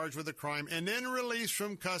and charged with a crime and then released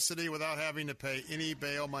from custody without having to pay any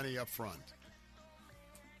bail money up front.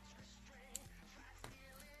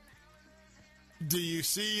 Do you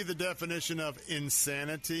see the definition of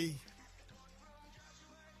insanity?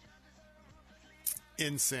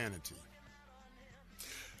 Insanity.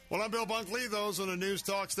 Well, I'm Bill Bunkley. Those on the News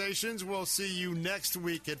Talk stations. We'll see you next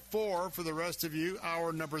week at 4 for the rest of you.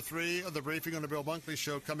 Hour number 3 of the briefing on the Bill Bunkley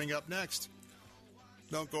Show coming up next.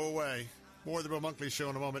 Don't go away. More of the Bill Bunkley Show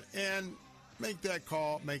in a moment. And make that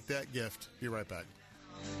call, make that gift. Be right back.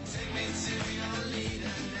 Take me to your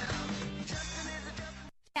leader now.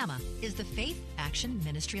 FAMA is the Faith Action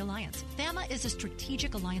Ministry Alliance. FAMA is a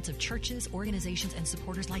strategic alliance of churches, organizations, and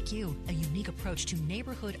supporters like you. A unique approach to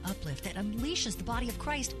neighborhood uplift that unleashes the body of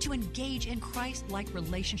Christ to engage in Christ-like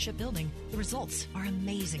relationship building. The results are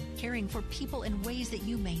amazing, caring for people in ways that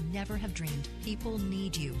you may never have dreamed. People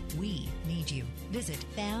need you. We need you. Visit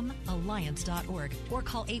famalliance.org or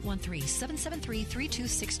call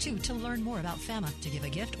 813-773-3262 to learn more about FAMA, to give a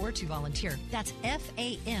gift, or to volunteer. That's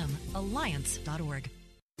famalliance.org.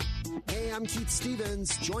 Hey, I'm Keith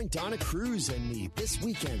Stevens. Join Donna Cruz and me this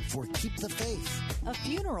weekend for Keep the Faith. A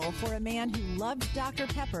funeral for a man who loved Dr.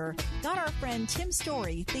 Pepper got our friend Tim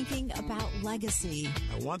Story thinking about legacy.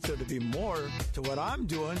 I want there to be more to what I'm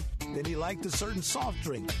doing than he liked a certain soft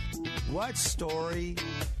drink. What story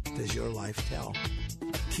does your life tell?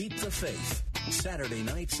 Keep the Faith. Saturday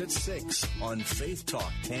nights at 6 on Faith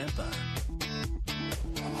Talk Tampa.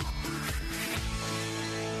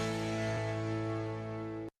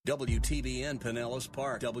 WTBN Pinellas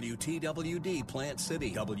Park, WTWD Plant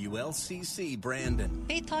City, WLCC Brandon.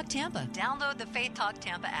 Faith Talk Tampa. Download the Faith Talk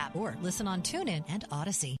Tampa app or listen on TuneIn and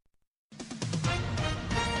Odyssey.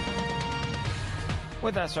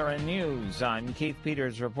 With SRN News, I'm Keith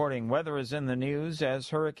Peters reporting weather is in the news as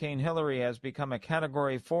Hurricane Hilary has become a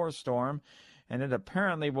Category 4 storm, and it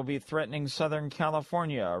apparently will be threatening Southern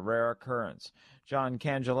California, a rare occurrence. John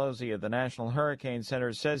Cangellosi of the National Hurricane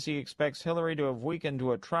Center says he expects Hilary to have weakened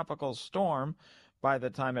to a tropical storm by the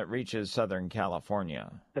time it reaches Southern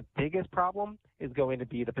California. The biggest problem is going to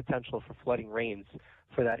be the potential for flooding rains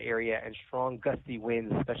for that area and strong gusty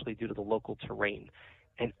winds, especially due to the local terrain.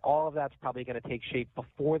 And all of that's probably going to take shape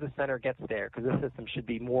before the center gets there, because this system should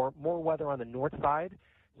be more weather on the north side.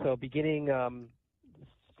 So beginning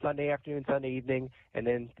Sunday afternoon, Sunday evening, and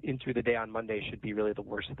then into the day on Monday should be really the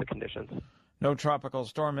worst of the conditions. No tropical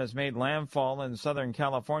storm has made landfall in Southern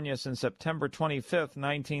California since September 25th,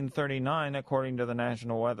 1939, according to the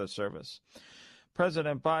National Weather Service.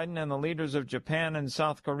 President Biden and the leaders of Japan and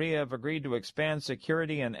South Korea have agreed to expand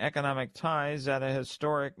security and economic ties at a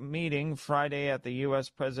historic meeting Friday at the U.S.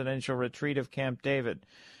 presidential retreat of Camp David.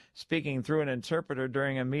 Speaking through an interpreter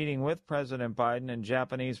during a meeting with President Biden and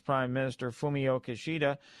Japanese Prime Minister Fumio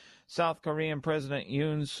Kishida, South Korean President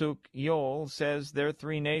Yoon Suk Yeol says their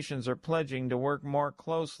three nations are pledging to work more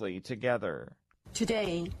closely together.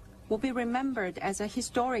 Today will be remembered as a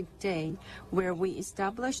historic day where we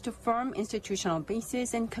established a firm institutional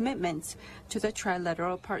basis and commitments to the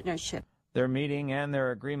trilateral partnership. Their meeting and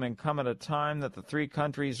their agreement come at a time that the three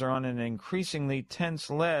countries are on an increasingly tense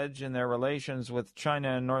ledge in their relations with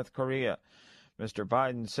China and North Korea. Mr.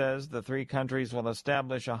 Biden says the three countries will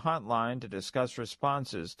establish a hotline to discuss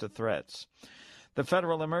responses to threats. The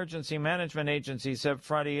Federal Emergency Management Agency said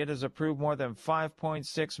Friday it has approved more than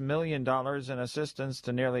 $5.6 million in assistance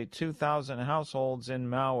to nearly 2,000 households in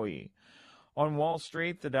Maui. On Wall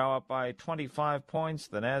Street, the Dow up by 25 points,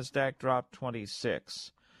 the Nasdaq dropped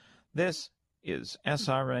 26. This is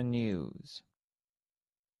SRN News.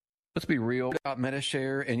 Let's be real about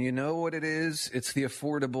Medi-Share, and you know what it is? It's the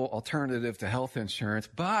affordable alternative to health insurance,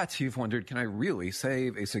 but you've wondered, can I really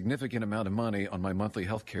save a significant amount of money on my monthly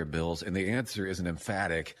health care bills? And the answer is an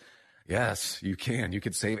emphatic yes, you can. You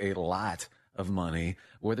could save a lot of money,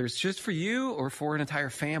 whether it's just for you or for an entire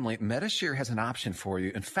family. Medi-Share has an option for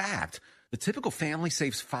you. In fact, the typical family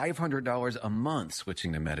saves $500 a month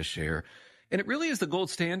switching to Medi-Share. And it really is the gold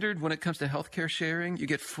standard when it comes to healthcare sharing. You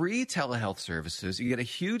get free telehealth services. You get a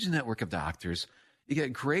huge network of doctors. You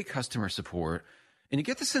get great customer support. And you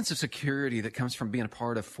get the sense of security that comes from being a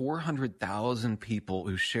part of 400,000 people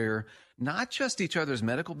who share not just each other's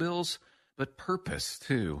medical bills, but purpose,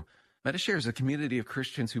 too. Medi-Share is a community of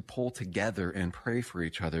Christians who pull together and pray for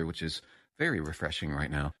each other, which is very refreshing right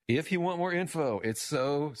now. If you want more info, it's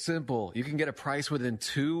so simple. You can get a price within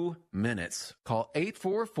 2 minutes. Call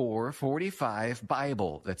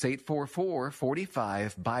 844-45-BIBLE. That's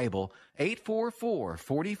 844-45-BIBLE.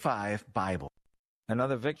 844-45-BIBLE.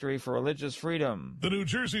 Another victory for religious freedom. The New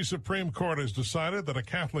Jersey Supreme Court has decided that a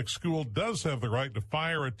Catholic school does have the right to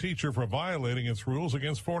fire a teacher for violating its rules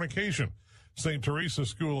against fornication. St. Teresa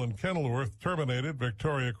School in Kenilworth terminated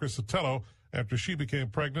Victoria Crisatello after she became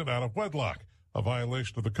pregnant out of wedlock, a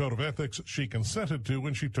violation of the code of ethics she consented to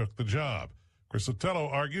when she took the job.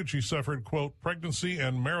 Crisatello argued she suffered, quote, pregnancy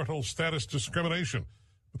and marital status discrimination,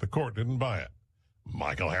 but the court didn't buy it.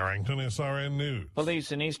 Michael Harrington, SRN News.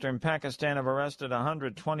 Police in eastern Pakistan have arrested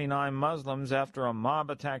 129 Muslims after a mob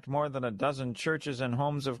attacked more than a dozen churches and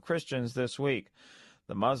homes of Christians this week.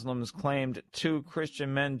 The Muslims claimed 2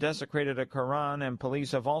 Christian men desecrated a Quran, and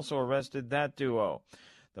police have also arrested that duo.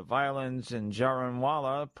 The violence in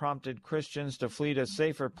Jaranwala prompted Christians to flee to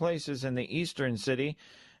safer places in the eastern city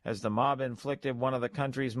as the mob inflicted one of the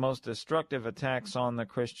country's most destructive attacks on the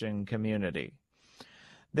Christian community.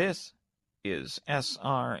 This is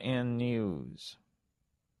SRN News.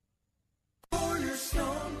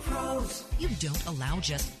 Cornerstone Pros. You don't allow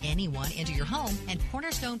just anyone into your home, and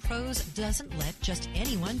Cornerstone Pros doesn't let just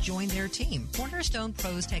anyone join their team. Cornerstone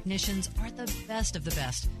Pros technicians are the best of the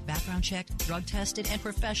best. Background checked, drug tested, and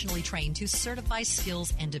professionally trained to certify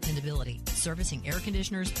skills and dependability. Servicing air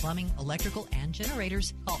conditioners, plumbing, electrical, and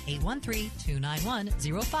generators. Call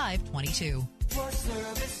 813-291-0522. For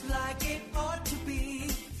service like it ought to be,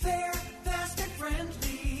 fair, fast, and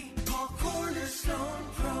friendly. Call Cornerstone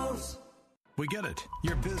Pros. We get it.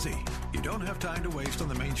 You're busy. You don't have time to waste on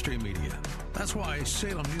the mainstream media. That's why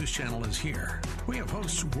Salem News Channel is here. We have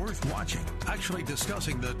hosts worth watching, actually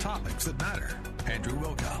discussing the topics that matter. Andrew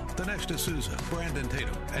Wilkow, Dinesh D'Souza, Brandon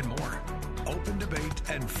Tatum, and more. Open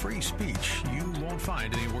debate and free speech you won't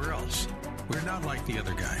find anywhere else. We're not like the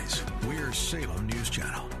other guys. We're Salem News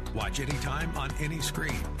Channel. Watch anytime on any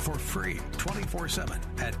screen for free 24/7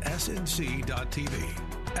 at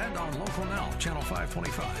snc.tv and on Local Now, Channel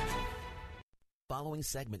 525. Following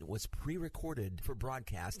segment was pre-recorded for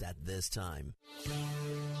broadcast at this time.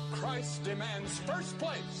 Christ demands first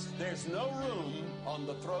place. There's no room on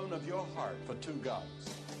the throne of your heart for two gods.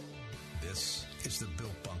 This is the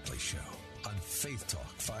Bill Bunkley Show on Faith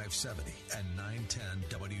Talk 570 and 910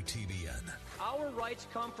 WTBN. Our rights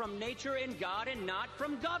come from nature and God and not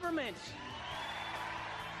from government.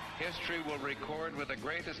 History will record with the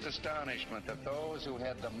greatest astonishment that those who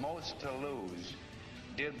had the most to lose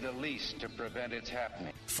did the least to prevent its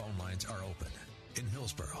happening. Phone lines are open. In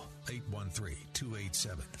Hillsborough,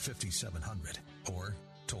 813-287-5700 or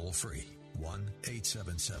toll free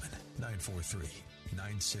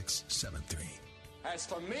 1-877-943-9673. As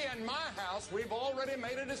for me and my house, we've already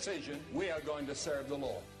made a decision. We are going to serve the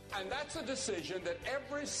Lord. And that's a decision that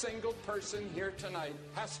every single person here tonight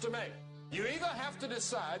has to make. You either have to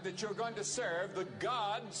decide that you're going to serve the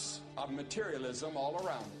gods of materialism all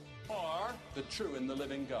around you, or the true and the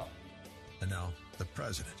living God. And now, the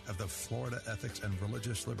president of the Florida Ethics and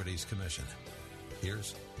Religious Liberties Commission.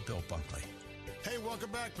 Here's Bill Bunkley. Hey,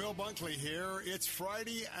 welcome back. Bill Bunkley here. It's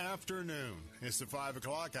Friday afternoon. It's the 5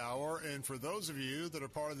 o'clock hour. And for those of you that are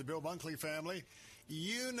part of the Bill Bunkley family,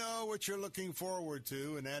 you know what you're looking forward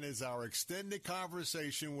to, and that is our extended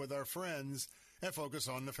conversation with our friends at Focus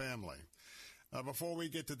on the Family. Before we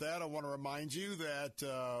get to that, I want to remind you that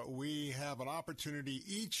we have an opportunity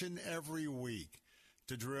each and every week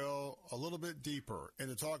to drill a little bit deeper and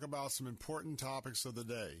to talk about some important topics of the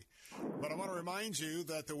day. But I want to remind you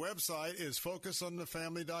that the website is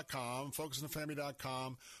focusonthefamily.com,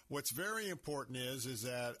 focusonthefamily.com. What's very important is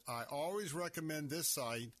that I always recommend this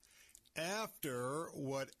site after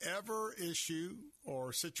whatever issue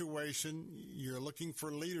or situation you're looking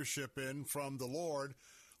for leadership in from the Lord.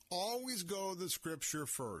 Always go to the Scripture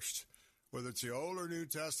first, whether it's the Old or New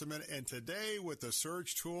Testament. And today, with the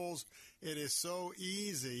search tools, it is so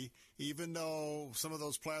easy, even though some of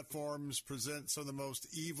those platforms present some of the most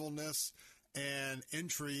evilness and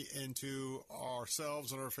entry into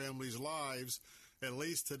ourselves and our families' lives. At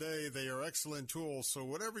least today, they are excellent tools. So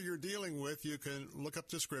whatever you're dealing with, you can look up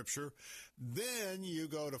the Scripture. Then you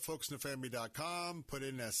go to focusonthefamily.com, put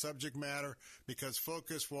in that subject matter, because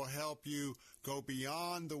Focus will help you go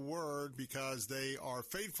beyond the Word, because they are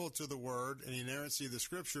faithful to the Word and the inerrancy of the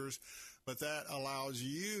Scriptures. But that allows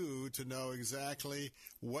you to know exactly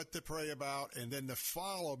what to pray about and then to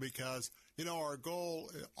follow, because, you know, our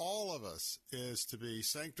goal, all of us, is to be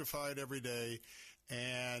sanctified every day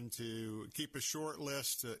and to keep a short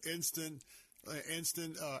list, instant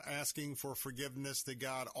asking for forgiveness that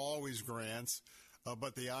God always grants.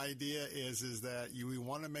 But the idea is that we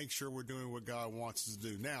want to make sure we're doing what God wants us to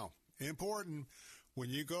do. Now, important, when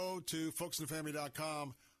you go to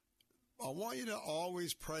focusonthefamily.com, I want you to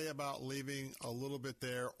always pray about leaving a little bit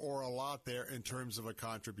there or a lot there in terms of a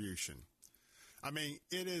contribution. I mean,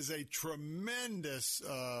 it is a tremendous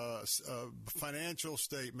financial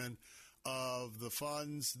statement of the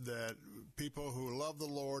funds that people who love the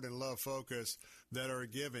Lord and love Focus that are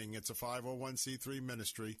giving. It's a 501c3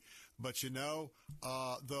 ministry. But, you know,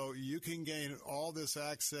 though you can gain all this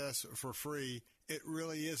access for free, it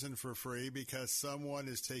really isn't for free, because someone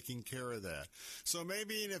is taking care of that. So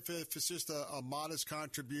maybe if it's just a modest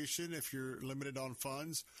contribution, if you're limited on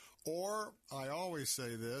funds, or I always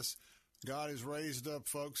say this, God has raised up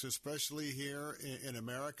folks, especially here in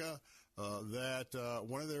America, that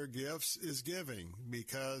one of their gifts is giving,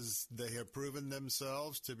 because they have proven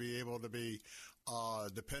themselves to be able to be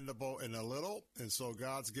dependable in a little, and so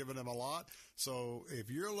God's given them a lot. So if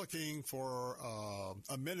you're looking for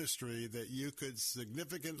a ministry that you could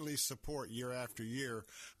significantly support year after year,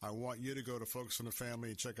 I want you to go to Focus on the Family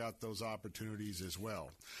and check out those opportunities as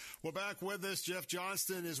well. Well, back with us, Jeff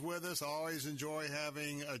Johnston is with us. I always enjoy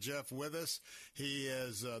having Jeff with us. He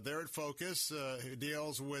is there at Focus. He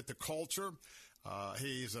deals with the culture.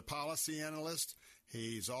 He's a policy analyst.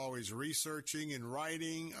 He's always researching and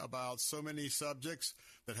writing about so many subjects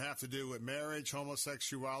that have to do with marriage,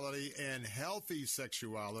 homosexuality, and healthy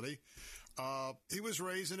sexuality. He was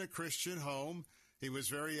raised in a Christian home. He was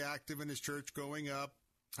very active in his church growing up.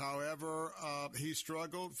 However, he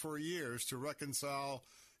struggled for years to reconcile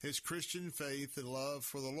his Christian faith and love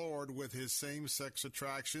for the Lord with his same-sex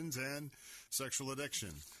attractions and sexual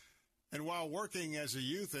addiction. And while working as a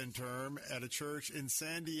youth intern at a church in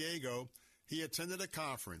San Diego, he attended a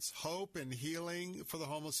conference, Hope and Healing for the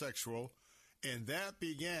Homosexual, and that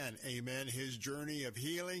began, amen, his journey of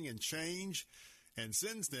healing and change. And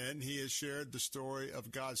since then, he has shared the story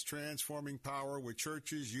of God's transforming power with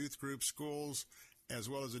churches, youth groups, schools, as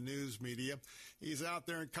well as the news media. He's out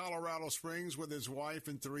there in Colorado Springs with his wife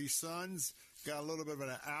and 3 sons. Got a little bit of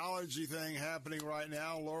an allergy thing happening right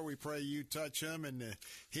now. Lord, we pray you touch him and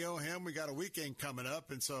heal him. We got a weekend coming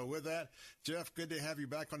up. And so with that, Jeff, good to have you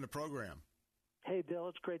back on the program. Hey, Bill,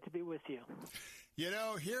 it's great to be with you. You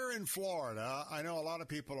know, here in Florida, I know a lot of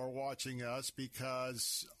people are watching us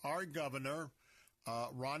because our governor,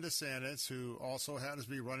 Ron DeSantis, who also happens to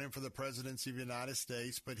be running for the presidency of the United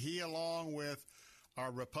States, but he, along with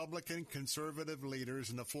our Republican conservative leaders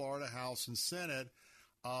in the Florida House and Senate,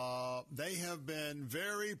 they have been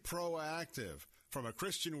very proactive from a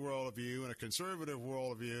Christian worldview and a conservative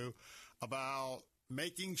worldview about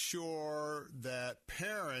making sure that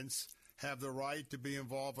parents have the right to be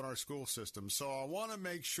involved in our school system. So I want to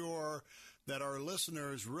make sure that our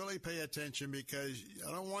listeners really pay attention, because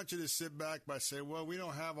I don't want you to sit back by saying, well, we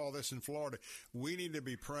don't have all this in Florida. We need to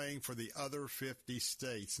be praying for the other 50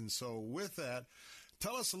 states. And so with that,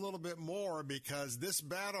 tell us a little bit more, because this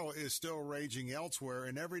battle is still raging elsewhere.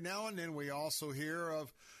 And every now and then we also hear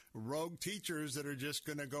of rogue teachers that are just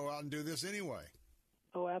going to go out and do this anyway.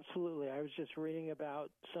 Oh, absolutely. I was just reading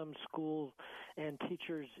about some schools and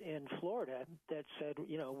teachers in Florida that said,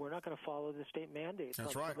 you know, we're not going to follow the state mandates on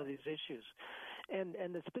some of these issues. And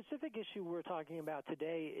the specific issue we're talking about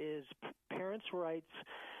today is parents' rights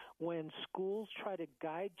when schools try to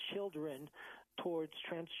guide children towards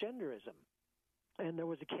transgenderism. And there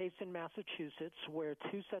was a case in Massachusetts where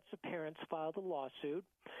 2 sets of parents filed a lawsuit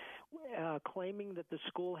claiming that the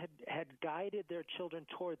school had guided their children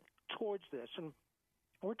towards this. And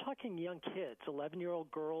we're talking young kids,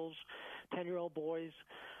 11-year-old girls, 10-year-old boys,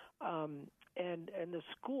 and the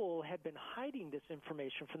school had been hiding this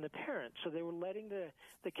information from the parents. So they were letting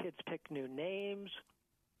the kids pick new names,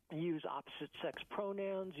 use opposite-sex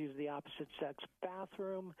pronouns, use the opposite-sex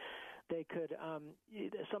bathroom. They could,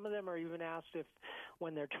 some of them are even asked if,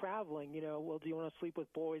 when they're traveling, you know, well, do you want to sleep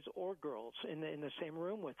with boys or girls in the same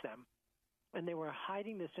room with them? And they were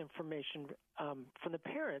hiding this information from the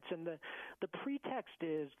parents. And the pretext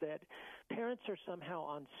is that parents are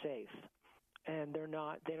somehow unsafe, and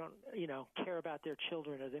they don't, you know, care about their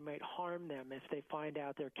children, or they might harm them if they find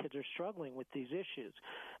out their kids are struggling with these issues.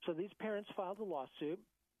 So these parents filed a lawsuit.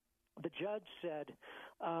 The judge said,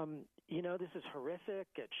 you know, this is horrific.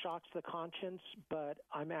 It shocks the conscience, but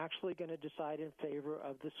I'm actually going to decide in favor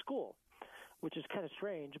of the school, which is kind of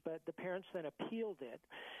strange. But the parents then appealed it.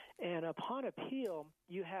 And upon appeal,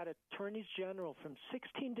 you had attorneys general from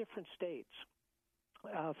 16 different states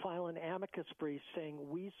file an amicus brief saying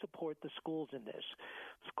we support the schools in this.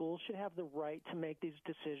 Schools should have the right to make these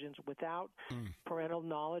decisions without parental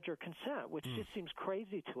knowledge or consent, which just seems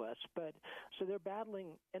crazy to us. But so they're battling,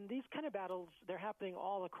 and these kind of battles, they're happening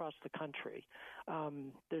all across the country.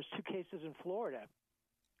 There's 2 cases in Florida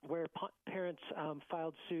where parents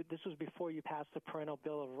filed suit. This was before you passed the Parental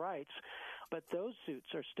Bill of Rights, but those suits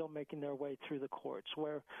are still making their way through the courts,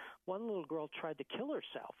 where one little girl tried to kill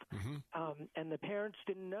herself, and the parents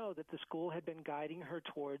didn't know that the school had been guiding her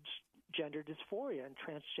towards gender dysphoria and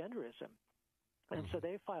transgenderism. And so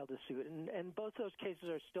they filed a suit, and both those cases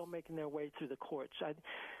are still making their way through the courts. I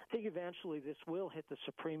think eventually this will hit the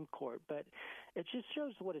Supreme Court, but it just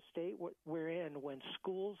shows what a state we're in when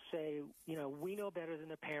schools say, you know, we know better than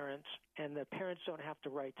the parents, and the parents don't have the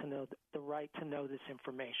right to know this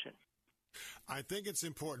information. I think it's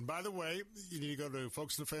important. By the way, you need to go to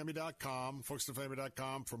folksinthefamily.com,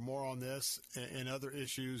 folksinthefamily.com for more on this and other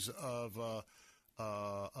issues of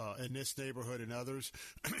in this neighborhood and others.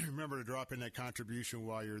 Remember to drop in that contribution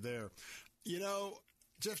while you're there. You know,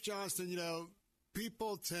 Jeff Johnston, you know,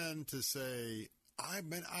 people tend to say, I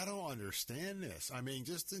don't understand this. I mean,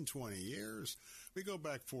 just in 20 years, we go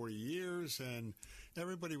back 40 years, and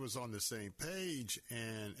everybody was on the same page,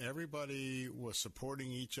 and everybody was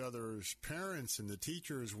supporting each other's parents, and the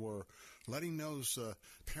teachers were letting those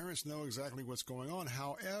parents know exactly what's going on.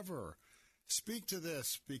 However, speak to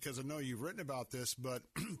this, because I know you've written about this, but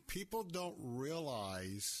people don't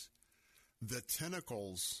realize the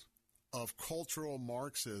tentacles of cultural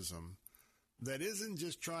Marxism that isn't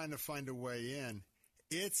just trying to find a way in.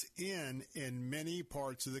 It's in many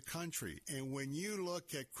parts of the country. And when you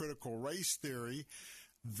look at critical race theory,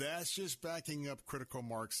 That's just backing up critical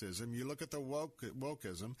Marxism. You look at the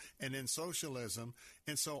wokeism and then socialism.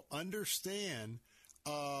 And so understand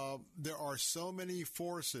there are so many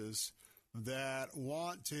forces that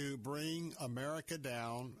want to bring America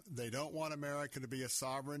down. They don't want America to be a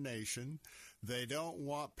sovereign nation. They don't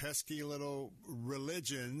want pesky little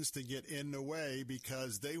religions to get in the way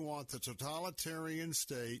because they want the totalitarian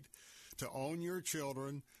state to own your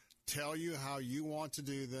children, tell you how you want to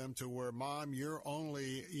do them, to where, Mom, you're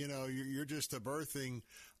only, you're just a birthing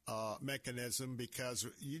mechanism because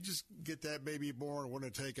you just get that baby born and want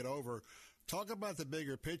to take it over. Talk about the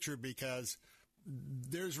bigger picture, because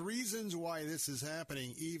there's reasons why this is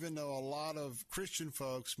happening, even though a lot of Christian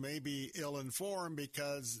folks may be ill-informed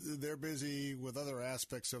because they're busy with other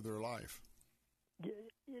aspects of their life.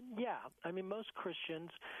 Yeah. I mean, most Christians,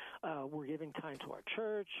 we're giving time to our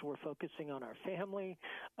church. We're focusing on our family.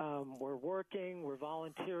 We're working. We're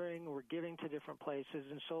volunteering. We're giving to different places.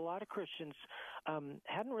 And so a lot of Christians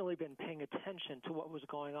hadn't really been paying attention to what was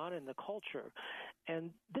going on in the culture.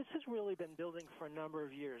 And this has really been building for a number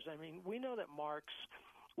of years. I mean, we know that Marx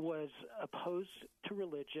was opposed to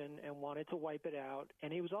religion and wanted to wipe it out.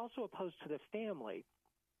 And he was also opposed to the family,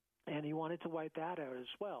 and he wanted to wipe that out as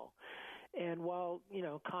well. And while,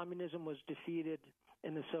 communism was defeated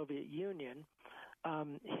in the Soviet Union,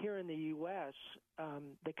 here in the U.S.,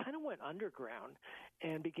 they kind of went underground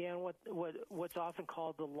and began what's often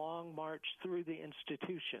called the long march through the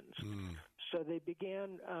institutions. So they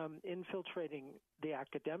began infiltrating the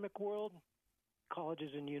academic world,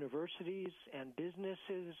 colleges and universities and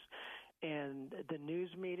businesses and the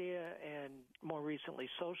news media and more recently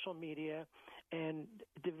social media, and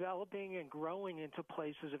developing and growing into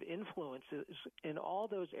places of influences in all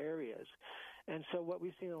those areas. And so what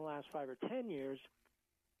we've seen in the last 5 or 10 years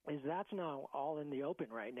is that's now all in the open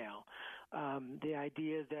right now. The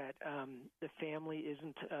idea that the family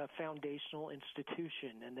isn't a foundational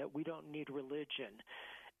institution and that we don't need religion.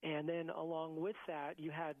 And then along with that,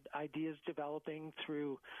 you had ideas developing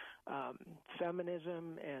through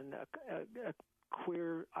feminism and a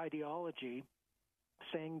queer ideology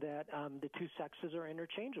saying that the two sexes are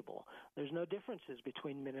interchangeable. There's no differences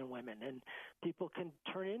between men and women, and people can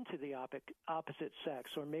turn into the opposite sex,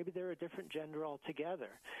 or maybe they're a different gender altogether.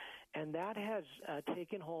 And that has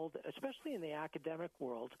taken hold, especially in the academic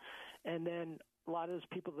world. And then a lot of those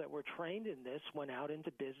people that were trained in this went out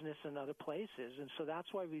into business and other places. And so that's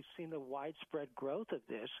why we've seen the widespread growth of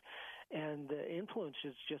this, and the influence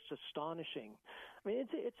is just astonishing. I mean,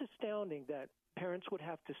 it's astounding that parents would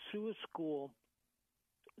have to sue a school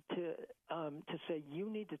to say, you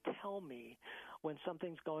need to tell me when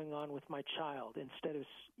something's going on with my child, instead of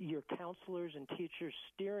your counselors and teachers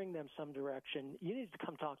steering them some direction. You need to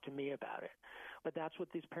come talk to me about it. But that's what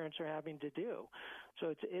these parents are having to do.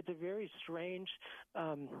 So it's a very strange,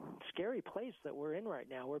 scary place that we're in right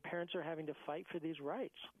now, where parents are having to fight for these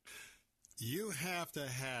rights. You have to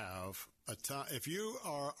have a time. If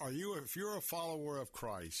you're a follower of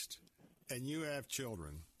Christ and you have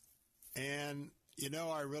children, and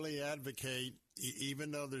I really advocate,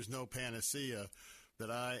 even though there's no panacea,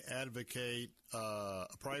 that I advocate a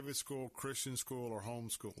private school, Christian school, or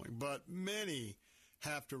homeschooling. But many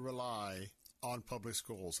have to rely on public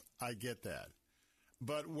schools. I get that.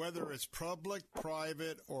 But whether it's public,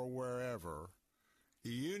 private, or wherever,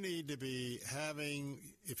 you need to be having,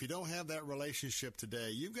 if you don't have that relationship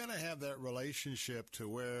today, you've got to have that relationship to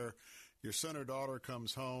where your son or daughter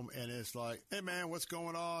comes home and it's like, hey, man, what's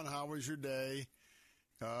going on? How was your day?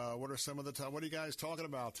 What are some of the what are you guys talking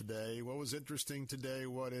about today? What was interesting today?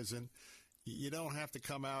 What isn't? You don't have to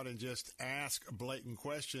come out and just ask blatant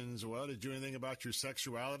questions. Well, did you do anything about your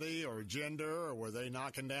sexuality or gender, or were they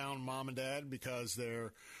knocking down mom and dad because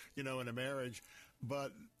they're, in a marriage?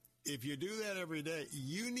 But if you do that every day,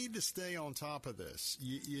 you need to stay on top of this.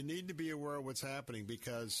 You need to be aware of what's happening,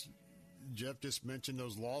 because Jeff just mentioned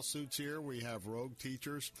those lawsuits here. We have rogue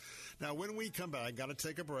teachers. Now, when we come back, got to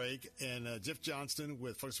take a break, and Jeff Johnston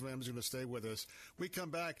with Fox FM is going to stay with us. We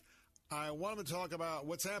come back, I want to talk about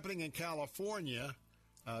what's happening in California,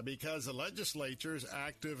 because the legislature is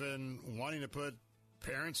active in wanting to put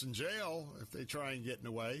parents in jail if they try and get in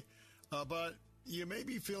the way. But you may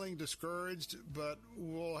be feeling discouraged, but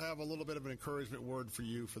we'll have a little bit of an encouragement word for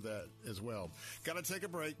you for that as well. Got to take a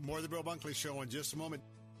break. More of the Bill Bunkley Show in just a moment.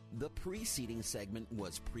 The preceding segment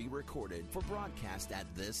was pre-recorded for broadcast at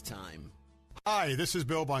this time. Hi, this is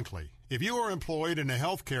Bill Bunkley. If you are employed in the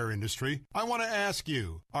healthcare industry, I want to ask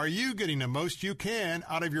you, are you getting the most you can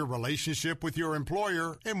out of your relationship with your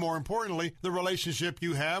employer, and more importantly, the relationship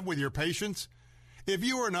you have with your patients? If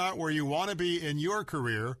you are not where you want to be in your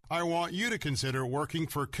career, I want you to consider working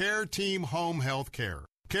for Care Team Home Health Care.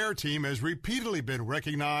 Care Team has repeatedly been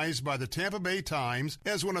recognized by the Tampa Bay Times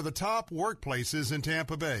as one of the top workplaces in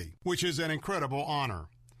Tampa Bay, which is an incredible honor.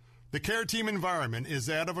 The Care Team environment is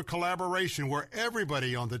that of a collaboration where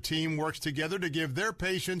everybody on the team works together to give their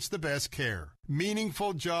patients the best care.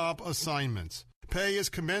 Meaningful job assignments. Pay is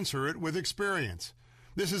commensurate with experience.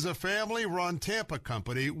 This is a family-run Tampa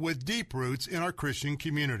company with deep roots in our Christian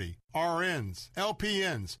community. RNs,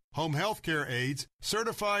 LPNs, home health care aides,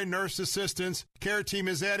 certified nurse assistants, Care Team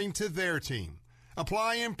is adding to their team.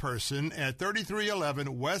 Apply in person at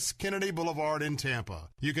 3311 West Kennedy Boulevard in Tampa.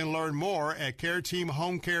 You can learn more at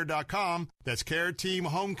CareTeamHomeCare.com. That's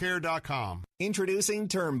CareTeamHomeCare.com. Introducing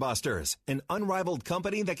Term Busters, an unrivaled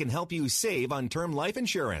company that can help you save on term life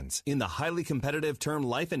insurance. In the highly competitive term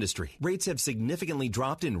life industry, rates have significantly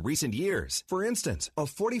dropped in recent years. For instance, a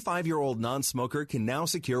 45-year-old non-smoker can now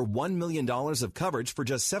secure $1 million of coverage for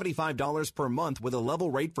just $75 per month with a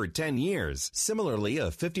level rate for 10 years. Similarly,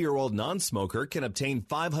 a 50-year-old non-smoker can obtain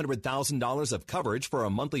 $500,000 of coverage for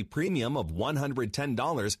a monthly premium of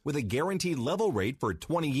 $110 with a guaranteed level rate for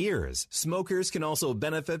 20 years. Smokers can also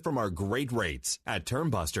benefit from our great rates. At Term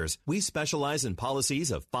Busters, we specialize in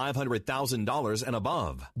policies of $500,000 and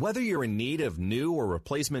above. Whether you're in need of new or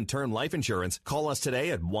replacement term life insurance, call us today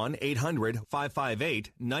at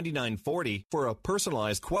 1-800-558-9940 for a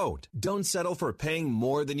personalized quote. Don't settle for paying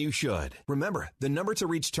more than you should. Remember, the number to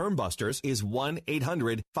reach Term Busters is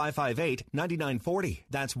 1-800-558-9940.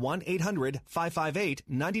 That's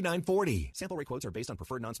 1-800-558-9940. Sample rate quotes are based on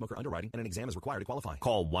preferred non-smoker underwriting, and an exam is required to qualify.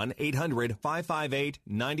 Call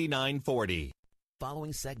 1-800-558-9940.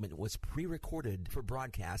 Following segment was pre-recorded for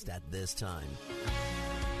broadcast at this time.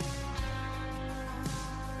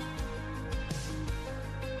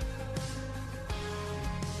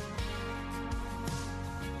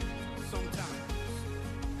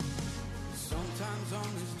 Sometimes on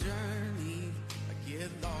this journey, I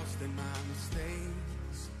get lost in my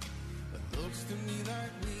mistakes. It looks to me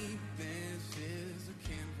like weakness is a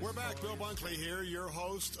canvas. We're back. Bill Bunkley here, your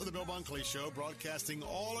host of the Bill Bunkley Show, broadcasting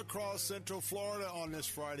all across Central Florida on this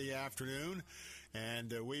Friday afternoon.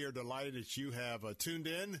 And we are delighted that you have tuned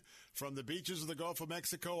in from the beaches of the Gulf of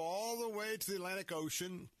Mexico all the way to the Atlantic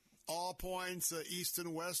Ocean, all points east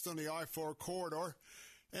and west on the I-4 corridor,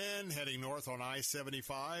 and heading north on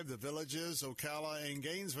I-75, the Villages, Ocala, and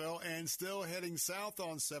Gainesville, and still heading south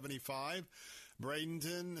on 75,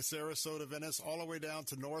 Bradenton, Sarasota, Venice, all the way down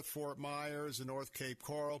to North Fort Myers and North Cape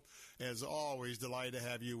Coral. As always, delighted to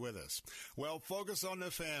have you with us. Well, focus on the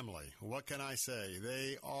family. What can I say?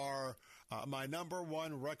 They are my number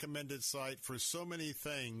one recommended site for so many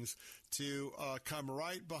things to come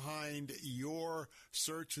right behind your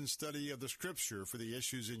search and study of the Scripture for the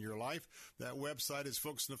issues in your life. That website is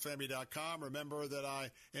FocusOnTheFamily.com. Remember that I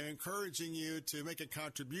am encouraging you to make a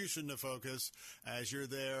contribution to Focus as you're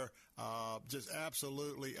there, just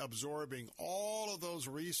absolutely absorbing all of those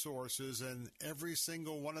resources, and every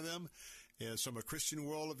single one of them is from a Christian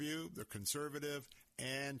worldview. They're conservative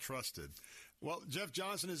and trusted. Well, Jeff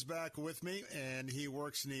Johnson is back with me, and he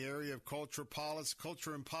works in the area of culture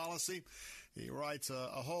and policy. He writes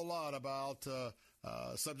a whole lot about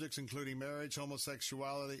subjects including marriage,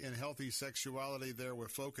 homosexuality, and healthy sexuality there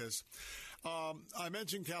with Focus. I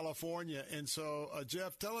mentioned California, and so,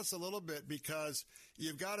 Jeff, tell us a little bit, because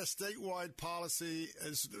you've got a statewide policy.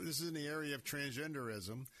 This is in the area of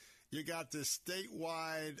transgenderism. You got this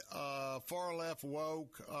statewide far-left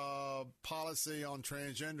woke policy on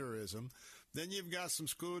transgenderism. Then you've got some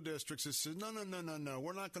school districts that say, no,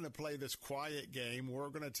 we're not going to play this quiet game. We're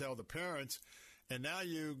going to tell the parents. And now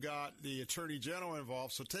you've got the Attorney General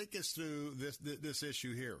involved. So take us through this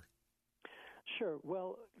issue here. Sure.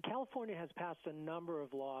 Well, California has passed a number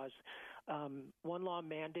of laws. One law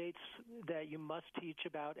mandates that you must teach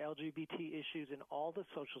about LGBT issues in all the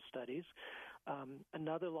social studies.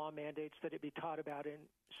 Another law mandates that it be taught about in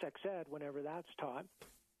sex ed whenever that's taught.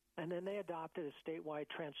 And then they adopted a statewide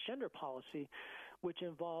transgender policy, which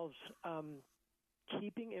involves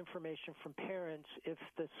keeping information from parents if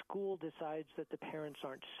the school decides that the parents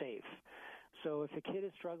aren't safe. So if a kid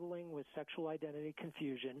is struggling with sexual identity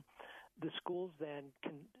confusion, the schools then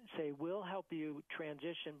can say, we'll help you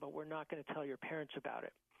transition, but we're not going to tell your parents about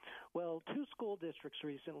it. Well, 2 school districts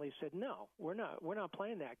recently said, no, we're not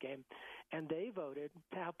playing that game. And they voted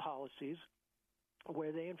to have policies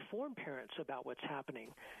where they inform parents about what's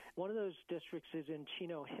happening. One of those districts is in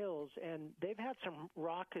Chino Hills, and they've had some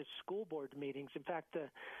raucous school board meetings. In fact, the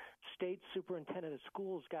state superintendent of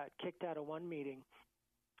schools got kicked out of one meeting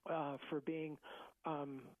for being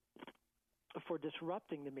for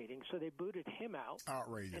disrupting the meeting. So they booted him out.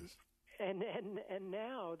 Outrageous. And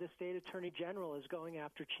now the state attorney general is going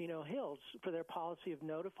after Chino Hills for their policy of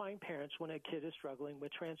notifying parents when a kid is struggling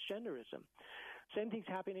with transgenderism. Same thing's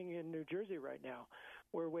happening in New Jersey right now.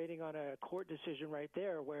 We're waiting on a court decision right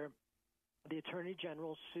there where the attorney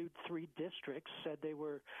general sued 3 districts, said they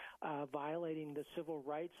were violating the civil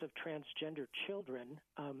rights of transgender children,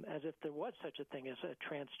 as if there was such a thing as a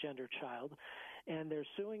transgender child. And they're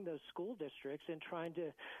suing those school districts and trying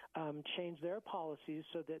to change their policies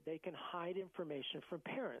so that they can hide information from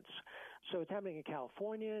parents. So it's happening in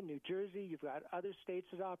California, New Jersey. You've got other states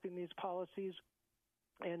adopting these policies.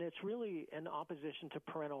 And it's really an opposition to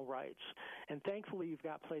parental rights. And thankfully, you've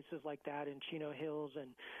got places like that in Chino Hills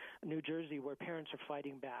and New Jersey where parents are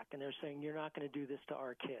fighting back, and they're saying, you're not going to do this to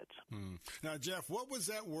our kids. Now, Jeff, what was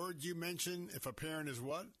that word you mentioned, if a parent is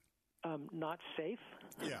what? Not safe.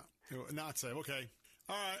 Yeah, not safe. Okay.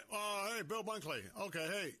 All right. Hey, Bill Bunkley. Okay,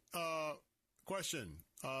 hey, question.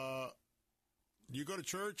 You go to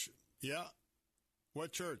church? Yeah.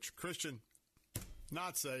 What church? Christian.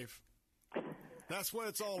 Not safe. That's what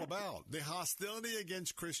it's all about. The hostility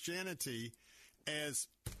against Christianity, as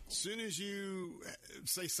soon as you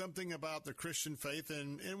say something about the Christian faith,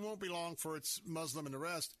 and it won't be long for it's Muslim and the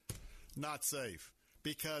rest, not safe.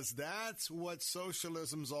 Because that's what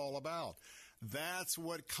socialism's all about. That's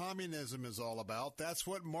what communism is all about. That's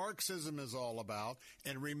what Marxism is all about.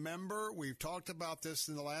 And remember, we've talked about this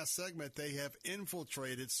in the last segment. They have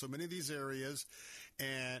infiltrated so many of these areas,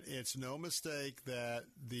 and it's no mistake that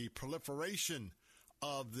the proliferation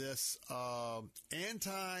of this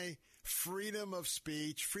anti-freedom of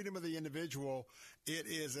speech, freedom of the individual, it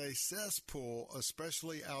is a cesspool,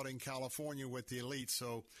 especially out in California with the elite.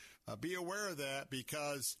 So be aware of that,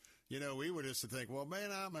 because, you know, we would just think, well,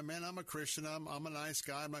 I'm a Christian. I'm a nice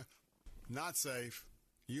guy. Not safe.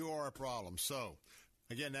 You are a problem. So,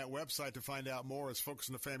 again, that website to find out more is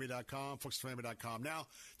focusonthefamily.com, focusonthefamily.com. Now,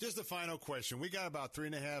 just a final question. We got about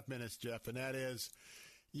 3.5 minutes, Jeff, and that is,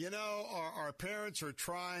 you know, our parents are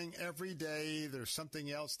trying every day. There's something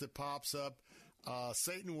else that pops up.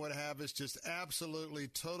 Satan would have us just absolutely,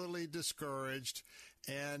 totally discouraged.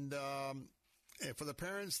 And for the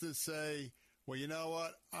parents that say, well, you know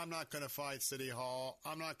what, I'm not going to fight City Hall.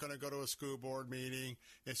 I'm not going to go to a school board meeting.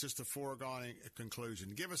 It's just a foregone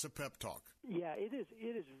conclusion. Give us a pep talk. Yeah, it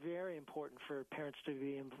is very important for parents to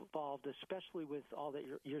be involved, especially with all that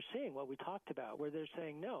you're seeing, what we talked about, where they're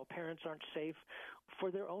saying, no, parents aren't safe for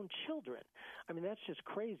their own children. I mean, that's just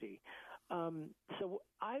crazy. So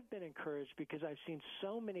I've been encouraged because I've seen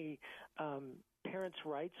so many parents'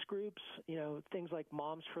 rights groups, you know, things like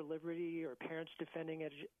Moms for Liberty or Parents Defending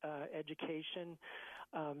Education,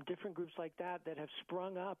 different groups like that have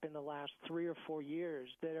sprung up in the last 3 or 4 years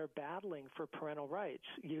that are battling for parental rights.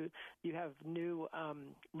 You have new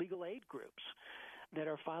legal aid groups that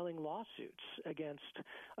are filing lawsuits against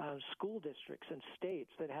school districts and states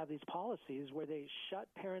that have these policies where they shut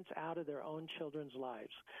parents out of their own children's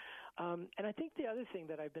lives. And I think the other thing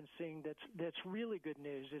that I've been seeing that's really good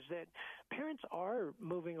news is that parents are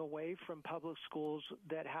moving away from public schools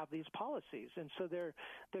that have these policies, and so they're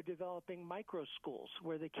developing micro schools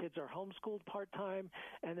where the kids are homeschooled part-time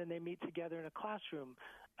and then they meet together in a classroom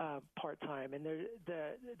part-time. And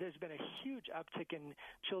there's been a huge uptick in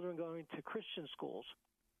children going to Christian schools.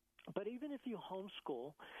 But even if you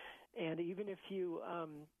homeschool, and even if you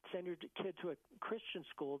send your kid to a Christian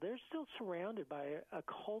school, they're still surrounded by a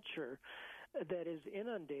culture that is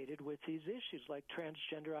inundated with these issues like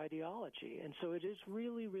transgender ideology. And so it is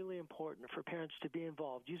really, really important for parents to be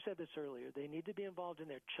involved. You said this earlier. They need to be involved in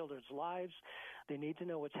their children's lives. They need to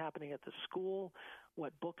know what's happening at the school,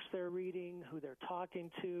 what books they're reading, who they're talking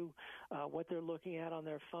to, what they're looking at on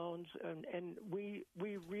their phones. And we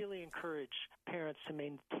really encourage parents to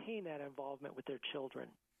maintain that involvement with their children.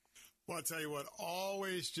 Well, I'll tell you what,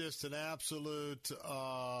 always just an absolute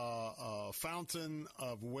fountain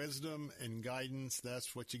of wisdom and guidance.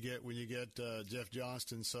 That's what you get when you get Jeff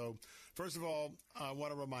Johnston. So, first of all, I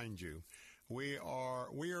want to remind you, we are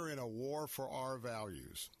in a war for our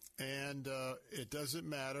values. And it doesn't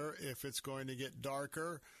matter if it's going to get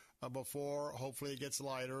darker before, hopefully it gets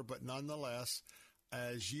lighter, but nonetheless,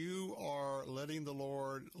 as you are letting the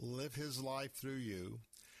Lord live his life through you,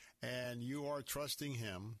 and you are trusting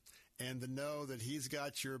him, and to know that he's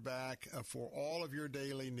got your back for all of your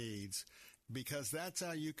daily needs, because that's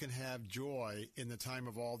how you can have joy in the time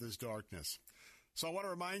of all this darkness. So I want to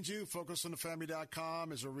remind you,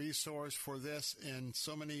 focusonthefamily.com is a resource for this and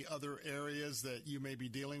so many other areas that you may be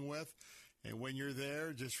dealing with. And when you're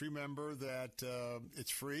there, just remember that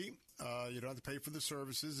it's free. You don't have to pay for the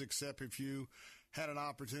services, except if you had an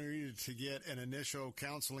opportunity to get an initial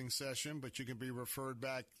counseling session, but you can be referred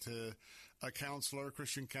back to a counselor,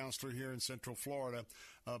 Christian counselor here in Central Florida.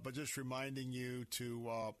 But just reminding you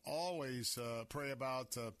to always pray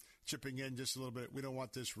about chipping in just a little bit. We don't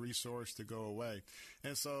want this resource to go away.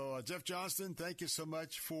 And so, Jeff Johnston, thank you so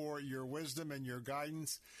much for your wisdom and your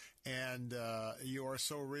guidance. And you are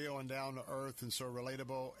so real and down to earth and so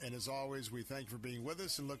relatable. And as always, we thank you for being with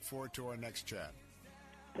us and look forward to our next chat.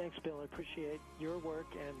 Thanks, Bill. I appreciate your work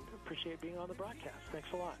and appreciate being on the broadcast. Thanks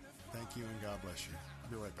a lot. Thank you, and God bless you. I'll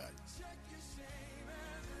be right back.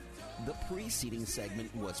 The preceding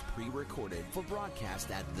segment was pre-recorded for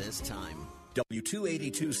broadcast at this time.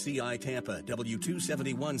 W282CI Tampa,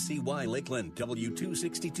 W271CY Lakeland,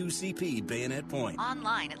 W262CP Bayonet Point.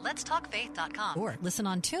 Online at letstalkfaith.com or listen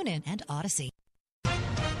on TuneIn and Odyssey.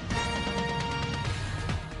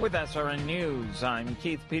 With SRN News, I'm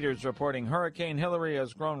Keith Peters reporting Hurricane Hilary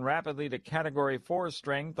has grown rapidly to Category 4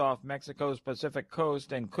 strength off Mexico's Pacific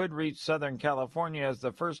coast and could reach Southern California as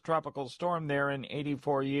the first tropical storm there in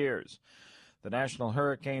 84 years. The National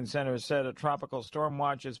Hurricane Center said a tropical storm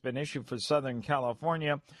watch has been issued for Southern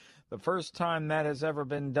California, the first time that has ever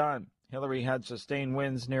been done. Hilary had sustained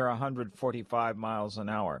winds near 145 miles an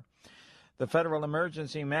hour. The Federal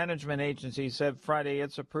Emergency Management Agency said Friday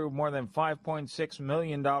it's approved more than $5.6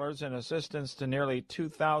 million in assistance to nearly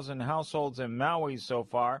 2,000 households in Maui so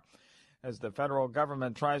far, as the federal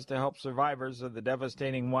government tries to help survivors of the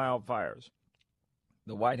devastating wildfires.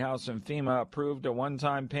 The White House and FEMA approved a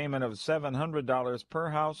one-time payment of $700 per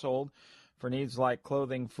household for needs like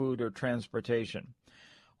clothing, food, or transportation.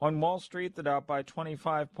 On Wall Street, the Dow by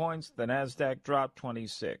 25 points, the Nasdaq dropped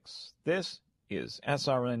 26. This is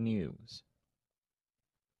SRN News.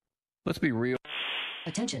 Let's be real.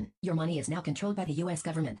 Attention, your money is now controlled by the U.S.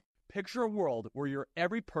 government. Picture a world where your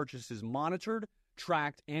every purchase is monitored,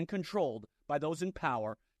 tracked, and controlled by those in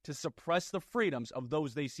power to suppress the freedoms of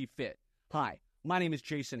those they see fit. Hi, my name is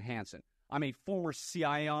Jason Hansen. I'm a former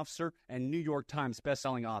CIA officer and New York Times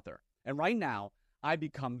bestselling author. And right now, I've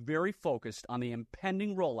become very focused on the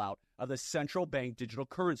impending rollout of the central bank digital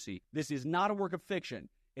currency. This is not a work of fiction.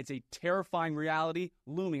 It's a terrifying reality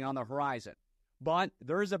looming on the horizon. But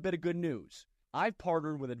there is a bit of good news. I've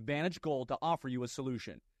partnered with Advantage Gold to offer you a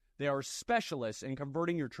solution. They are specialists in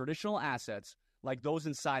converting your traditional assets, like those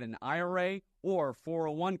inside an IRA or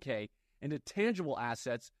 401k, into tangible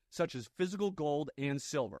assets such as physical gold and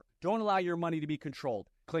silver. Don't allow your money to be controlled.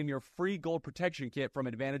 Claim your free gold protection kit from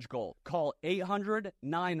Advantage Gold. Call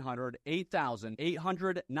 800-900-8000,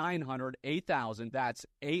 800-900-8000. That's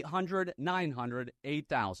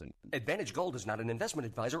 800-900-8000. Advantage Gold is not an investment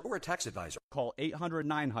advisor or a tax advisor. Call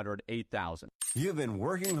 800-900-8000. You've been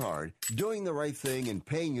working hard, doing the right thing and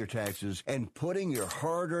paying your taxes and putting your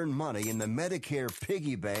hard-earned money in the Medicare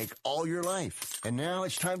piggy bank all your life. And now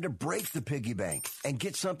it's time to break the piggy bank and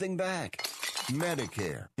get something back.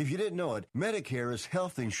 Medicare. If you didn't know it, Medicare is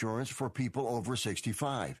health insurance for people over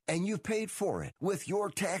 65, and you paid for it with your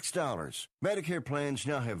tax dollars. Medicare plans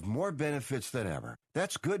now have more benefits than ever.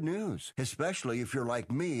 That's good news, especially if you're like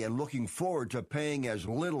me and looking forward to paying as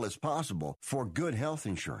little as possible for good health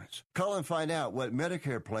insurance. Call and find out what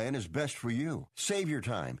Medicare plan is best for you. Save your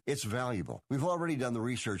time. It's valuable. We've already done the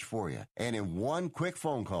research for you. And in one quick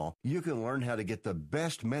phone call, you can learn how to get the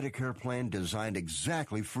best Medicare plan designed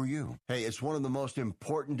exactly for you. Hey, it's one of the most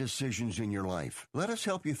important decisions in your life. Let us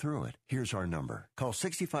help you through it. Here's our number. Call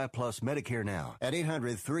 65 Plus Medicare now at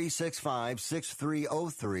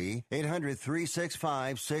 800-365-6303, 800-365-6303,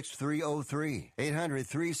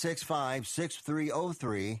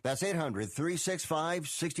 800-365-6303. That's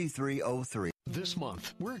 800-365-6303. This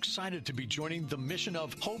month, we're excited to be joining the mission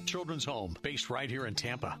of Hope Children's Home, based right here in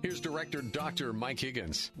Tampa. Here's Director Dr. Mike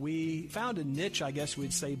Higgins. We found a niche, I guess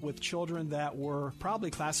we'd say, with children that were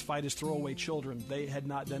probably classified as throwaway children. They had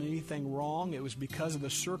not done anything wrong. It was because of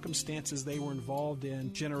the circumstances they were involved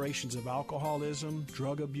in. Generations of alcoholism,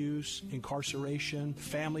 drug abuse, incarceration,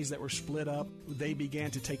 families that were split up. They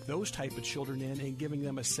began to take those type of children in and giving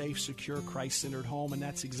them a safe, secure, Christ-centered home, and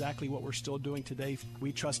that's exactly what we're still doing today.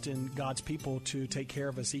 We trust in God's people to take care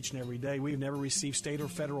of us each and every day. We've never received state or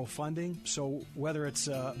federal funding, so whether it's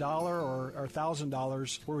 $1 or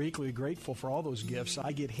 $1,000, we're equally grateful for all those gifts.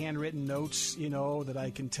 I get handwritten notes, that I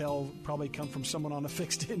can tell probably come from someone on a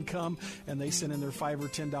fixed income, and they send in their $5 or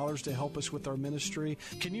 $10 to help us with our ministry.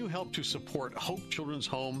 Can you help to support Hope Children's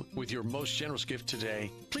Home with your most generous gift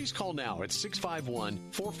today? Please call now at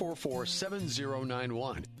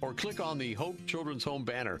 651-444-7091 or click on the Hope Children's Home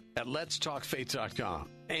banner at letstalkfaith.com.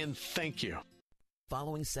 And thank you.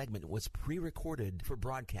 Following segment was pre-recorded for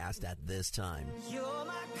broadcast at this time. You're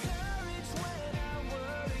my courage when I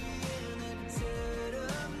worry in a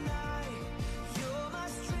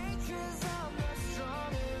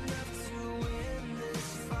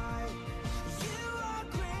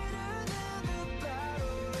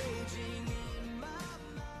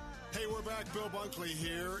Bill Bunkley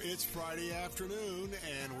here. It's Friday afternoon,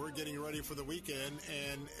 and we're getting ready for the weekend.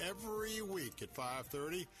 And every week at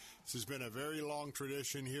 5:30, this has been a very long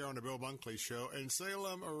tradition here on the Bill Bunkley Show. And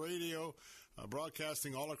Salem Radio,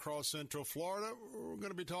 broadcasting all across Central Florida. We're going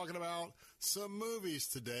to be talking about some movies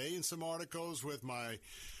today and some articles with my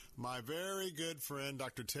very good friend,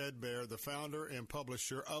 Dr. Ted Baer, the founder and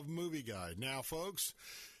publisher of Movie Guide. Now, folks,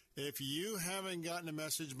 if you haven't gotten a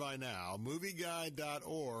message by now,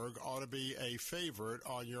 movieguide.org ought to be a favorite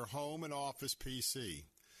on your home and office PC,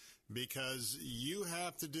 because you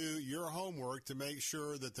have to do your homework to make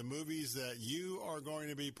sure that the movies that you are going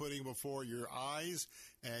to be putting before your eyes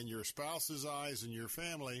and your spouse's eyes and your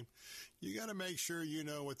family, you got to make sure you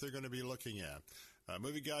know what they're going to be looking at.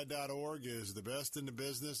 MovieGuide.org is the best in the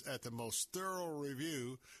business at the most thorough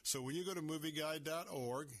review. So when you go to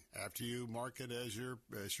MovieGuide.org, after you mark it as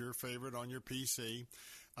your favorite on your PC,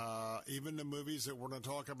 even the movies that we're going to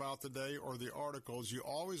talk about today or the articles, you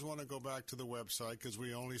always want to go back to the website because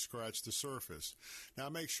we only scratch the surface. Now,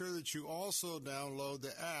 make sure that you also download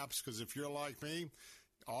the apps, because if you're like me,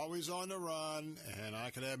 always on the run, and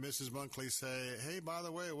I could have Mrs. Bunkley say, hey, by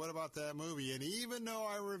the way, what about that movie? And even though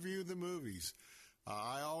I review the movies,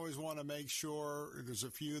 I always want to make sure there's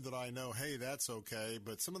a few that I know, hey, that's okay,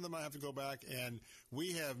 but some of them I have to go back, and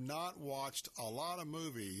we have not watched a lot of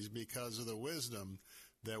movies because of the wisdom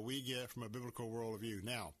that we get from a biblical worldview.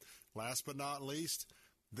 Now, last but not least,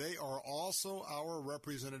 they are also our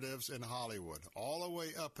representatives in Hollywood, all the way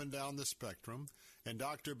up and down the spectrum. And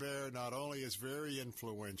Dr. Baer not only is very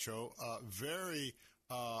influential, very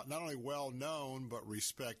not only well-known but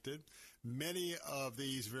respected. Many of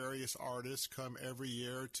these various artists come every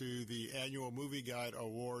year to the annual Movie Guide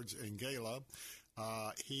Awards and Gala.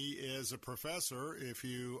 He is a professor, if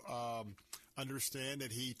you understand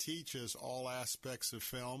that he teaches all aspects of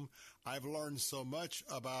film. I've learned so much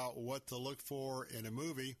about what to look for in a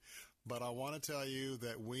movie, but I want to tell you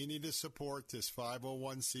that we need to support this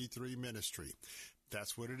 501c3 ministry.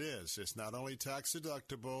 That's what it is. It's not only tax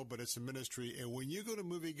deductible, but it's a ministry. And when you go to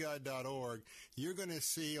movieguide.org, you're going to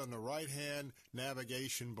see on the right-hand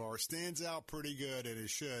navigation bar, stands out pretty good, and it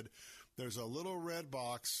should, there's a little red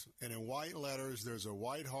box, and in white letters, there's a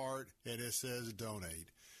white heart, and it says donate.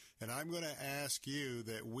 And I'm going to ask you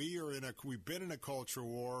that we've been in a culture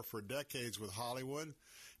war for decades with Hollywood,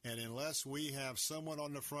 and unless we have someone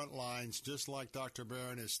on the front lines, just like Dr.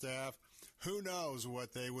 Baer and his staff, who knows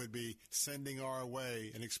what they would be sending our way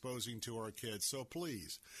and exposing to our kids. So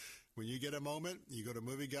please, when you get a moment, you go to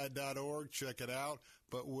movieguide.org, check it out.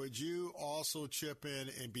 But would you also chip in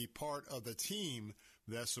and be part of the team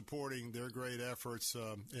that's supporting their great efforts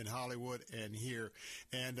in Hollywood and here?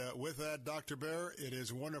 And with that, Dr. Baer, it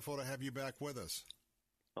is wonderful to have you back with us.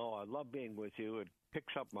 Oh, I love being with you. It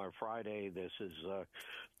picks up my Friday. This has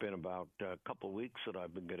been about a couple of weeks that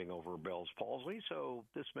I've been getting over Bell's palsy, so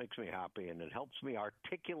this makes me happy, and it helps me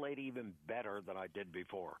articulate even better than I did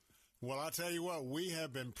before. Well, I'll tell you what, we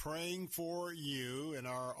have been praying for you and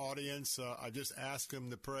our audience. I just asked them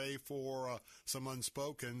to pray for some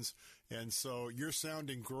unspokens, and so you're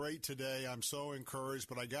sounding great today. I'm so encouraged,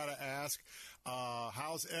 but I got to ask,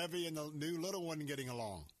 how's Evie and the new little one getting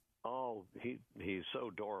along? Oh, he's so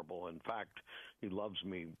adorable. In fact, he loves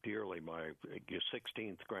me dearly. My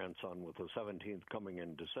 16th grandson with the 17th coming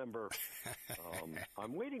in December.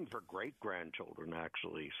 I'm waiting for great-grandchildren,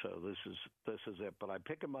 actually, so this is it. But I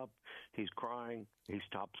pick him up. He's crying. He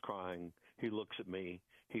stops crying. He looks at me.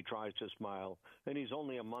 He tries to smile, and he's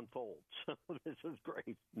only a month old, so this is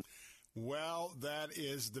great. Well, that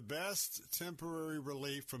is the best temporary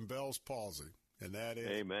relief from Bell's palsy. And that is,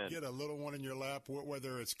 Amen. Get a little one in your lap,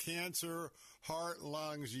 whether it's cancer, heart,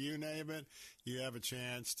 lungs, you name it, you have a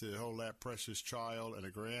chance to hold that precious child and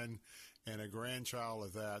a grandchild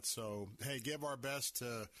of that. So, hey, give our best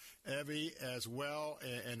to Evie as well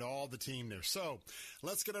and all the team there. So,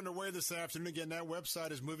 let's get underway this afternoon. Again, that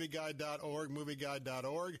website is movieguide.org,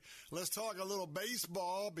 movieguide.org. Let's talk a little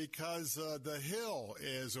baseball because The Hill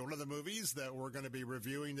is one of the movies that we're going to be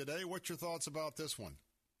reviewing today. What's your thoughts about this one?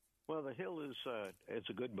 Well, The Hill is it's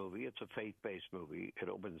a good movie. It's a faith-based movie. It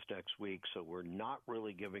opens next week, so we're not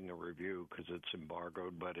really giving a review because it's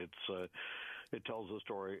embargoed, but it tells the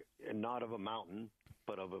story not of a mountain,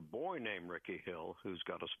 but of a boy named Ricky Hill who's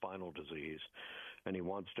got a spinal disease, and he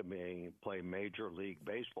wants to play Major League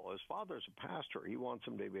Baseball. His father's a pastor. He wants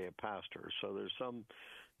him to be a pastor, so there's some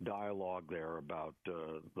dialogue there about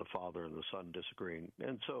the father and the son disagreeing,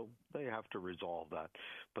 and so they have to resolve that.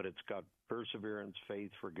 But it's got perseverance, faith,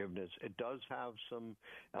 forgiveness. It does have some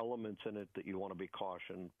elements in it that you want to be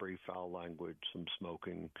cautioned, brief foul language, some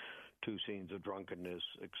smoking, 2 scenes of drunkenness,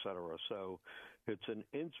 etc. So It's an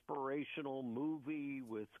inspirational movie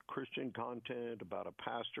with Christian content about a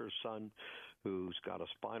pastor's son who's got a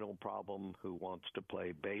spinal problem, who wants to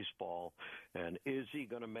play baseball. And is he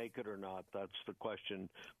going to make it or not? That's the question.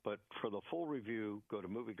 But for the full review, go to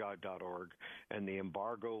movieguide.org, and the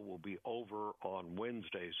embargo will be over on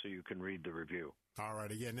Wednesday, so you can read the review. All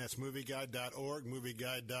right. Again, that's movieguide.org,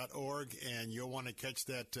 movieguide.org, and you'll want to catch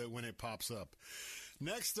that when it pops up.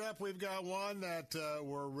 Next up, we've got one that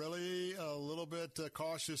we're really a little bit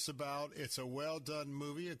cautious about. It's a well-done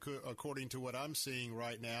movie, according to what I'm seeing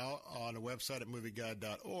right now on the website at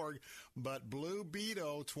movieguide.org. But Blue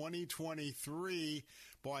Beetle 2023,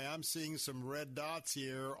 boy, I'm seeing some red dots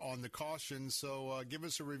here on the caution. So give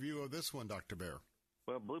us a review of this one, Dr. Bear.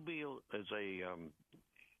 Well, Blue Beetle is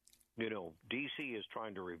DC is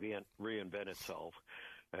trying to reinvent itself,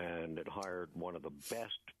 and it hired one of the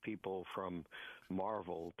best people from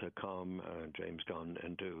Marvel to come, James Gunn,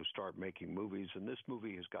 and to start making movies. And this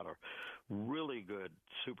movie has got a really good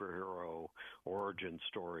superhero origin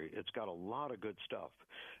story. It's got a lot of good stuff.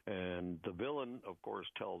 And the villain, of course,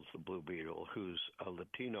 tells the Blue Beetle, who's a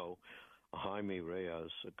Latino, Jaime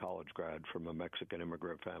Reyes, a college grad from a Mexican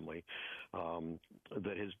immigrant family,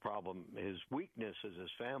 that his weakness is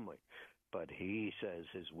his family. But he says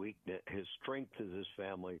his strength is his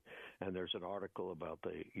family. And there's an article about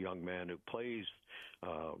the young man who plays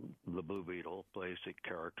the Blue Beetle, plays the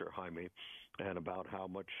character Jaime, and about how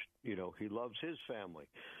much he loves his family.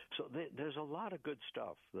 So there's a lot of good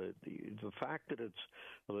stuff. The fact that it's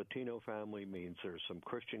a Latino family means there's some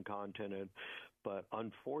Christian content in it, but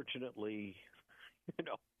unfortunately,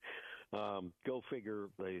 go figure,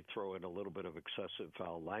 they throw in a little bit of excessive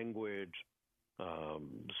foul language.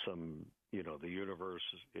 The universe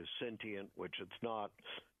is sentient, which it's not.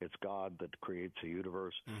 It's God that creates the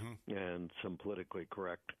universe, and some politically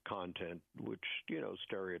correct content, which,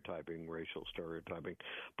 stereotyping, racial stereotyping.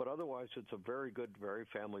 But otherwise, it's a very good, very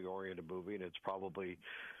family-oriented movie, and it's probably,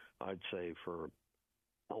 I'd say, for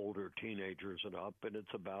older teenagers and up, and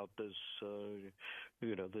it's about this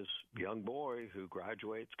this young boy who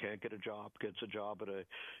graduates, can't get a job, gets a job at an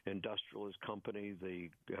industrialist company. The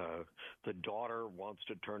daughter wants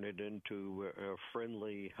to turn it into a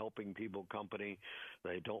friendly, helping people company.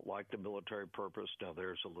 They don't like the military purpose. Now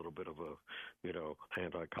there's a little bit of a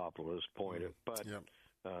anti-capitalist point, but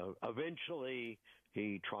eventually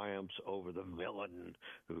he triumphs over the villain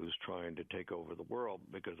who's trying to take over the world,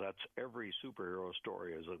 because that's every superhero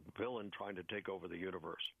story, is a villain trying to take over the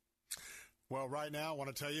universe. Well, right now, I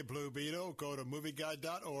want to tell you, Blue Beetle, go to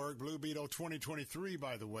movieguide.org. Blue Beetle 2023,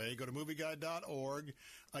 by the way. Go to movieguide.org.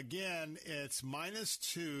 Again, it's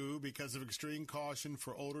 -2 because of extreme caution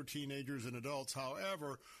for older teenagers and adults.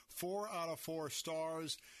 However, 4 out of 4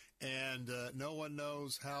 stars. And no one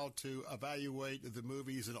knows how to evaluate the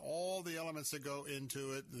movies and all the elements that go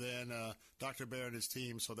into it than Dr. Bear and his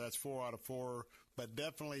team. So that's 4 out of 4. But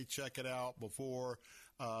definitely check it out before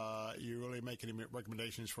you really make any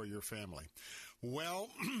recommendations for your family.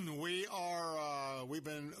 Well, we've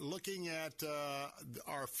been looking at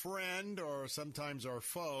our friend, or sometimes our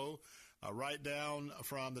foe, right down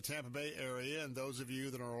from the Tampa Bay area, and those of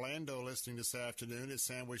you that are in Orlando listening this afternoon, it's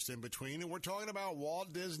sandwiched in between, and we're talking about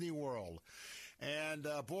Walt Disney World. And,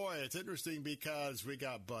 boy, it's interesting because we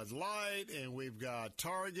got Bud Light and we've got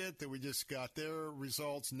Target that we just got their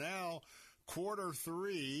results now,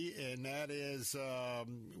 Q3, and that is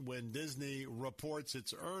when Disney reports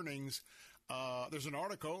its earnings. There's an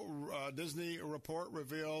article, Disney report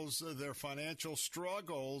reveals their financial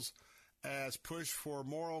struggles as push for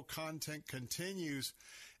moral content continues,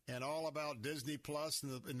 and all about Disney Plus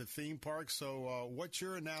in the theme park. So what's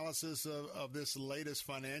your analysis of this latest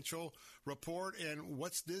financial report, and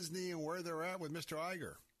what's Disney and where they're at with Mr.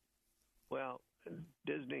 Iger? Well,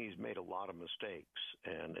 Disney's made a lot of mistakes,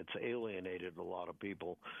 and it's alienated a lot of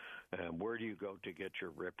people. And where do you go to get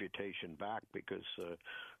your reputation back? Because, a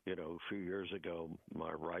few years ago,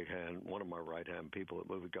 one of my right-hand people at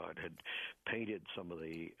Movie Guide had painted some of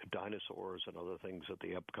the dinosaurs and other things at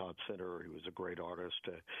the Epcot Center. He was a great artist.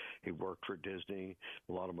 He worked for Disney.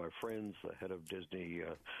 A lot of my friends, the head of Disney,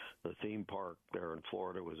 the theme park there in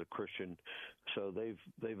Florida, was a Christian. So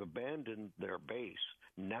they've abandoned their base.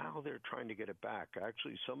 Now they're trying to get it back.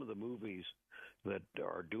 Actually, some of the movies that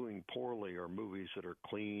are doing poorly are movies that are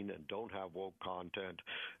clean and don't have woke content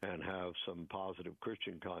and have some positive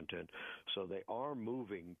Christian content. So they are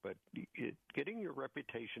moving, but getting your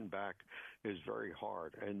reputation back is very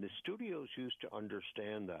hard. And the studios used to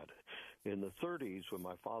understand that. in the 30s, when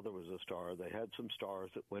my father was a star, they had some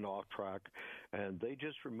stars that went off track, and they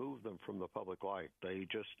just removed them from the public light. They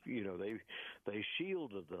just, they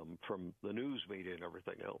shielded them from the news media and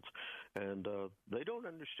everything else. And they don't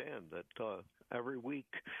understand that every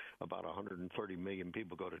week about 130 million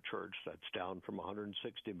people go to church. That's down from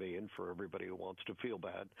 160 million for everybody who wants to feel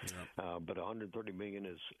bad. Yeah. But 130 million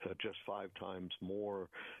is just 5 times more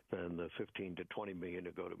than the 15 to 20 million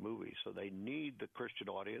who go to movies. So they need the Christian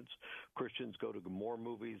audience. Christians go to more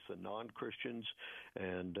movies than non-Christians,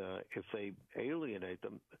 and if they alienate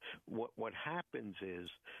them, what happens is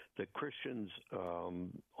that Christians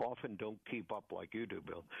often don't keep up like you do,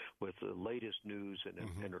 Bill, with the latest news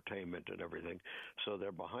and entertainment and everything. So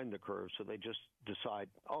they're behind the curve. So they just decide,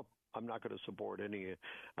 I'm not going to support any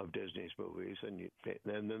of Disney's movies, and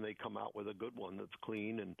then they come out with a good one that's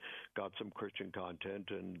clean and got some Christian content,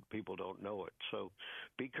 and people don't know it. So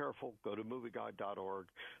be careful. Go to movieguide.org.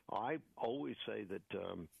 I always say that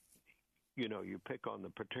you pick on the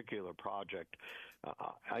particular project.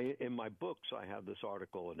 In my books, I have this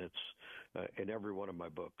article, and it's in every one of my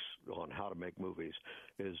books on how to make movies,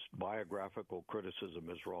 is biographical criticism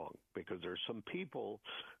is wrong, because there's some people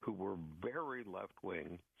who were very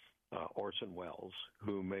left-wing, Orson Welles,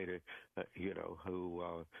 who made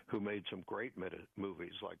who made some great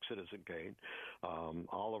movies like Citizen Kane,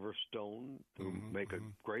 Oliver Stone, who make a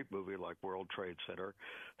great movie like World Trade Center.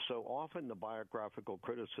 So often the biographical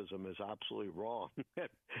criticism is absolutely wrong,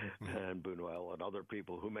 and Buñuel and other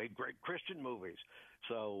people who made great Christian movies.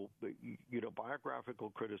 So, biographical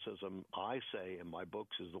criticism, I say in my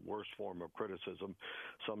books, is the worst form of criticism.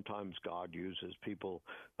 Sometimes God uses people,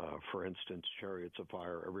 for instance, Chariots of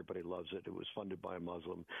Fire, everybody loves it. It was funded by a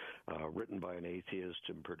Muslim, written by an atheist,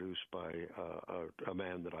 and produced by a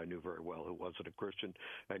man that I knew very well who wasn't a Christian,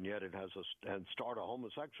 and yet it has and starred a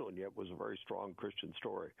homosexual, and yet was a very strong Christian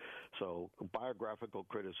story. So biographical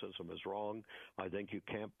criticism is wrong. I think you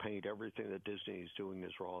can't paint everything that Disney is doing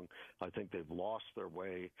as wrong. I think they've lost their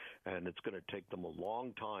way, and it's going to take them a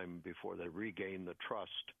long time before they regain the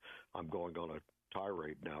trust. I'm going on a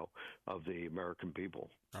tirade now of the American people.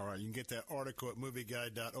 All right, you can get that article at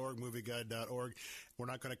movieguide.org, movieguide.org. We're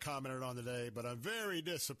not going to comment on it today, but I'm very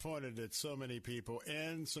disappointed that so many people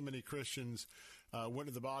and so many Christians went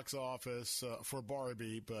to the box office for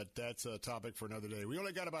Barbie, but that's a topic for another day. We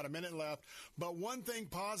only got about a minute left, but one thing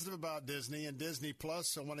positive about Disney and Disney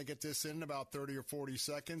Plus, I want to get this in about 30 or 40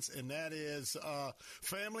 seconds, and that is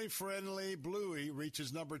family-friendly Bluey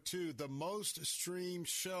reaches number 2, the most streamed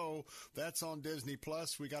show. That's on Disney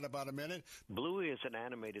Plus. We got about a minute. Bluey is an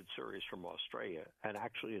animated series from Australia, and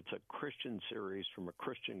actually it's a Christian series from a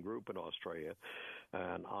Christian group in Australia,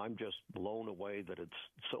 and I'm just blown away that it's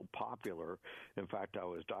so popular. In fact, I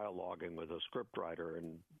was dialoguing with a scriptwriter,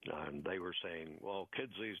 and they were saying, well,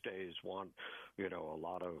 kids these days want, a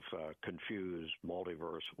lot of confused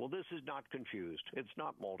multiverse. Well, this is not confused. It's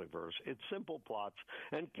not multiverse. It's simple plots,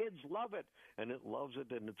 and kids love it, and it loves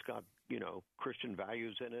it, and it's got, Christian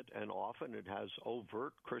values in it, and often it has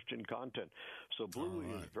overt Christian content. So Bluey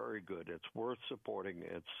is very good. It's worth supporting.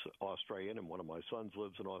 It's Australian, and one of my sons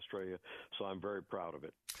lives in Australia, so I'm very proud of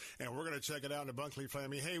it. And we're going to check it out in the Bunkley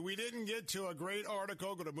family. Hey, we didn't get to a great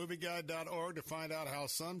article. Go to movieguide.org to find out how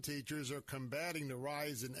some teachers are combating the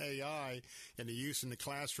rise in AI and the use in the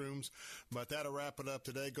classrooms. But that'll wrap it up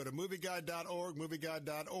today. Go to movieguide.org,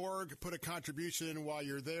 movieguide.org. Put a contribution in while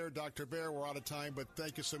you're there. Dr. Bear, we're out of time, but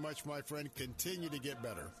thank you so much, my friend. Continue to get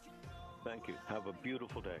better. Thank you. Have a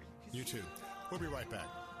beautiful day. You too. We'll be right back.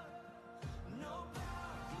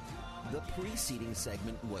 The preceding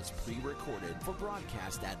segment was pre-recorded for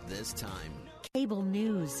broadcast at this time. Cable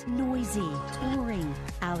news, noisy, boring,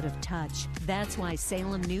 out of touch. That's why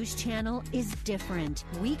Salem News Channel is different.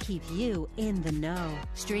 We keep you in the know.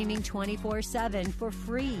 Streaming 24/7 for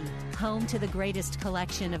free. Home to the greatest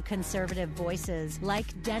collection of conservative voices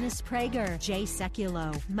like Dennis Prager, Jay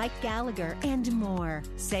Sekulow, Mike Gallagher, and more.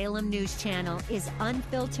 Salem News Channel is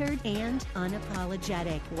unfiltered and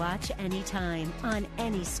unapologetic. Watch anytime, on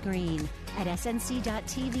any screen, at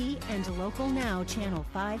snc.tv and Local Now Channel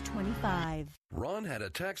 525. Ron had a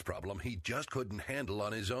tax problem he just couldn't handle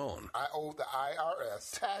on his own. I owed the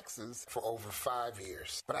IRS taxes for over 5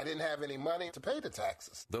 years, but I didn't have any money to pay the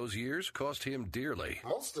taxes. Those years cost him dearly.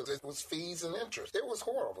 Most of it was fees and interest. It was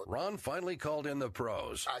horrible. Ron finally called in the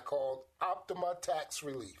pros. I called Optima Tax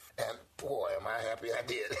Relief, and boy, am I happy I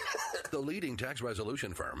did. The leading tax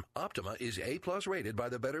resolution firm, Optima, is A+ rated by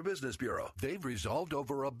the Better Business Bureau. They've resolved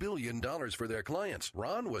over $1 billion for their clients.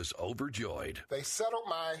 Ron was overjoyed. They settled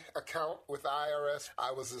my account with IRS.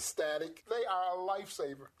 I was ecstatic. They are a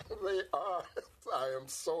lifesaver. They are. I am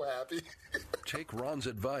so happy. Take Ron's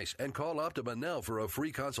advice and call Optima now for a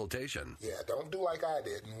free consultation. Yeah, don't do like I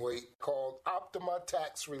did and wait. Call Optima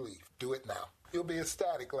Tax Relief. Do it now. You'll be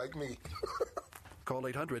ecstatic like me. Call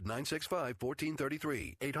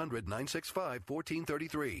 800-965-1433.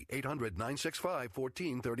 800-965-1433.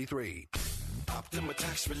 800-965-1433. Optima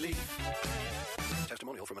Tax Relief.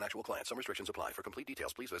 Testimonial from an actual client. Some restrictions apply. For complete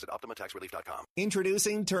details, please visit OptimaTaxRelief.com.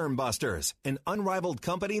 Introducing Term Busters, an unrivaled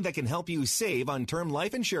company that can help you save on term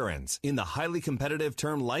life insurance. In the highly competitive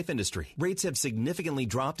term life industry, rates have significantly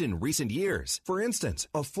dropped in recent years. For instance,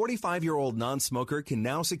 a 45-year-old non-smoker can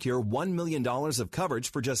now secure $1 million of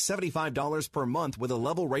coverage for just $75 per month with a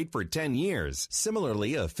level rate for 10 years.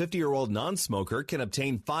 Similarly, a 50-year-old non-smoker can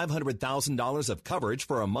obtain $500,000 of coverage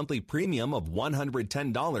for a monthly premium of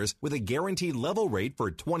 $110 with a guaranteed level rate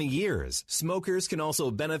for 20 years. Smokers can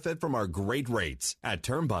also benefit from our great rates. At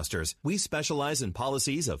Term Busters, we specialize in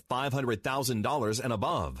policies of $500,000 and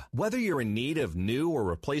above. Whether you're in need of new or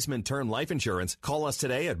replacement term life insurance, call us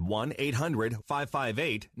today at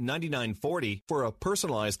 1-800-558-9940 for a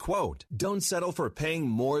personalized quote. Don't settle for paying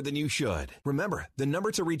more than you should. Remember, the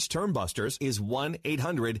number to reach Term Busters is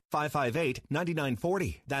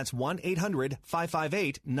 1-800-558-9940. That's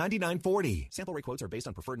 1-800-558-9940. Sample rate quotes are based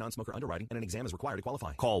on preferred non-smoker underwriting and an exam is required to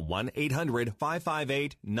qualify. Call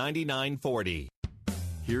 1-800-558-9940.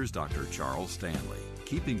 Here's Dr. Charles Stanley,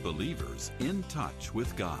 keeping believers in touch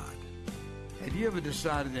with God. Have you ever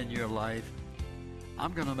decided in your life,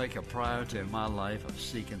 I'm going to make a priority of my life of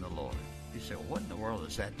seeking the Lord? You say, well, what in the world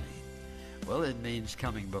does that mean? Well, it means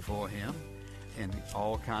coming before Him in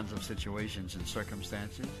all kinds of situations and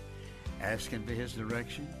circumstances, asking for His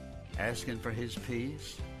direction, asking for His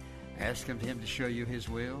peace, asking for Him to show you His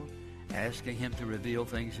will, asking Him to reveal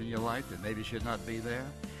things in your life that maybe should not be there.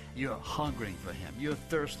 You're hungering for Him. You're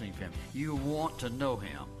thirsting for Him. You want to know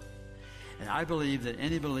Him. And I believe that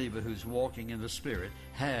any believer who's walking in the Spirit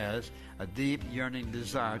has a deep yearning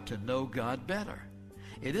desire to know God better.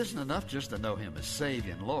 It isn't enough just to know Him as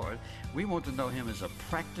Savior and Lord. We want to know Him as a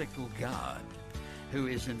practical God who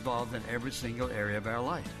is involved in every single area of our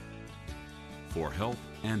life. For help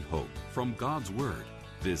and hope from God's Word,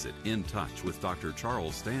 visit In Touch with Dr.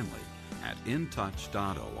 Charles Stanley at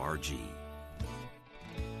intouch.org.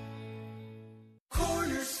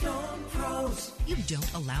 Cornerstone Pros. You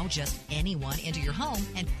don't allow just anyone into your home,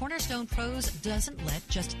 and Cornerstone Pros doesn't let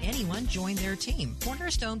just anyone join their team.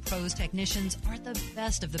 Cornerstone Pros technicians are the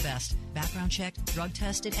best of the best. Background checked, drug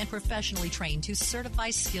tested, and professionally trained to certify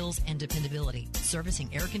skills and dependability. Servicing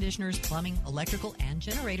air conditioners, plumbing, electrical, and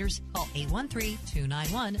generators. Call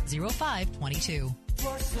 813-291-0522.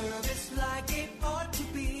 For service like it ought to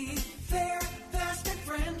be, fair, fast, and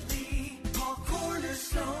friendly. Call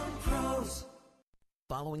Cornerstone Pros.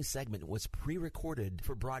 Following segment was pre-recorded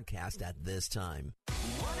for broadcast at this time.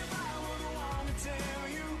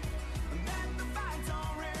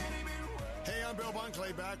 Hey, I'm Bill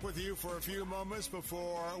Bunkley, back with you for a few moments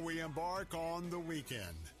before we embark on the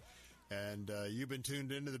weekend. And you've been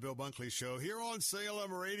tuned into the Bill Bunkley Show here on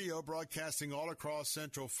Salem Radio, broadcasting all across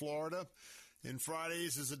Central Florida. And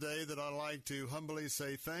Fridays is a day that I like to humbly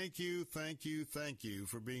say thank you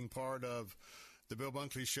for being part of the Bill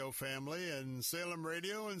Bunkley Show family and Salem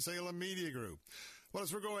Radio and Salem Media Group. Well,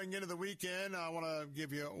 as we're going into the weekend, I want to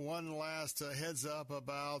give you one last heads up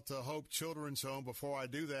about Hope Children's Home. Before I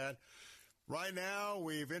do that, right now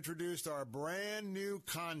we've introduced our brand new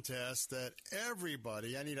contest that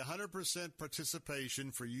everybody, I need 100%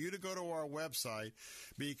 participation for you to go to our website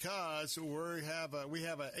because we have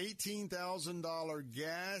a $18,000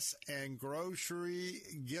 gas and grocery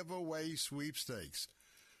giveaway sweepstakes.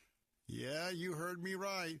 Yeah, you heard me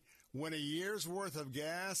right. Win a year's worth of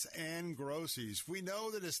gas and groceries. We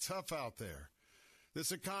know that it's tough out there.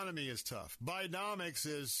 This economy is tough. Bidenomics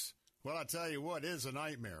is, well, I tell you what, is a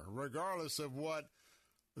nightmare. Regardless of what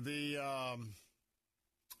the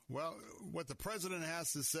president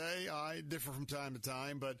has to say, I differ from time to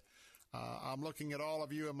time, but I'm looking at all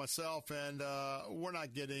of you and myself, and we're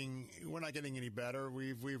not getting any better.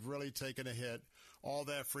 We've really taken a hit. All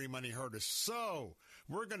that free money hurt us. So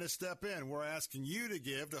we're going to step in. We're asking you to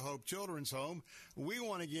give to Hope Children's Home. We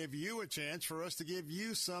want to give you a chance for us to give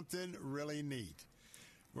you something really neat.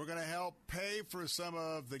 We're going to help pay for some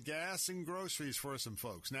of the gas and groceries for some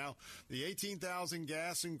folks. Now, the $18,000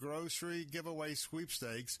 gas and grocery giveaway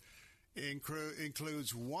sweepstakes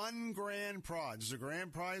includes one grand prize. There's a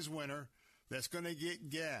grand prize winner that's going to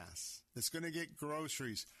get gas, that's going to get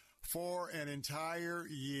groceries for an entire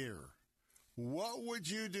year. What would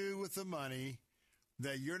you do with the money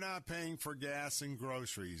that you're not paying for gas and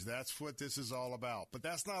groceries? That's what this is all about. But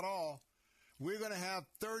that's not all. We're going to have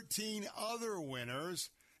 13 other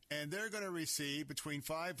winners, and they're going to receive between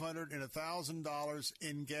 $500 and $1,000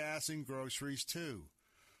 in gas and groceries, too.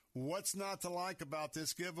 What's not to like about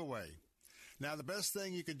this giveaway? Now, the best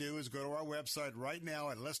thing you can do is go to our website right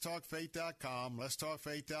now at letstalkfaith.com,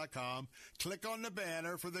 letstalkfaith.com. Click on the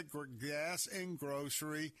banner for the gas and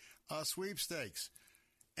grocery sweepstakes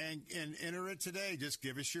and enter it today. Just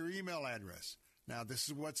give us your email address. Now, this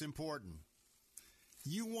is what's important.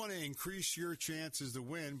 You want to increase your chances to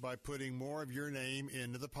win by putting more of your name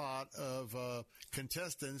into the pot of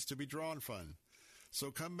contestants to be drawn from.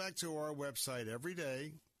 So come back to our website every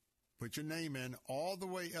day. Put your name in all the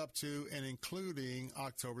way up to and including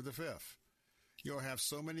October the 5th. You'll have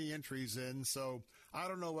so many entries in. So I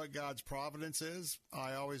don't know what God's providence is.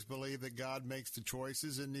 I always believe that God makes the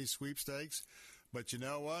choices in these sweepstakes. But you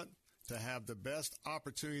know what? To have the best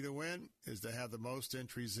opportunity to win is to have the most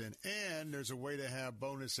entries in. And there's a way to have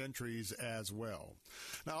bonus entries as well.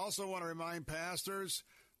 Now, I also want to remind pastors,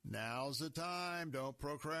 now's the time. Don't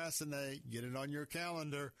procrastinate. Get it on your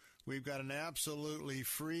calendar. We've got an absolutely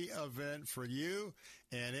free event for you,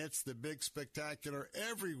 and it's the big spectacular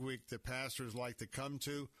every week that pastors like to come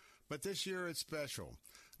to, but this year it's special.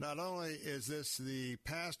 Not only is this the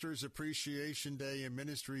Pastors Appreciation Day and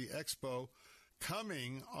Ministry Expo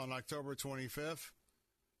coming on October 25th,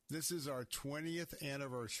 this is our 20th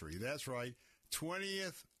anniversary. That's right,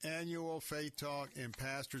 20th annual Faith Talk and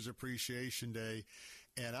Pastors Appreciation Day.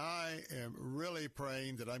 And I am really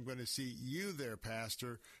praying that I'm going to see you there,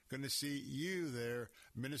 Pastor, going to see you there,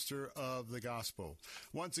 Minister of the Gospel.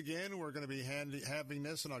 Once again, we're going to be having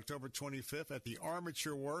this on October 25th at the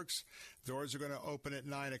Armature Works. Doors are going to open at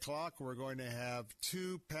 9 o'clock. We're going to have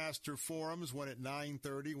 2 pastor forums, one at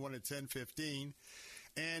 9:30, one at 10:15.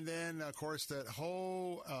 And then, of course, that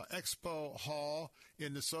whole expo hall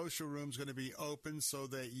in the social room is going to be open so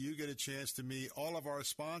that you get a chance to meet all of our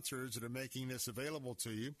sponsors that are making this available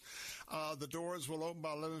to you. The doors will open by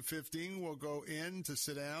 11:15. We'll go in to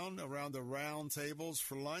sit down around the round tables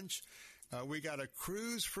for lunch. We got a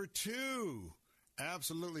cruise for 2.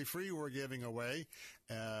 Absolutely free we're giving away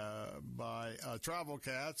by Travel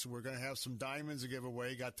Cats. We're going to have some diamonds to give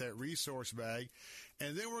away, got that resource bag.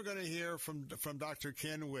 And then we're going to hear from Dr.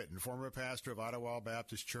 Ken Whitten, former pastor of Ottawa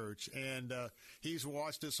Baptist Church. And he's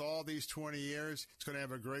watched us all these 20 years. He's going to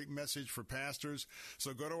have a great message for pastors.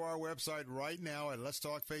 So go to our website right now at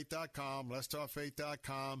letstalkfaith.com,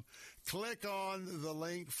 letstalkfaith.com. Click on the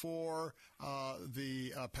link for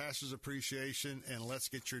the Pastors Appreciation, and let's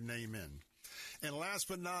get your name in. And last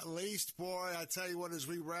but not least, boy, I tell you what, as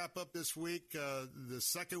we wrap up this week, the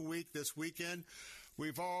second week this weekend,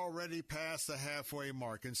 we've already passed the halfway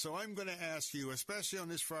mark. And so I'm going to ask you, especially on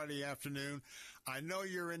this Friday afternoon, I know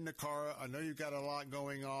you're in the car. I know you've got a lot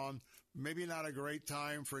going on. Maybe not a great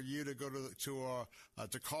time for you to go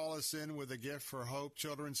to call us in with a gift for Hope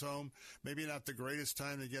Children's Home. Maybe not the greatest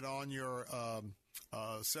time to get on your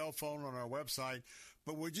cell phone on our website.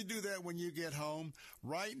 But would you do that when you get home?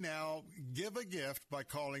 Right now, give a gift by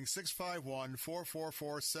calling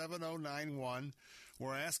 651-444-7091.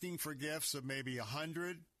 We're asking for gifts of maybe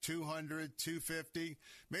 $100, $200, $250,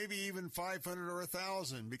 maybe even $500 or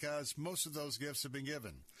 $1,000, because most of those gifts have been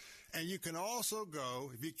given. And you can also go,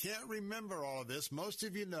 if you can't remember all of this, most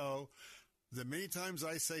of you know that many times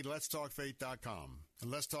I say letstalkfaith.com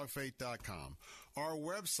and letstalkfaith.com. Our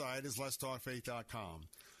website is letstalkfaith.com.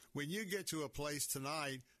 When you get to a place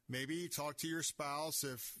tonight, maybe talk to your spouse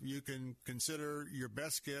if you can consider your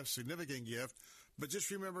best gift, significant gift. But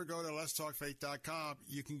just remember, go to letstalkfaith.com.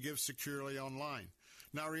 You can give securely online.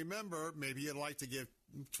 Now, remember, maybe you'd like to give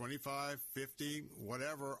 $25, $50,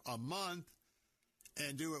 whatever a month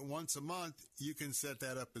and do it once a month. You can set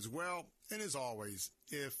that up as well. And as always,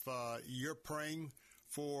 if you're praying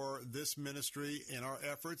for this ministry and our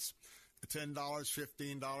efforts, $10,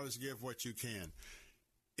 $15, give what you can.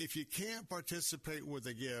 If you can't participate with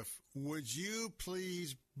a gift, would you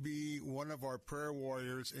please be one of our prayer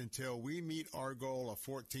warriors until we meet our goal of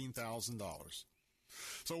 $14,000?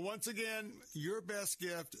 So once again, your best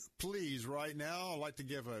gift, please, right now. I'd like to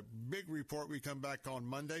give a big report. We come back on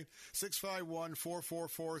Monday,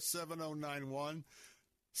 651-444-7091.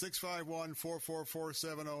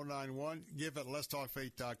 651-444-7091. Give at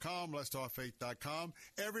letstalkfaith.com, letstalkfaith.com.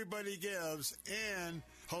 Everybody gives, and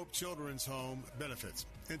Hope Children's Home benefits.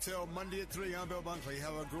 Until Monday at 3, I'm Bill Bunkley.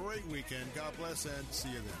 Have a great weekend. God bless, and see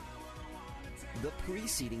you then. The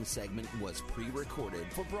preceding segment was pre-recorded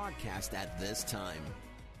for broadcast at this time.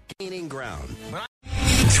 Gaining ground.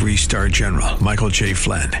 3-star general Michael J.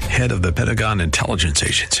 Flynn, head of the Pentagon Intelligence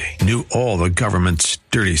Agency, knew all the government's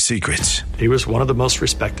dirty secrets. He was one of the most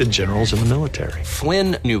respected generals in the military.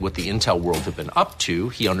 Flynn knew what the intel world had been up to.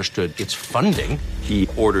 He understood its funding. He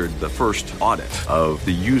ordered the first audit of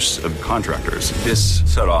the use of contractors. This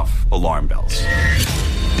set off alarm bells.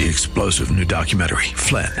 The explosive new documentary,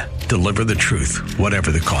 Flynn, Deliver the Truth, Whatever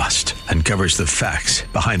the Cost, uncovers the facts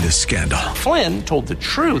behind this scandal. Flynn told the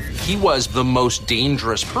truth. He was the most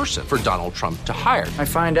dangerous person for Donald Trump to hire. I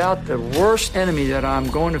find out the worst enemy that I'm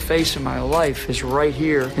going to face in my life is right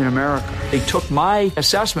here in America. They took my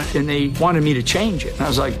assessment and they wanted me to change it. And I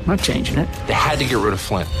was like, I'm not changing it. They had to get rid of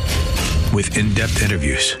Flynn. With in-depth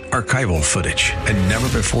interviews, archival footage, and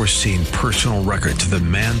never-before-seen personal records of the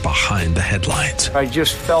man behind the headlines. I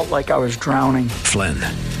just felt like I was drowning. Flynn,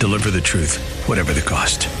 Deliver the Truth, Whatever the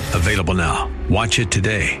Cost. Available now. Watch it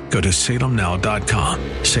today. Go to salemnow.com.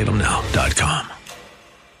 salemnow.com.